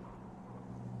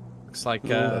 Looks like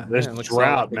this looks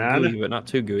drought, like man. gooey, but not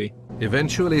too gooey.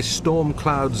 Eventually, storm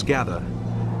clouds gather,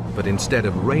 but instead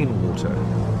of rainwater,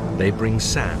 they bring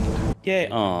sand. Yay!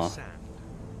 Aw.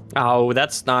 Oh,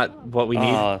 that's not what we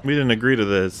need. We didn't agree to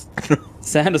this.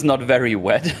 Sand is not very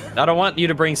wet. I don't want you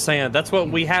to bring sand. That's what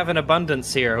we have in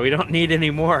abundance here. We don't need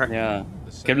any more. Yeah.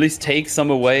 Can at least take some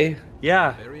away?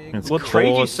 Yeah. It's We'll trade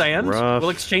you coarse, sand. rough, We'll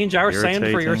exchange our sand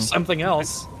for your irritating. something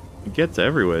else. It gets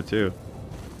everywhere, too.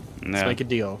 Let's make a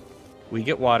deal. We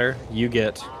get water, you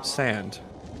get sand.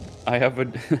 I have a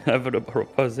have a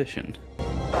proposition.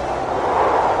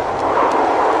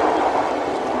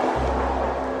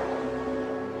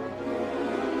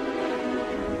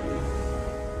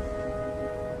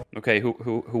 Okay,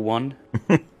 who won?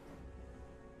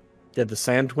 Did the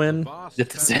sand win? Did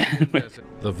the sand?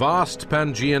 The vast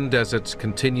Pangaean deserts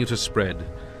continue to spread,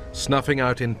 snuffing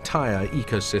out entire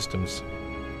ecosystems.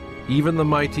 Even the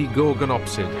mighty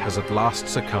Gorgonopsid has at last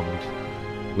succumbed.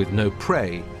 With no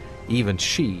prey, even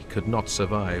she could not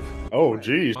survive. Oh,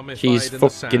 jeez. She's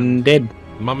fucking dead.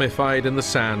 Mummified in the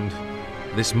sand,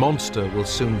 this monster will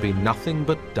soon be nothing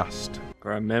but dust.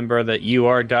 Remember that you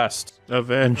are dust.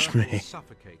 Avenge me.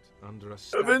 Suffocate under a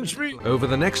Avenge me! Over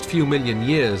the next few million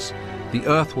years, the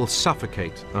Earth will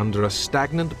suffocate under a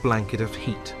stagnant blanket of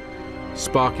heat,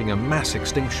 sparking a mass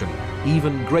extinction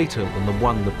even greater than the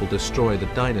one that will destroy the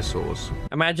dinosaurs.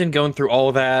 Imagine going through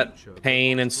all that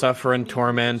pain and suffer and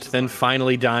torment, then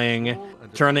finally dying,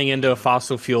 turning into a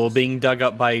fossil fuel, being dug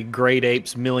up by great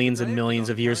apes millions and millions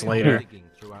of years later,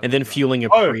 and then fueling a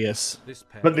Prius.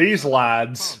 But these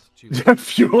lads,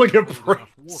 Fueling a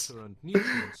prince.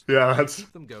 Yeah, that's...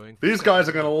 These guys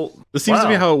are gonna... This seems to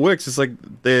be how it works. It's like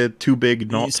they're too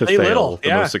big not to fail. Little, the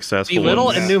most successful Be little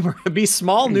ones. and be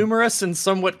small, numerous, and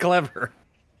somewhat clever.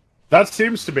 That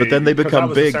seems to be... But then they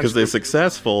become big because they're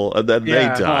successful, and then they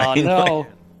die. Oh, no.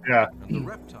 Yeah.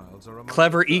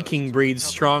 Clever eking breeds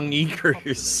strong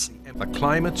eekers. The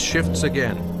climate shifts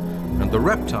again, and the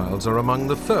reptiles are among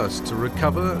the first to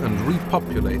recover and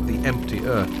repopulate the empty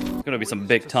Earth. There's gonna be some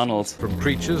big tunnels. From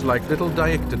creatures like little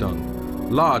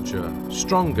Diectodon, larger,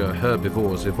 stronger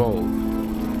herbivores evolve.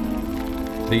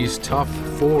 These tough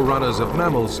forerunners of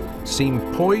mammals seem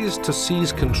poised to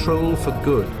seize control for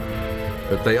good,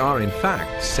 but they are in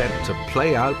fact set to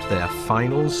play out their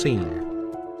final scene.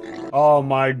 Oh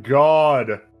my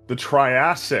god. The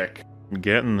Triassic. I'm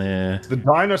getting there. The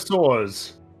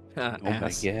dinosaurs. Oh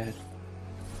my god.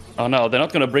 Oh no, they're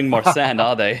not gonna bring more sand,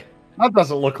 are they? That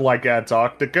doesn't look like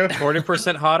Antarctica.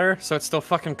 40% hotter, so it's still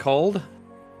fucking cold.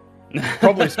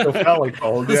 Probably still fairly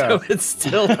cold, yeah. So it's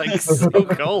still like so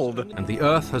cold. And the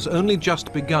Earth has only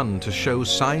just begun to show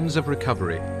signs of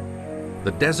recovery.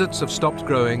 The deserts have stopped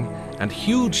growing, and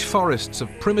huge forests of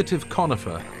primitive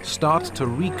conifer start to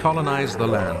recolonize the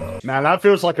land. Man, that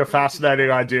feels like a fascinating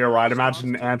idea, right?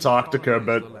 Imagine Antarctica,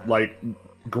 but, like,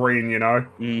 green, you know?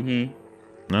 Mm-hmm.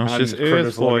 No, it's just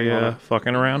Earth for you,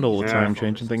 fucking around all the time,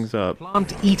 changing things up.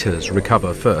 Plant eaters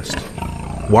recover first.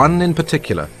 One in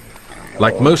particular.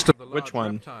 Like most of the Which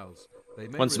one? reptiles, they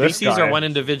may One resist species or one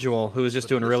individual who is just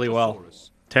doing really well?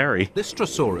 Terry.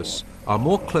 Lystrosaurus are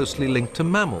more closely linked to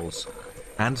mammals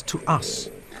and to us.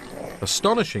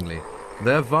 Astonishingly,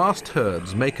 their vast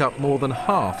herds make up more than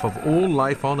half of all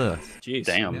life on Earth. Jeez.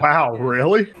 Damn. Wow,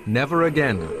 really? Never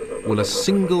again will a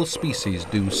single species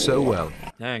do so well.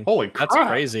 Dang. Holy crap. That's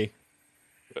crazy.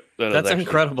 That's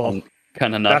incredible.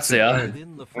 Kind of nuts, yeah.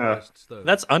 Within the forests, though,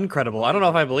 That's uncredible. I don't know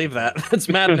if I believe that. That's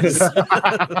madness.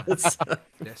 That's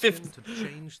destined to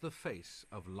change the face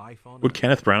of life on Would Earth.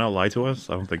 Kenneth Branagh lie to us?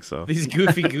 I don't think so. These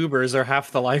goofy goobers are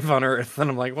half the life on Earth, and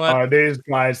I'm like, what? These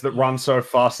guys that run so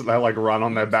fast that they, like, run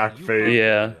on their back feet.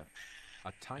 Yeah.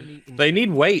 A tiny They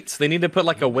need weights. They need to put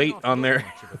like a weight on their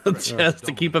chest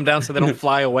to keep them down so they don't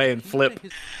fly away and flip.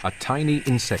 A tiny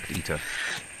insect eater.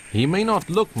 He may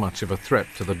not look much of a threat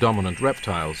to the dominant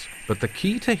reptiles, but the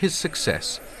key to his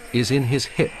success is in his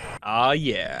hip. Ah,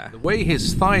 yeah. The way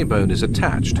his thigh bone is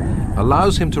attached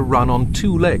allows him to run on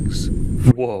 2 legs.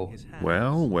 Whoa.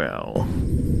 Well, well.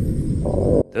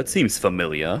 That seems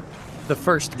familiar. The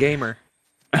first gamer.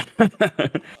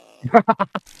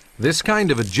 This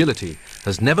kind of agility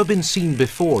has never been seen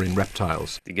before in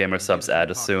reptiles. The gamer subs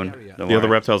ad us soon. Don't The other worry.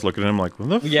 reptiles look at him like, what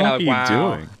the fuck Yeah, are you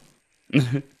wow.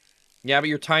 doing? Yeah, but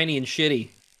you're tiny and shitty.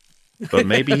 But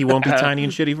maybe he won't be tiny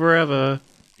and shitty forever.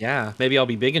 Yeah, maybe I'll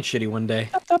be big and shitty one day.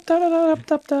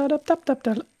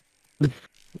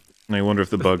 And I wonder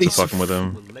if the bugs are fucking with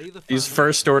him. These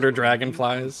first order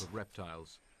dragonflies.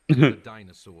 Reptiles. The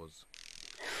dinosaurs.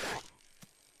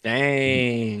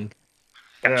 Dang.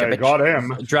 Yeah, got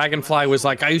him. Dragonfly was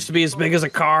like, I used to be as big as a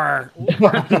car.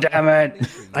 Damn it.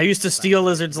 I used to steal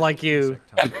lizards like you.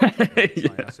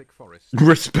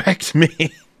 Respect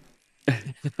me.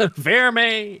 Fear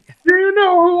me. Do you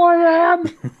know who I am?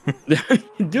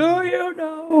 Do you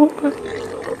know?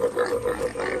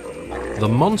 The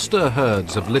monster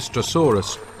herds of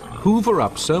Lystrosaurus hoover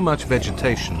up so much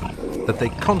vegetation that they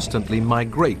constantly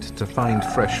migrate to find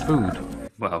fresh food.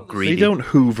 Wow, They greedy. don't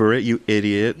hoover it, you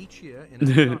idiot. Each year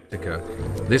in Antarctica,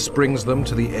 this brings them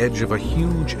to the edge of a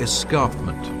huge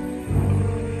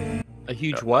escarpment. A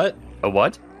huge what? A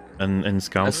what? An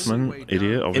ensconcement,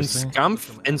 idiot, obviously.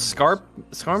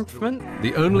 Escarpment?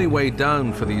 The only way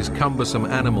down for these cumbersome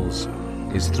animals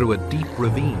is through a deep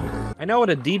ravine. I know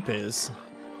what a deep is.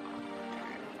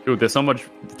 Dude, there's so much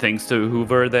things to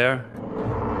hoover there.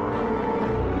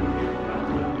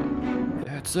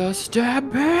 It's a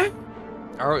stabbing.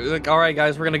 All right,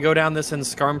 guys, we're gonna go down this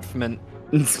escarpment.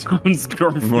 Well,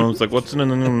 it's like, what's in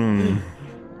an...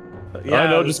 I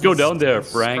know, just go down there,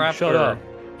 Frank. Shut up.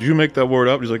 Did you make that word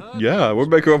up? He's like, yeah, we're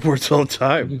making up words all the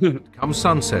time. Come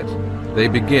sunset, they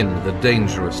begin the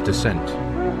dangerous descent.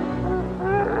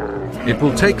 It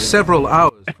will take several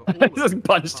hours for all of Just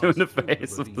punched him in the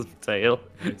face with the tail.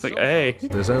 It's like, hey.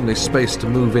 There's only space to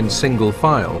move in single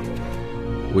file,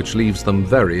 which leaves them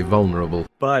very vulnerable.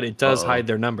 But it does hide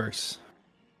their numbers.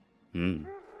 Hmm.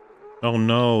 Oh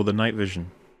no, the night vision.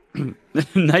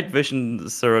 Night vision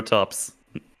Ceratops.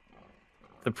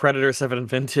 The predators have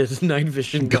invented night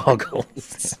vision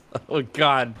goggles. Oh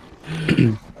god.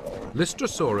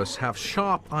 Lystrosaurus have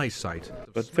sharp eyesight,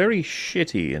 But very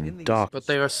shitty and dark. But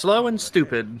they are slow and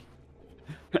stupid.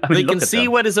 They can see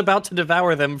what is about to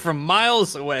devour them from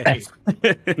miles away.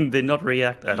 They not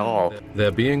react at all.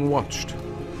 They're being watched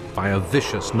by a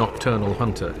vicious nocturnal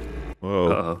hunter.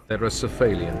 Whoa.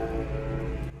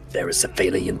 Theracephalian.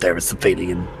 Theracephalian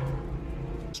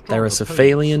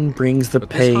brings the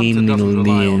pain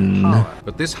in.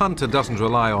 But this hunter doesn't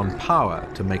rely on power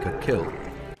to make a kill.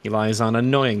 He relies on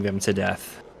annoying them to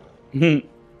death.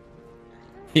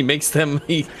 He makes them,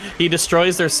 he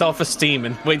destroys their self-esteem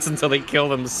and waits until they kill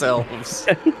themselves.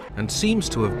 And seems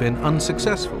to have been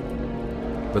unsuccessful.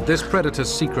 But this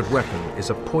predator's secret weapon is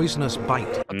a poisonous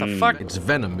bite. What the fuck? Its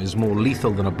venom is more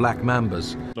lethal than a black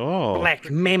mamba's. Oh.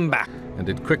 Black Mamba. And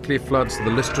it quickly floods the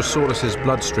Lystrosaurus's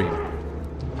bloodstream.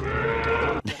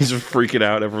 He's freaking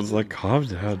out. Everyone's like, calm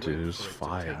down, dude. It's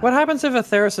fine. What happens if a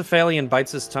Theracephalian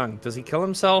bites his tongue? Does he kill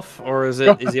himself? Or is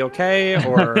he okay?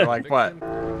 Or like what?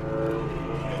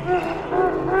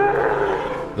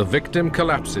 The victim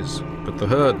collapses, but the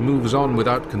herd moves on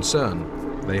without concern.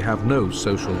 They have no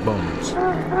social bonds.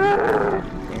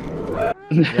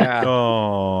 Yeah.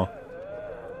 Oh.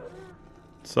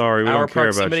 Sorry, we Our don't care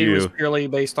about proximity you. was purely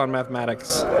based on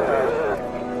mathematics.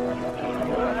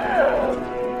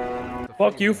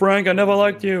 Fuck you, Frank. I never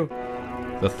liked you.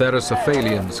 The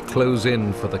Theracephalians close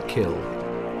in for the kill.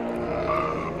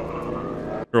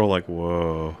 We're all like,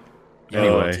 whoa.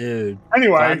 Anyway. Dude.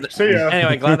 Anyway, see ya.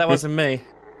 Anyway, glad that wasn't me.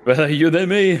 Better you than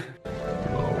me.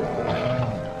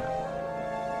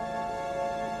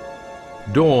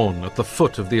 Dawn at the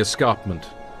foot of the escarpment.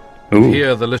 Ooh.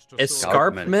 Here the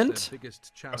Escarpment?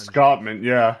 Escarpment,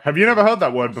 yeah. Have you never heard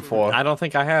that word before? I don't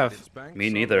think I have. Me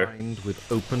neither.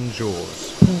 With open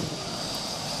jaws.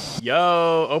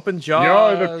 Yo, open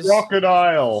jaws. Yo, the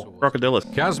crocodile. Crocodilus.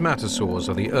 Chasmatosaurs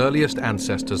are the earliest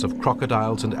ancestors of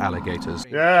crocodiles and alligators.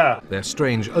 Yeah. Their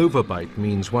strange overbite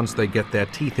means once they get their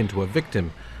teeth into a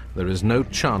victim, there is no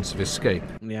chance of escape.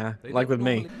 Yeah, like with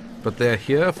me. But they're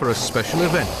here for a special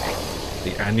event,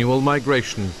 the annual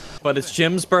migration. But it's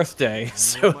Jim's birthday,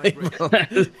 so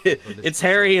it's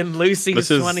Harry and Lucy's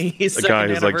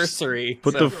 22nd anniversary.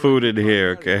 Put the food in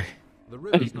here, okay?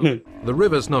 The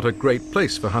river's not a great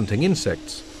place for hunting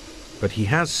insects, but he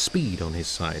has speed on his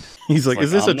side. He's like,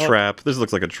 is this a trap? This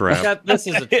looks like a trap. This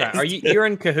is a trap. You're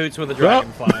in cahoots with a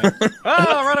dragonfly.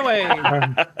 Oh, run away!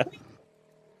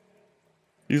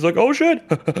 He's like, oh shit!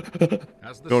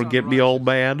 Don't get me all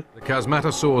bad. The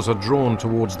Chasmatosaurs are drawn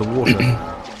towards the water.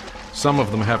 Some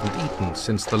of them haven't eaten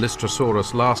since the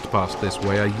Lystrosaurus last passed this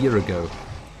way a year ago.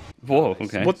 Whoa,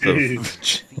 okay. What the?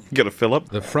 Gotta fill up?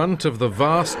 The front of the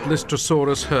vast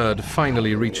Lystrosaurus herd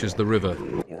finally reaches the river.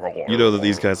 You know that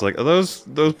these guys are like, are those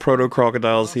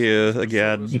proto-crocodiles here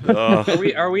again?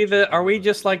 Are we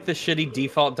just like the shitty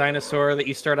default dinosaur that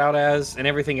you start out as, and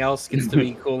everything else gets to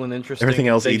be cool and interesting? Everything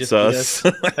else eats us.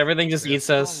 Everything just eats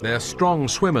us. They're strong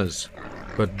swimmers,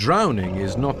 but drowning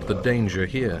is not the danger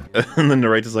here. And the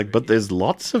narrator's like, but there's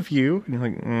lots of you. And you're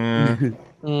like,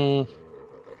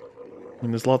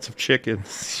 And there's lots of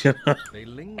chickens. They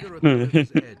linger at the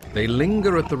river's edge. They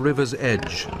linger at the river's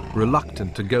edge,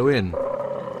 reluctant to go in.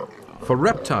 For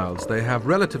reptiles, they have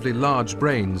relatively large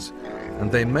brains,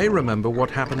 and they may remember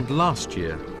what happened last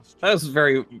year. That was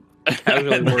very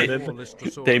casually worded.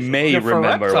 They may For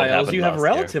remember what reptiles, happened you have last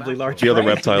relatively large The other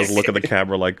brains. reptiles look at the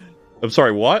camera like, I'm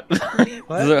sorry, what? year.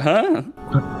 Huh?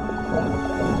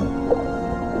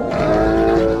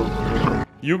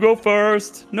 You go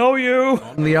first. No, you.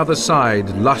 On the other side,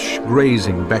 lush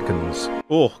grazing beckons.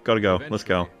 Oh, gotta go. Let's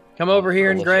go. Come over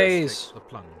here and graze. The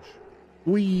plunge.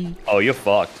 Wee. Oh, you're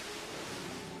fucked.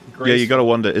 Yeah, you gotta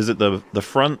wonder, is it the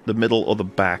front, the middle, or the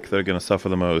back that are gonna suffer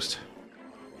the most?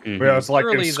 Yeah, it's like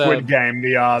in Surely Squid Game,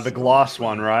 the glass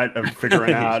one, right? Of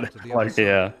figuring out, like,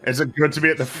 Yeah. is it good to be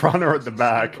at the front or at the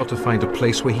back? Got to find a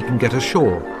place where he can get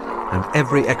ashore, and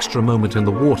every extra moment in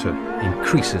the water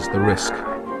increases the risk.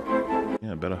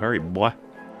 Yeah, better hurry, boy.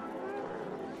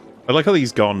 I like how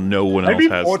he's gone, no one Maybe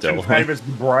else has fortune still. favors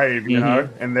the brave, you know?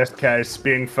 In this case,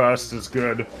 being first is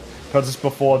good. Because it's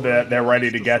before they're ready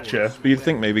to get you. But you'd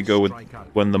think maybe go with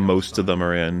when the most of them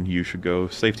are in, you should go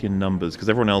safety in numbers, because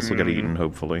everyone else will get eaten,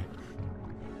 hopefully.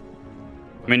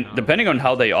 I mean, depending on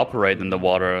how they operate in the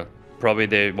water, probably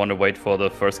they want to wait for the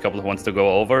first couple of ones to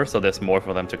go over, so there's more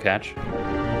for them to catch.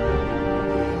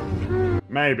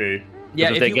 Maybe.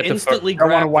 Yeah, Because if they you get the instantly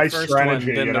Don't wanna grab the waste first your one,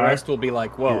 energy, then you the know? rest will be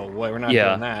like, whoa, we're not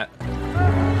Yeah. doing that.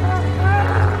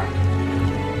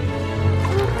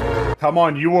 Come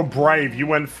on, you were brave. You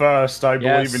went first. I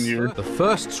believe in you. The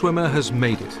first swimmer has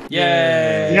made it.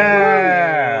 Yay!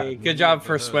 Yeah! Good job,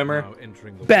 first swimmer.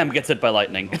 Bam! Gets hit by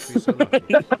lightning.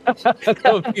 That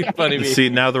would be funny. See,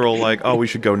 now they're all like, "Oh, we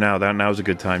should go now. Now's a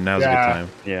good time. Now's a good time."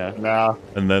 Yeah. Nah.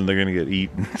 And then they're gonna get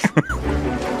eaten.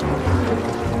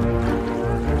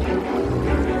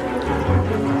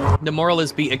 The moral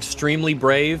is be extremely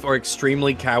brave or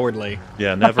extremely cowardly.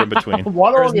 Yeah, never in between.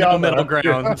 What There's are the no other? middle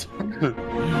ground.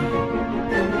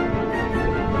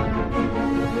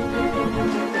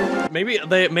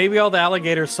 Maybe all the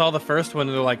alligators saw the first one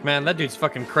and they're like, man, that dude's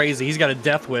fucking crazy. He's got a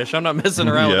death wish. I'm not messing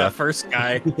around with that first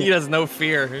guy. He has no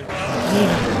fear.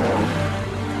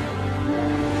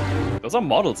 Those are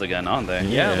models again, aren't they?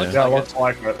 Yeah, Looks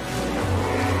like it.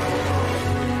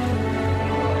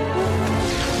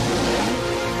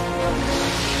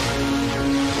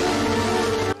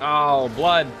 Oh,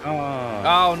 blood.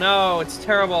 Oh no, it's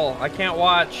terrible. I can't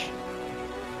watch.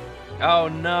 Oh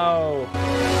no.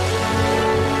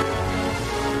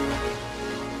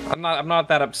 I'm not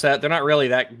that upset. They're not really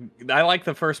that. I like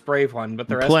the first brave one, but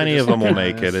the rest. Plenty of them will kinda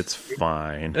make it. It's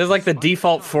fine. It's like the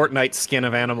default Fortnite skin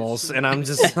of animals, and I'm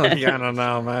just like, I don't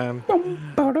know, man.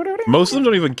 Most of them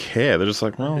don't even care. They're just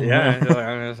like, well, Yeah.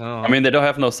 I mean, they don't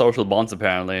have no social bonds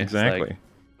apparently. It's exactly. like,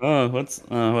 oh,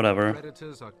 whatever.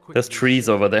 There's trees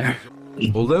over there.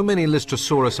 Although many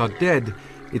Lystrosaurus are dead,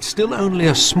 it's still only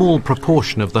a small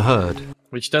proportion of the herd.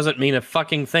 Which doesn't mean a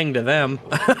fucking thing to them.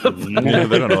 Yeah,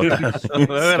 they don't know what that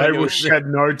is. They will shed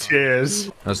no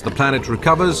tears. As the planet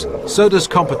recovers, so does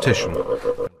competition.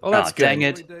 Oh, that's good. Dang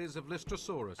it.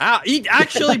 Ow, he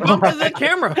actually bumped into the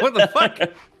camera. What the fuck?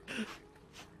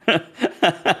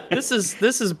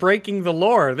 This is breaking the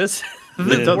lore. They've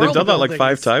done that like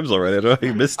 5 times already. I don't know,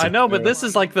 you missed it. I know, but this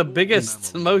is like the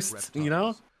biggest, most, you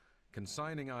know?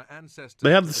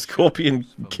 They had the scorpion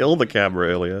kill the camera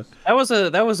earlier. That was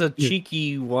a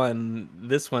cheeky one.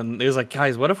 This one, it was like,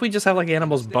 guys, what if we just have like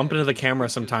animals bump into the camera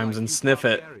sometimes and sniff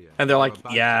it? And they're like,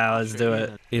 yeah, let's do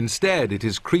it. Instead, it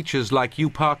is creatures like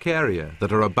Euparkeria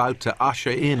that are about to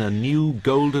usher in a new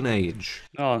golden age.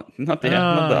 Oh, not the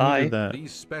eye.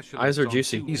 Eyes are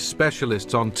juicy. These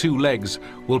specialists on 2 legs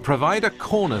will provide a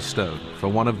cornerstone for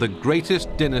one of the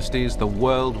greatest dynasties the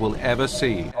world will ever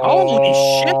see. Holy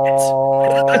shit!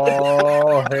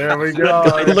 Oh, here we go.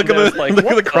 Look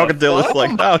at the crocodile. It's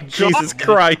like, oh, Jesus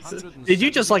Christ. Did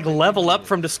you just like level up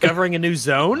from discovering a new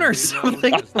zone or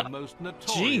something?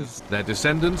 Jeez. Their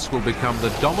descendants will become the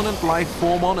dominant life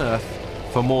form on Earth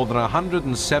for more than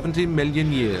 170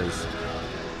 million years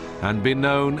and be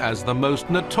known as the most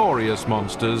notorious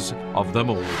monsters of them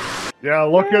all. Yeah,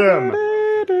 look at him.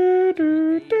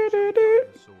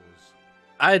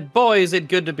 Boy, is it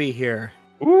good to be here.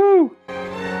 Woo!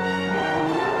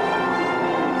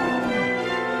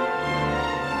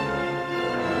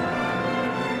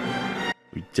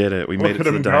 We did it. We made it at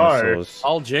to the him go. dinosaurs.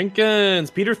 Paul Jenkins,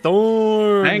 Peter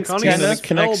Thorne. Thanks, Connie Ken. That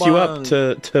connects you up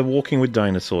Spellbond. to walking with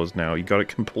dinosaurs now. You got it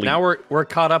complete. Now we're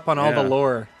caught up on all the Yeah.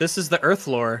 lore. This is the Earth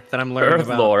lore that I'm learning Earth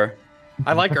about. lore.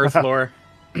 I like Earth lore.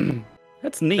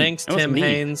 That's neat. Thanks, That was Tim neat.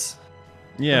 Haynes.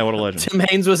 Yeah, what a legend. Tim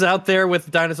Haynes was out there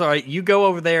with dinosaur. All right, you go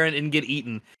over there and get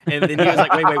eaten. And then he was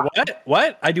like, wait, what?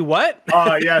 What? I do what?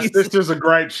 Oh, yes, this is a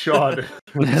great shot.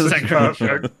 This is a great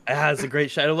shot. It's a great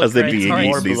shot. It As looks they great. being All right,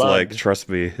 eaten, he's blood. like, trust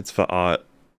me, it's for art.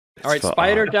 It's all right, for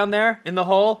spider art. down there in the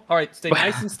hole. All right, stay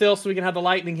nice and still so we can have the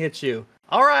lightning hit you.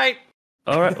 All right.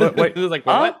 All right, wait. He was like,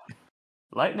 Huh? what?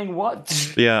 Lightning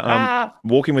what? Yeah,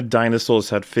 Walking with Dinosaurs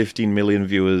had 15 million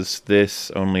viewers. This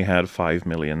only had 5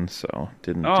 million, so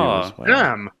didn't do as well.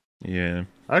 Damn. Yeah.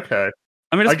 Okay.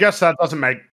 I mean, I guess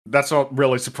that's not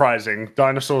really surprising.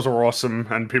 Dinosaurs are awesome,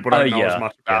 and people don't know yeah, as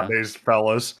much about these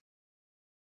fellas.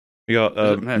 We got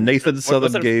Man, Nathan what's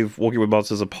Southern that- gave Walking with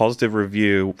Monsters a positive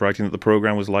review, writing that the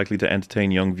program was likely to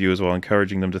entertain young viewers while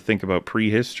encouraging them to think about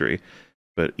prehistory.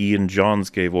 But Ian Johns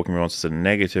gave Walking with Monsters a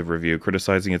negative review,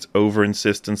 criticizing its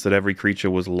over-insistence that every creature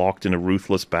was locked in a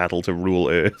ruthless battle to rule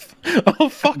Earth. Oh,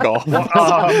 fuck off.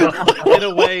 In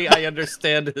a way, I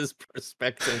understand his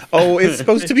perspective. Oh, it's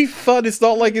supposed to be fun. It's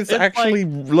not like it's actually,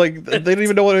 like, they don't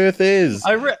even know what Earth is.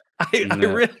 I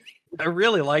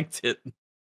really liked it.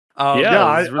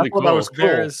 Yeah, it was really I thought that was cool. cool.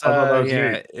 There's, I thought that was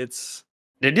yeah, neat. it's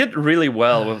They did really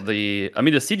well with the. I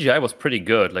mean, the CGI was pretty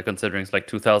good, like considering it's like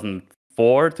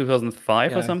 2004,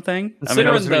 2005 or Yeah. something. I mean,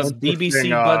 considering was the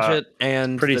BBC budget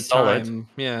and pretty the solid. time.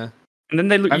 Yeah. and then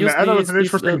they And used that was these, an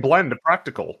interesting blend of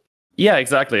practical. Yeah,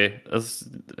 exactly.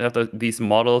 These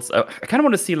models. I kind of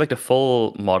want to see like the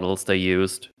full models they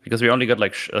used because we only got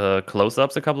like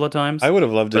close-ups a couple of times. I would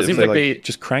have loved it if they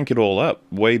just crank it all up.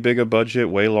 Way bigger budget,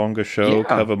 way longer show,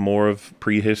 cover more of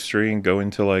prehistory, and go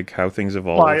into like how things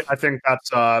evolve. Well, I think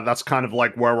that's kind of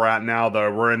like where we're at now,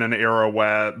 though. We're in an era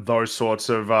where those sorts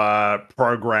of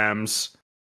programs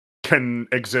can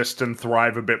exist and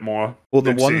thrive a bit more. Well,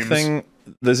 the one thing,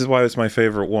 this is why it's my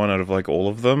favorite one out of like all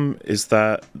of them, is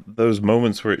that those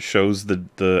moments where it shows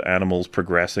the animals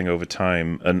progressing over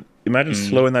time, and imagine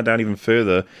slowing that down even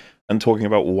further and talking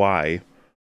about why,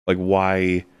 like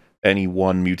why any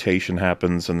one mutation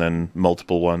happens and then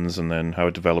multiple ones, and then how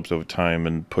it develops over time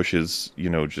and pushes, you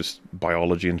know, just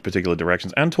biology in particular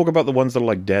directions, and talk about the ones that are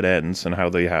like dead ends and how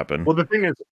they happen. Well, the thing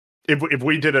is, if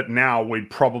we did it now, we'd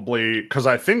probably, because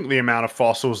I think the amount of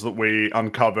fossils that we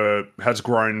uncover has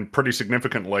grown pretty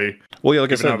significantly. Well, yeah,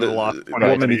 like I said,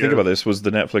 what made me think about this was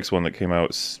the Netflix one that came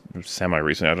out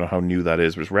semi-recently. I don't know how new that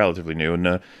is, but it's relatively new.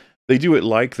 And they do it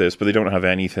like this, but they don't have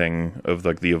anything of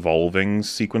like the evolving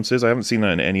sequences. I haven't seen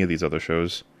that in any of these other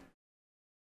shows.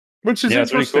 Which is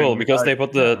it's really cool because they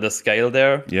put the scale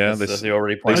there. Yeah, they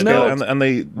already pointed out. And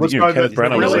they, Kenneth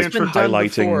Branagh was like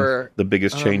highlighting the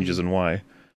biggest changes and why.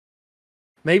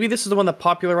 Maybe this is the one that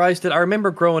popularized it. I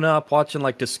remember growing up watching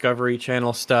like Discovery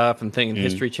Channel stuff and thinking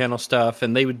History Channel stuff,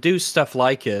 and they would do stuff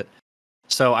like it.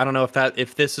 So I don't know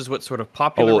if this is what sort of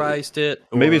popularized it.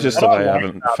 Or... Maybe it's just that I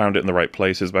haven't found it in the right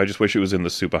places, but I just wish it was in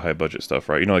the super high budget stuff,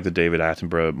 right? You know, like the David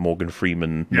Attenborough, Morgan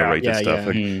Freeman narrated stuff.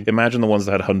 Like, imagine the ones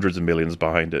that had hundreds of millions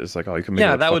behind it. It's like, oh, you can make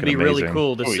it that would be amazing. Really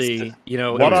cool to see. You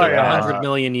know, it was like 100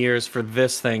 million years for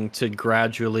this thing to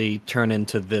gradually turn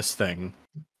into this thing.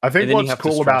 I think what's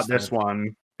cool about this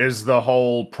one is the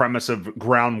whole premise of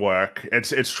groundwork.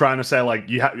 It's trying to say, like,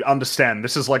 you understand,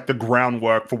 this is like the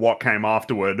groundwork for what came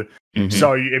afterward.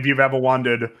 So if you've ever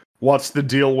wondered, what's the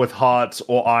deal with hearts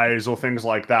or eyes or things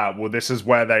like that? Well, this is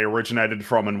where they originated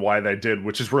from and why they did,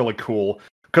 which is really cool.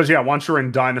 Because, yeah, once you're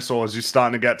in dinosaurs, you're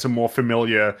starting to get to more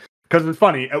familiar... Because it's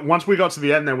funny, once we got to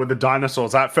the end there with the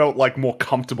dinosaurs, that felt, like, more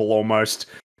comfortable almost.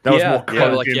 That was more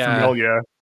cozy and familiar.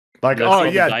 Like,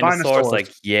 dinosaurs. Like,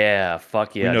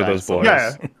 fuck yeah. We know those boys.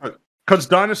 Yeah, because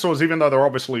dinosaurs, even though they're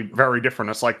obviously very different,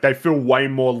 it's like they feel way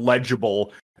more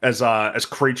legible as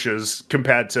creatures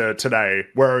compared to today.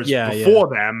 Whereas before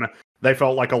them, they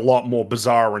felt like a lot more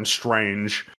bizarre and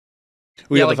strange.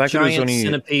 Well, like giant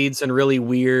centipedes and really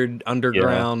weird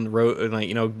underground,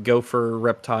 gopher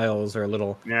reptiles are a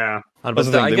little. Yeah. That's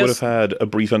the thing, they would have had a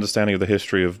brief understanding of the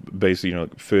history of basically,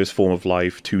 first form of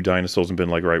life, 2 dinosaurs, and been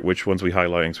like, right, which ones are we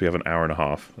highlighting? So we have an hour and a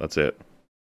half. That's it.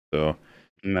 So.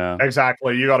 No.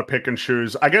 Exactly. You got to pick and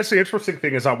choose. I guess the interesting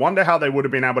thing is I wonder how they would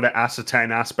have been able to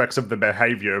ascertain aspects of the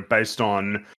behavior based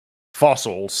on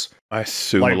fossils. I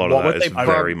assume a lot of that is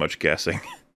very much guessing.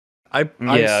 I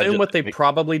assume what they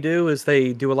probably do is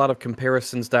they do a lot of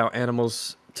comparisons to how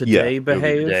animals today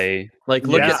behave. Like,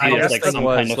 look at how this thing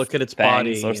was, look at its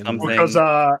body. Or something. Because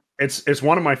it's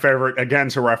one of my favorite, again,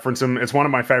 to reference him, it's one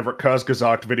of my favorite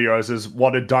Kurzgesagt videos is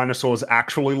what did dinosaurs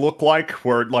actually look like,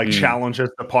 where it like challenges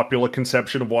the popular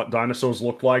conception of what dinosaurs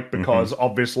look like, because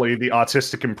obviously the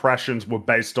artistic impressions were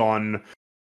based on,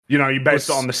 you based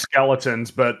it on the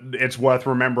skeletons, but it's worth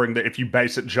remembering that if you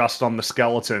base it just on the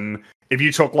skeleton, if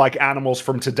you took like animals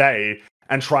from today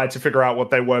and tried to figure out what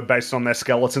they were based on their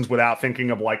skeletons without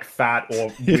thinking of like fat or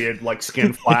weird like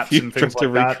skin flaps and things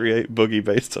like that. To recreate Boogie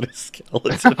based on his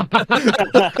skeleton.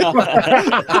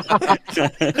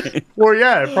 Well,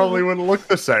 yeah, it probably wouldn't look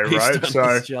the same, right?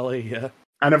 So jelly, yeah.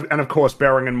 And of course,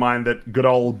 bearing in mind that good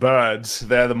old birds,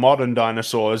 they're the modern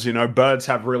dinosaurs. Birds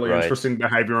have really interesting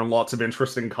behavior and lots of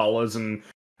interesting colors. And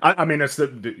I mean, it's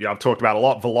I've talked about a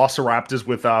lot. Velociraptors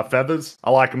with feathers. I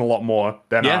like them a lot more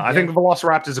than I think the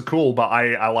Velociraptors are cool, but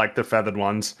I like the feathered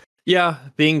ones. Yeah,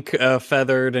 being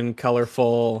feathered and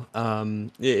colorful,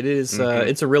 it is.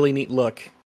 It's a really neat look.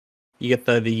 You get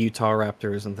the Utah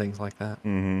Raptors and things like that.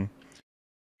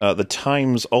 The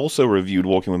Times also reviewed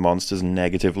Walking with Monsters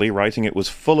negatively, writing it was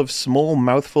full of small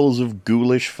mouthfuls of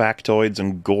ghoulish factoids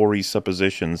and gory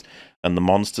suppositions, and the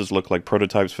monsters look like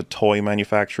prototypes for toy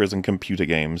manufacturers and computer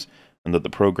games, and that the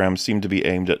program seemed to be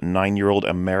aimed at 9-year-old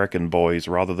American boys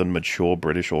rather than mature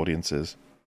British audiences.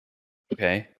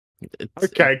 Okay.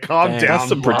 Okay, calm down. That's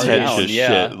some pretentious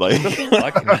shit. Like,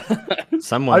 I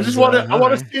just want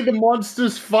to see the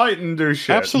monsters fight and do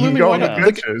shit. Absolutely, why not?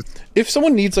 Like, if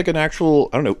someone needs like an actual,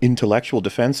 I don't know, intellectual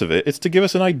defense of it, it's to give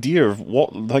us an idea of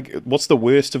what's the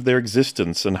worst of their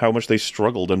existence and how much they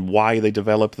struggled and why they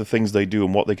develop the things they do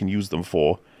and what they can use them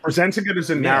for. Presenting it as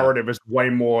a narrative is way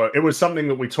more. It was something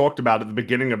that we talked about at the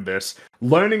beginning of this.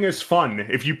 Learning is fun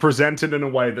if you present it in a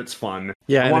way that's fun.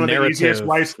 Yeah, and one of the easiest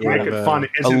ways to make it fun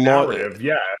is a narrative.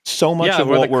 Yeah, so much of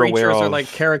what we're aware of are like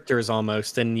characters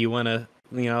almost, and you want to.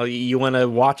 You want to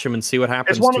watch them and see what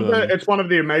happens It's one of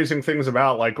the amazing things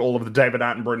about like all of the David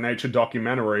Attenborough nature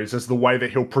documentaries is the way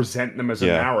that he'll present them as a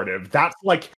narrative.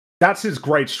 That's his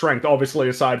great strength. Obviously,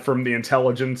 aside from the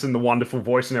intelligence and the wonderful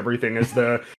voice and everything, is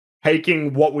the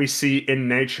taking what we see in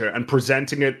nature and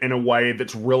presenting it in a way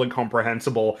that's really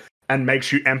comprehensible and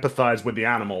makes you empathize with the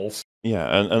animals.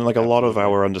 Yeah, and like a lot of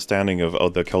our understanding of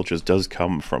other cultures does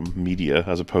come from media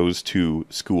as opposed to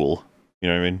school. You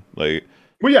know what I mean? Like.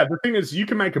 Well, yeah, the thing is, you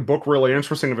can make a book really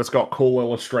interesting if it's got cool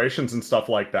illustrations and stuff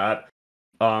like that.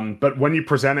 But when you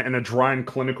present it in a dry and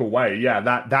clinical way, yeah,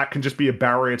 that can just be a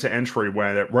barrier to entry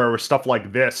where stuff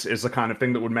like this is the kind of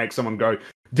thing that would make someone go,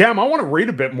 damn, I want to read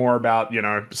a bit more about,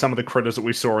 some of the critters that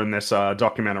we saw in this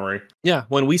documentary. Yeah,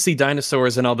 when we see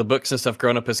dinosaurs in all the books and stuff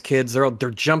growing up as kids, they're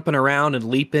jumping around and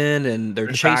leaping and they're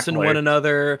chasing one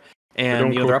another.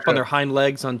 And they're up on their hind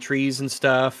legs on trees and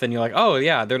stuff, and you're like, oh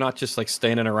yeah, they're not just like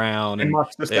standing around. In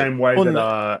much the same way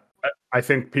that I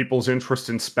think people's interest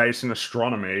in space and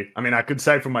astronomy. I mean, I could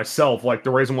say for myself, like the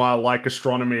reason why I like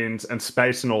astronomy and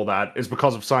space and all that is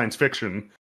because of science fiction.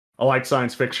 I like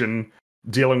science fiction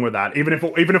dealing with that, even if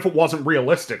it wasn't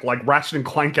realistic. Like Ratchet and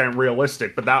Clank ain't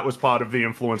realistic, but that was part of the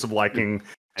influence of liking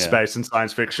space and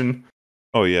science fiction.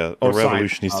 Oh yeah, a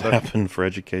revolution needs to happen for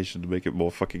education to make it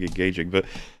more fucking engaging, but.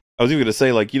 I was even going to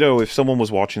say, like, if someone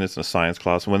was watching this in a science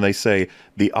class, and when they say,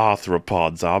 the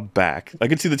arthropods are back, I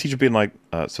could see the teacher being like,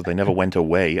 so they never went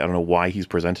away. I don't know why he's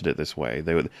presented it this way.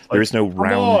 There is no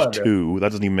round 2. That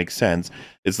doesn't even make sense.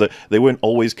 It's that they weren't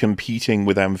always competing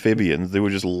with amphibians. They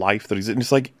were just life that existed. And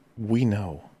it's like, we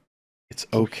know. It's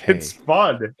okay. It's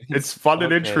fun. It's fun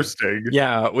and interesting.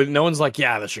 Yeah, no one's like,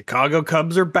 yeah, the Chicago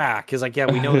Cubs are back. It's like, yeah,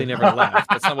 we know they never left.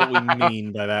 That's not what we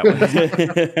mean by that.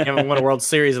 You haven't won a World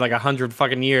Series in like 100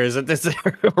 fucking years. It's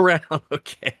around,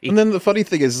 okay. And then the funny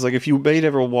thing is like, if you made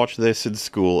everyone watch this in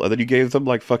school, and then you gave them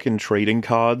like fucking trading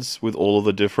cards with all of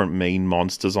the different main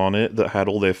monsters on it that had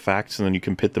all their facts, and then you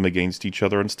can pit them against each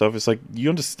other and stuff, it's like, you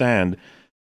understand...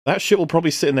 That shit will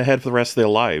probably sit in their head for the rest of their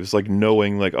lives, like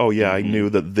knowing, like, oh yeah, I knew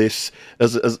that this,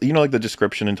 as like the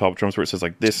description in Top Trumps where it says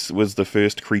like this was the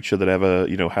first creature that ever,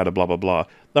 had a blah blah blah.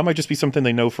 That might just be something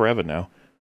they know forever now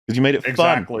because you made it fun.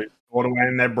 Exactly, stored away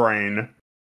in their brain.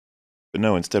 But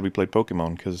no, instead we played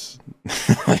Pokemon because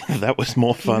that was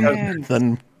more fun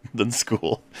than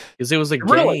school. Because it was a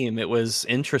game, it was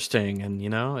interesting, and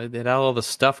it had all the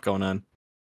stuff going on.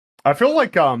 I feel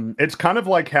like it's kind of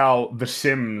like how The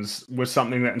Sims was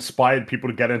something that inspired people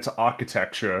to get into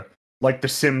architecture. Like The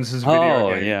Sims is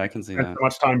video game. Yeah, I can see that. So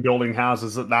much time building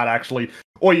houses that actually,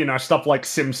 or stuff like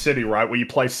Sim City, right? Where you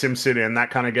play Sim City and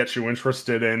that kind of gets you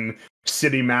interested in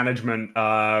city management,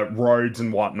 roads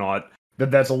and whatnot. That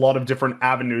there's a lot of different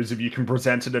avenues if you can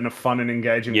present it in a fun and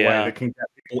engaging way that can get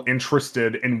people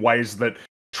interested in ways that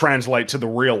translate to the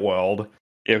real world.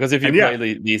 Yeah, because if you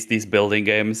play these building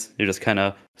games, you just kind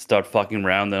of start fucking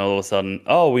around, then all of a sudden,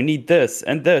 oh, we need this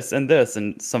and this and this,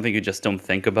 and something you just don't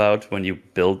think about when you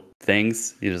build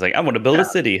things. You're just like, I want to build a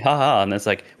city, haha, and it's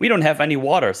like, we don't have any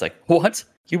water. It's like, what?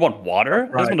 You want water?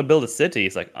 I just want to build a city.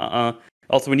 It's like,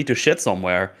 Also, we need to shit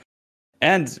somewhere.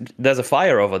 And there's a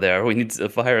fire over there. We need a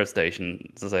fire station.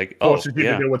 It's like, forces you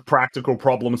to deal with practical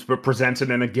problems, but presented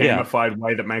in a gamified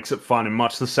way that makes it fun, in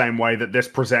much the same way that this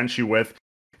presents you with.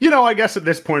 I guess at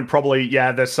this point, probably,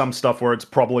 there's some stuff where it's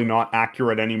probably not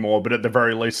accurate anymore, but at the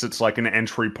very least, it's like an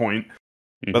entry point.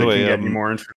 By the way, can get you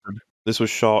more interested. This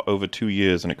was shot over 2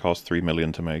 years, and it cost $3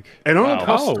 million to make. It only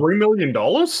cost $3 million?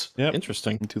 Yeah,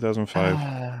 interesting. In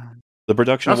 2005. The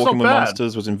production of Walking with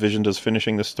Monsters was envisioned as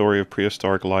finishing the story of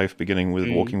prehistoric life, beginning with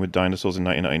Walking with Dinosaurs in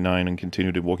 1999 and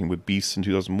continued in Walking with Beasts in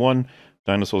 2001.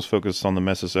 Dinosaurs focused on the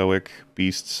Mesozoic,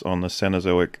 Beasts on the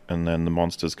Cenozoic, and then the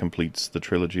Monsters completes the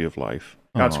trilogy of life.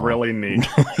 That's really neat.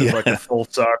 It's like a full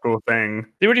circle thing.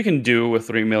 See what you can do with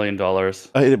 $3 million.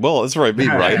 Well, that's what I mean,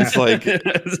 right? It's like,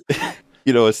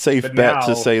 a safe bet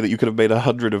to say that you could have made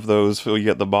 100 of those so you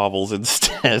get the marbles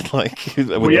instead, like with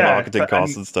the marketing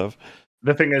costs and stuff.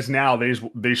 The thing is now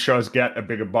these shows get a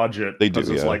bigger budget. They do,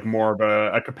 it's like more of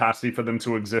a capacity for them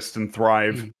to exist and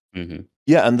thrive. Mm-hmm.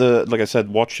 Yeah, and like I said,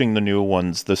 watching the newer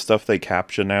ones, the stuff they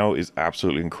capture now is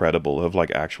absolutely incredible. Of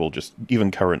like actual, just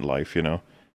even current life,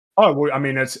 Oh, well, I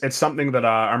mean, it's something that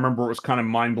I remember it was kind of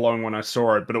mind blowing when I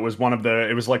saw it. But it was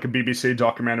like a BBC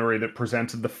documentary that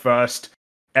presented the first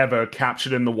ever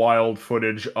captured in the wild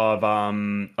footage of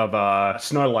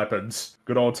snow leopards.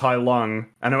 Good old Tai Lung,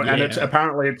 and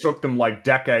apparently it took them like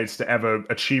decades to ever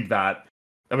achieve that.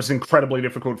 That was an incredibly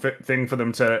difficult thing for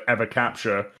them to ever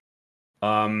capture.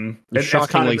 It's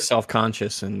shockingly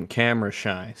self-conscious and camera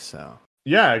shy. So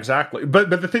yeah, exactly. But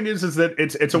the thing is that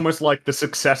it's almost like the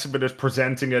success of it is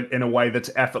presenting it in a way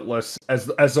that's effortless, as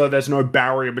though there's no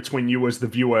barrier between you as the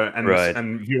viewer and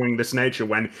and viewing this nature.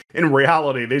 When in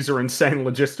reality, these are insane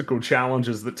logistical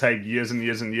challenges that take years and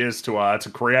years and years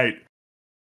to create.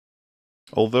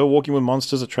 Although Walking with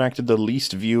Monsters attracted the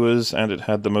least viewers and it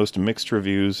had the most mixed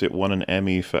reviews, it won an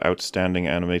Emmy for Outstanding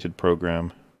Animated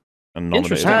Program and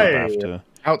nominated for BAFTA.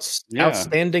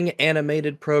 Outstanding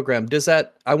animated program. Does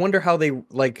that? I wonder how they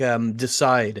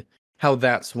decide how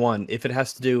that's won. If it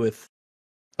has to do with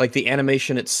like the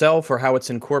animation itself or how it's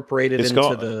incorporated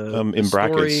into the in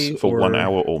brackets story, for 1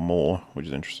 hour or more, which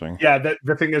is interesting. Yeah,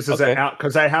 the thing is that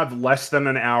because they have less than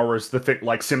an hour as the thing,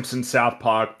 like Simpsons, South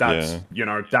Park. That's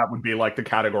that would be like the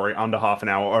category under half an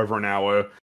hour, over an hour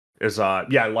is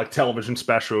like television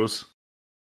specials.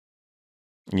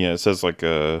 Yeah, it says like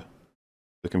the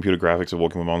computer graphics of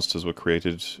Walking with Monsters were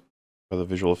created by the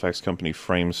visual effects company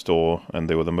Framestore, and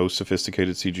they were the most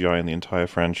sophisticated CGI in the entire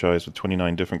franchise, with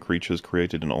 29 different creatures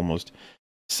created in almost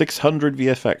 600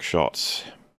 VFX shots.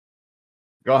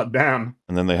 God damn.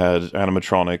 And then they had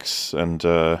animatronics and,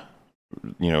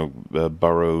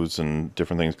 burrows and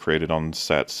different things created on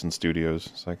sets and studios.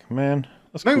 It's like, man,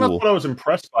 that's cool. I think that's what I was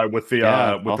impressed by with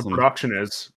the production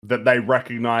is that they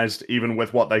recognized, even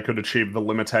with what they could achieve, the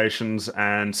limitations,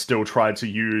 and still tried to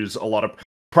use a lot of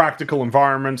practical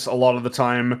environments, a lot of the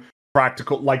time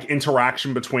practical like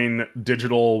interaction between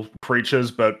digital creatures,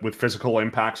 but with physical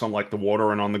impacts on like the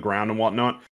water and on the ground and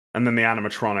whatnot. And then the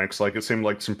animatronics, like it seemed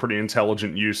like some pretty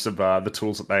intelligent use of the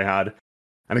tools that they had.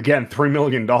 And again, $3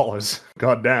 million.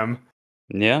 God damn.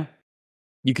 Yeah.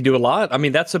 You could do a lot. I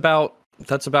mean, that's about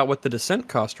what the Descent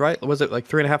cost, right? Was it like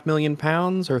 £3.5 million or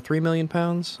 £3 million,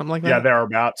 something like that? Yeah,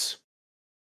 thereabouts.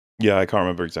 Yeah, I can't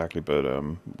remember exactly, but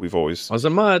we've always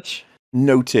wasn't much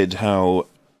noted how.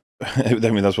 I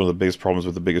mean, that's one of the biggest problems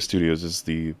with the bigger studios is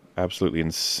the absolutely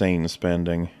insane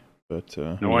spending. But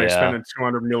no, I spent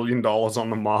 $200 million on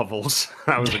the Marvels.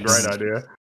 That was a great idea.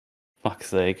 Fuck's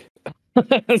sake.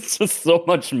 It's just so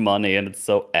much money and it's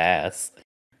so ass.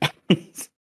 But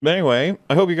anyway,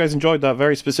 I hope you guys enjoyed that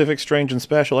very specific, strange, and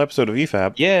special episode of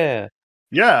EFAP. Yeah.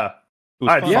 Yeah.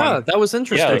 That was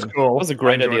interesting. Yeah, it was cool. It was a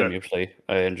great idea, actually.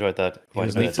 I enjoyed that quite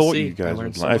a bit.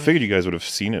 I figured you guys would have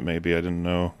seen it, maybe. I didn't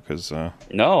know, because...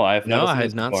 No, I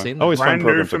had not seen it. Always fun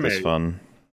programs like this fun.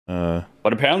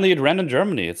 But apparently it ran in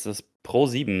Germany. It's this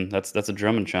Pro7. That's a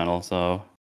German channel, so...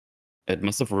 It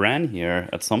must have ran here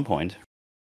at some point.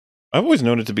 I've always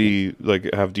known it to be, like,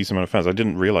 have decent amount of fans. I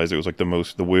didn't realize it was, like,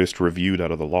 the worst reviewed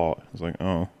out of the lot. I was like,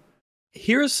 oh.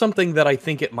 Here's something that I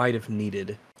think it might have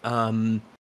needed.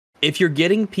 If you're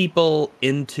getting people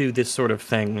into this sort of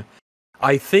thing,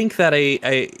 I think that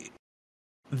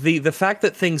the fact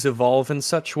that things evolve in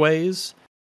such ways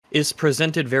is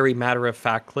presented very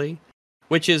matter-of-factly,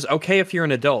 which is okay if you're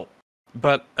an adult,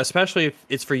 but especially if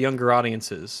it's for younger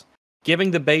audiences.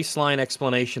 Giving the baseline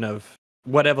explanation of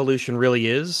what evolution really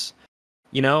is,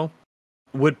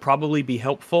 would probably be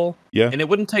helpful. Yeah. And it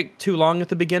wouldn't take too long at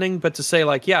the beginning, but to say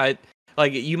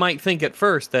you might think at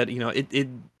first that,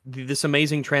 this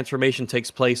amazing transformation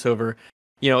takes place over,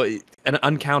 an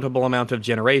uncountable amount of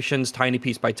generations, tiny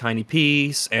piece by tiny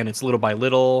piece, and it's little by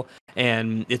little,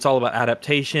 and it's all about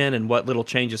adaptation and what little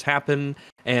changes happen,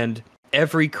 and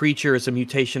every creature is a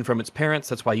mutation from its parents.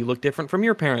 That's why you look different from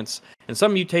your parents. And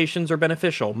some mutations are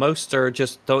beneficial. Most are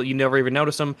just, you never even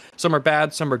notice them. Some are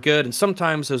bad, some are good. And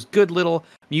sometimes those good little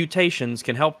mutations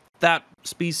can help that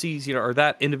species, or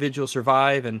that individual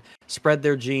survive and spread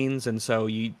their genes. And so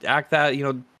you rack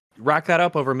that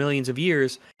up over millions of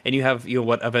years, and you have,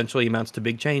 what eventually amounts to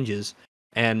big changes.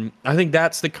 And I think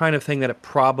that's the kind of thing that it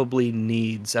probably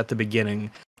needs at the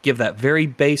beginning. Give that very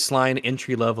baseline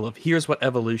entry level of here's what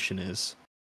evolution is.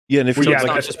 Yeah, and if you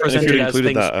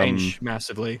included that change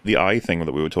massively, the eye thing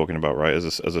that we were talking about, right,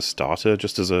 as a starter,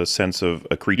 just as a sense of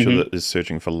a creature that is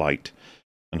searching for light,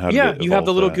 and how you have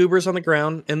the little goobers on the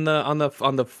ground on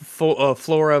the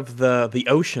floor of the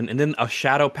ocean, and then a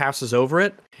shadow passes over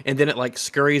it, and then it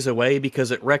scurries away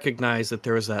because it recognized that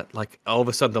there was that all of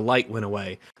a sudden the light went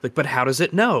away. But how does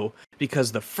it know?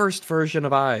 Because the first version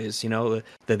of eyes,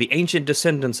 the ancient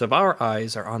descendants of our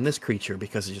eyes are on this creature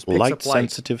because it just picks up light.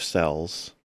 Light-sensitive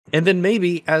cells. And then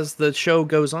maybe as the show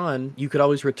goes on, you could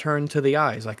always return to the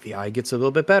eyes. The eye gets a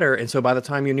little bit better, and so by the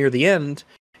time you're near the end,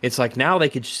 It's like now they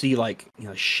could see like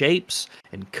shapes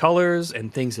and colors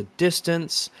and things at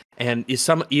distance, and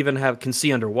some even can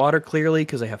see underwater clearly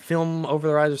because they have film over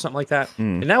their eyes or something like that.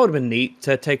 And that would have been neat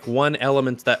to take one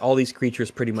element that all these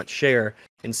creatures pretty much share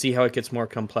and see how it gets more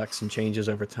complex and changes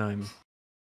over time.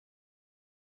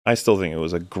 I still think it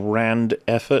was a grand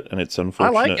effort, and it's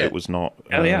unfortunate it was not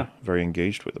very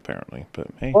engaged with, apparently. But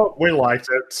hey, well, we liked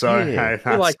it, so yeah.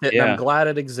 hey, we liked it, and I'm glad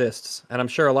it exists, and I'm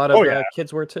sure a lot of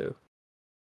kids were too.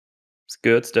 It's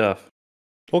good stuff.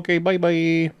 Okay, bye.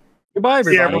 Goodbye,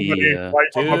 everybody.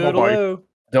 Bye.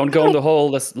 Don't go in the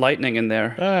hole. There's lightning in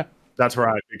there. That's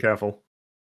right. Be careful.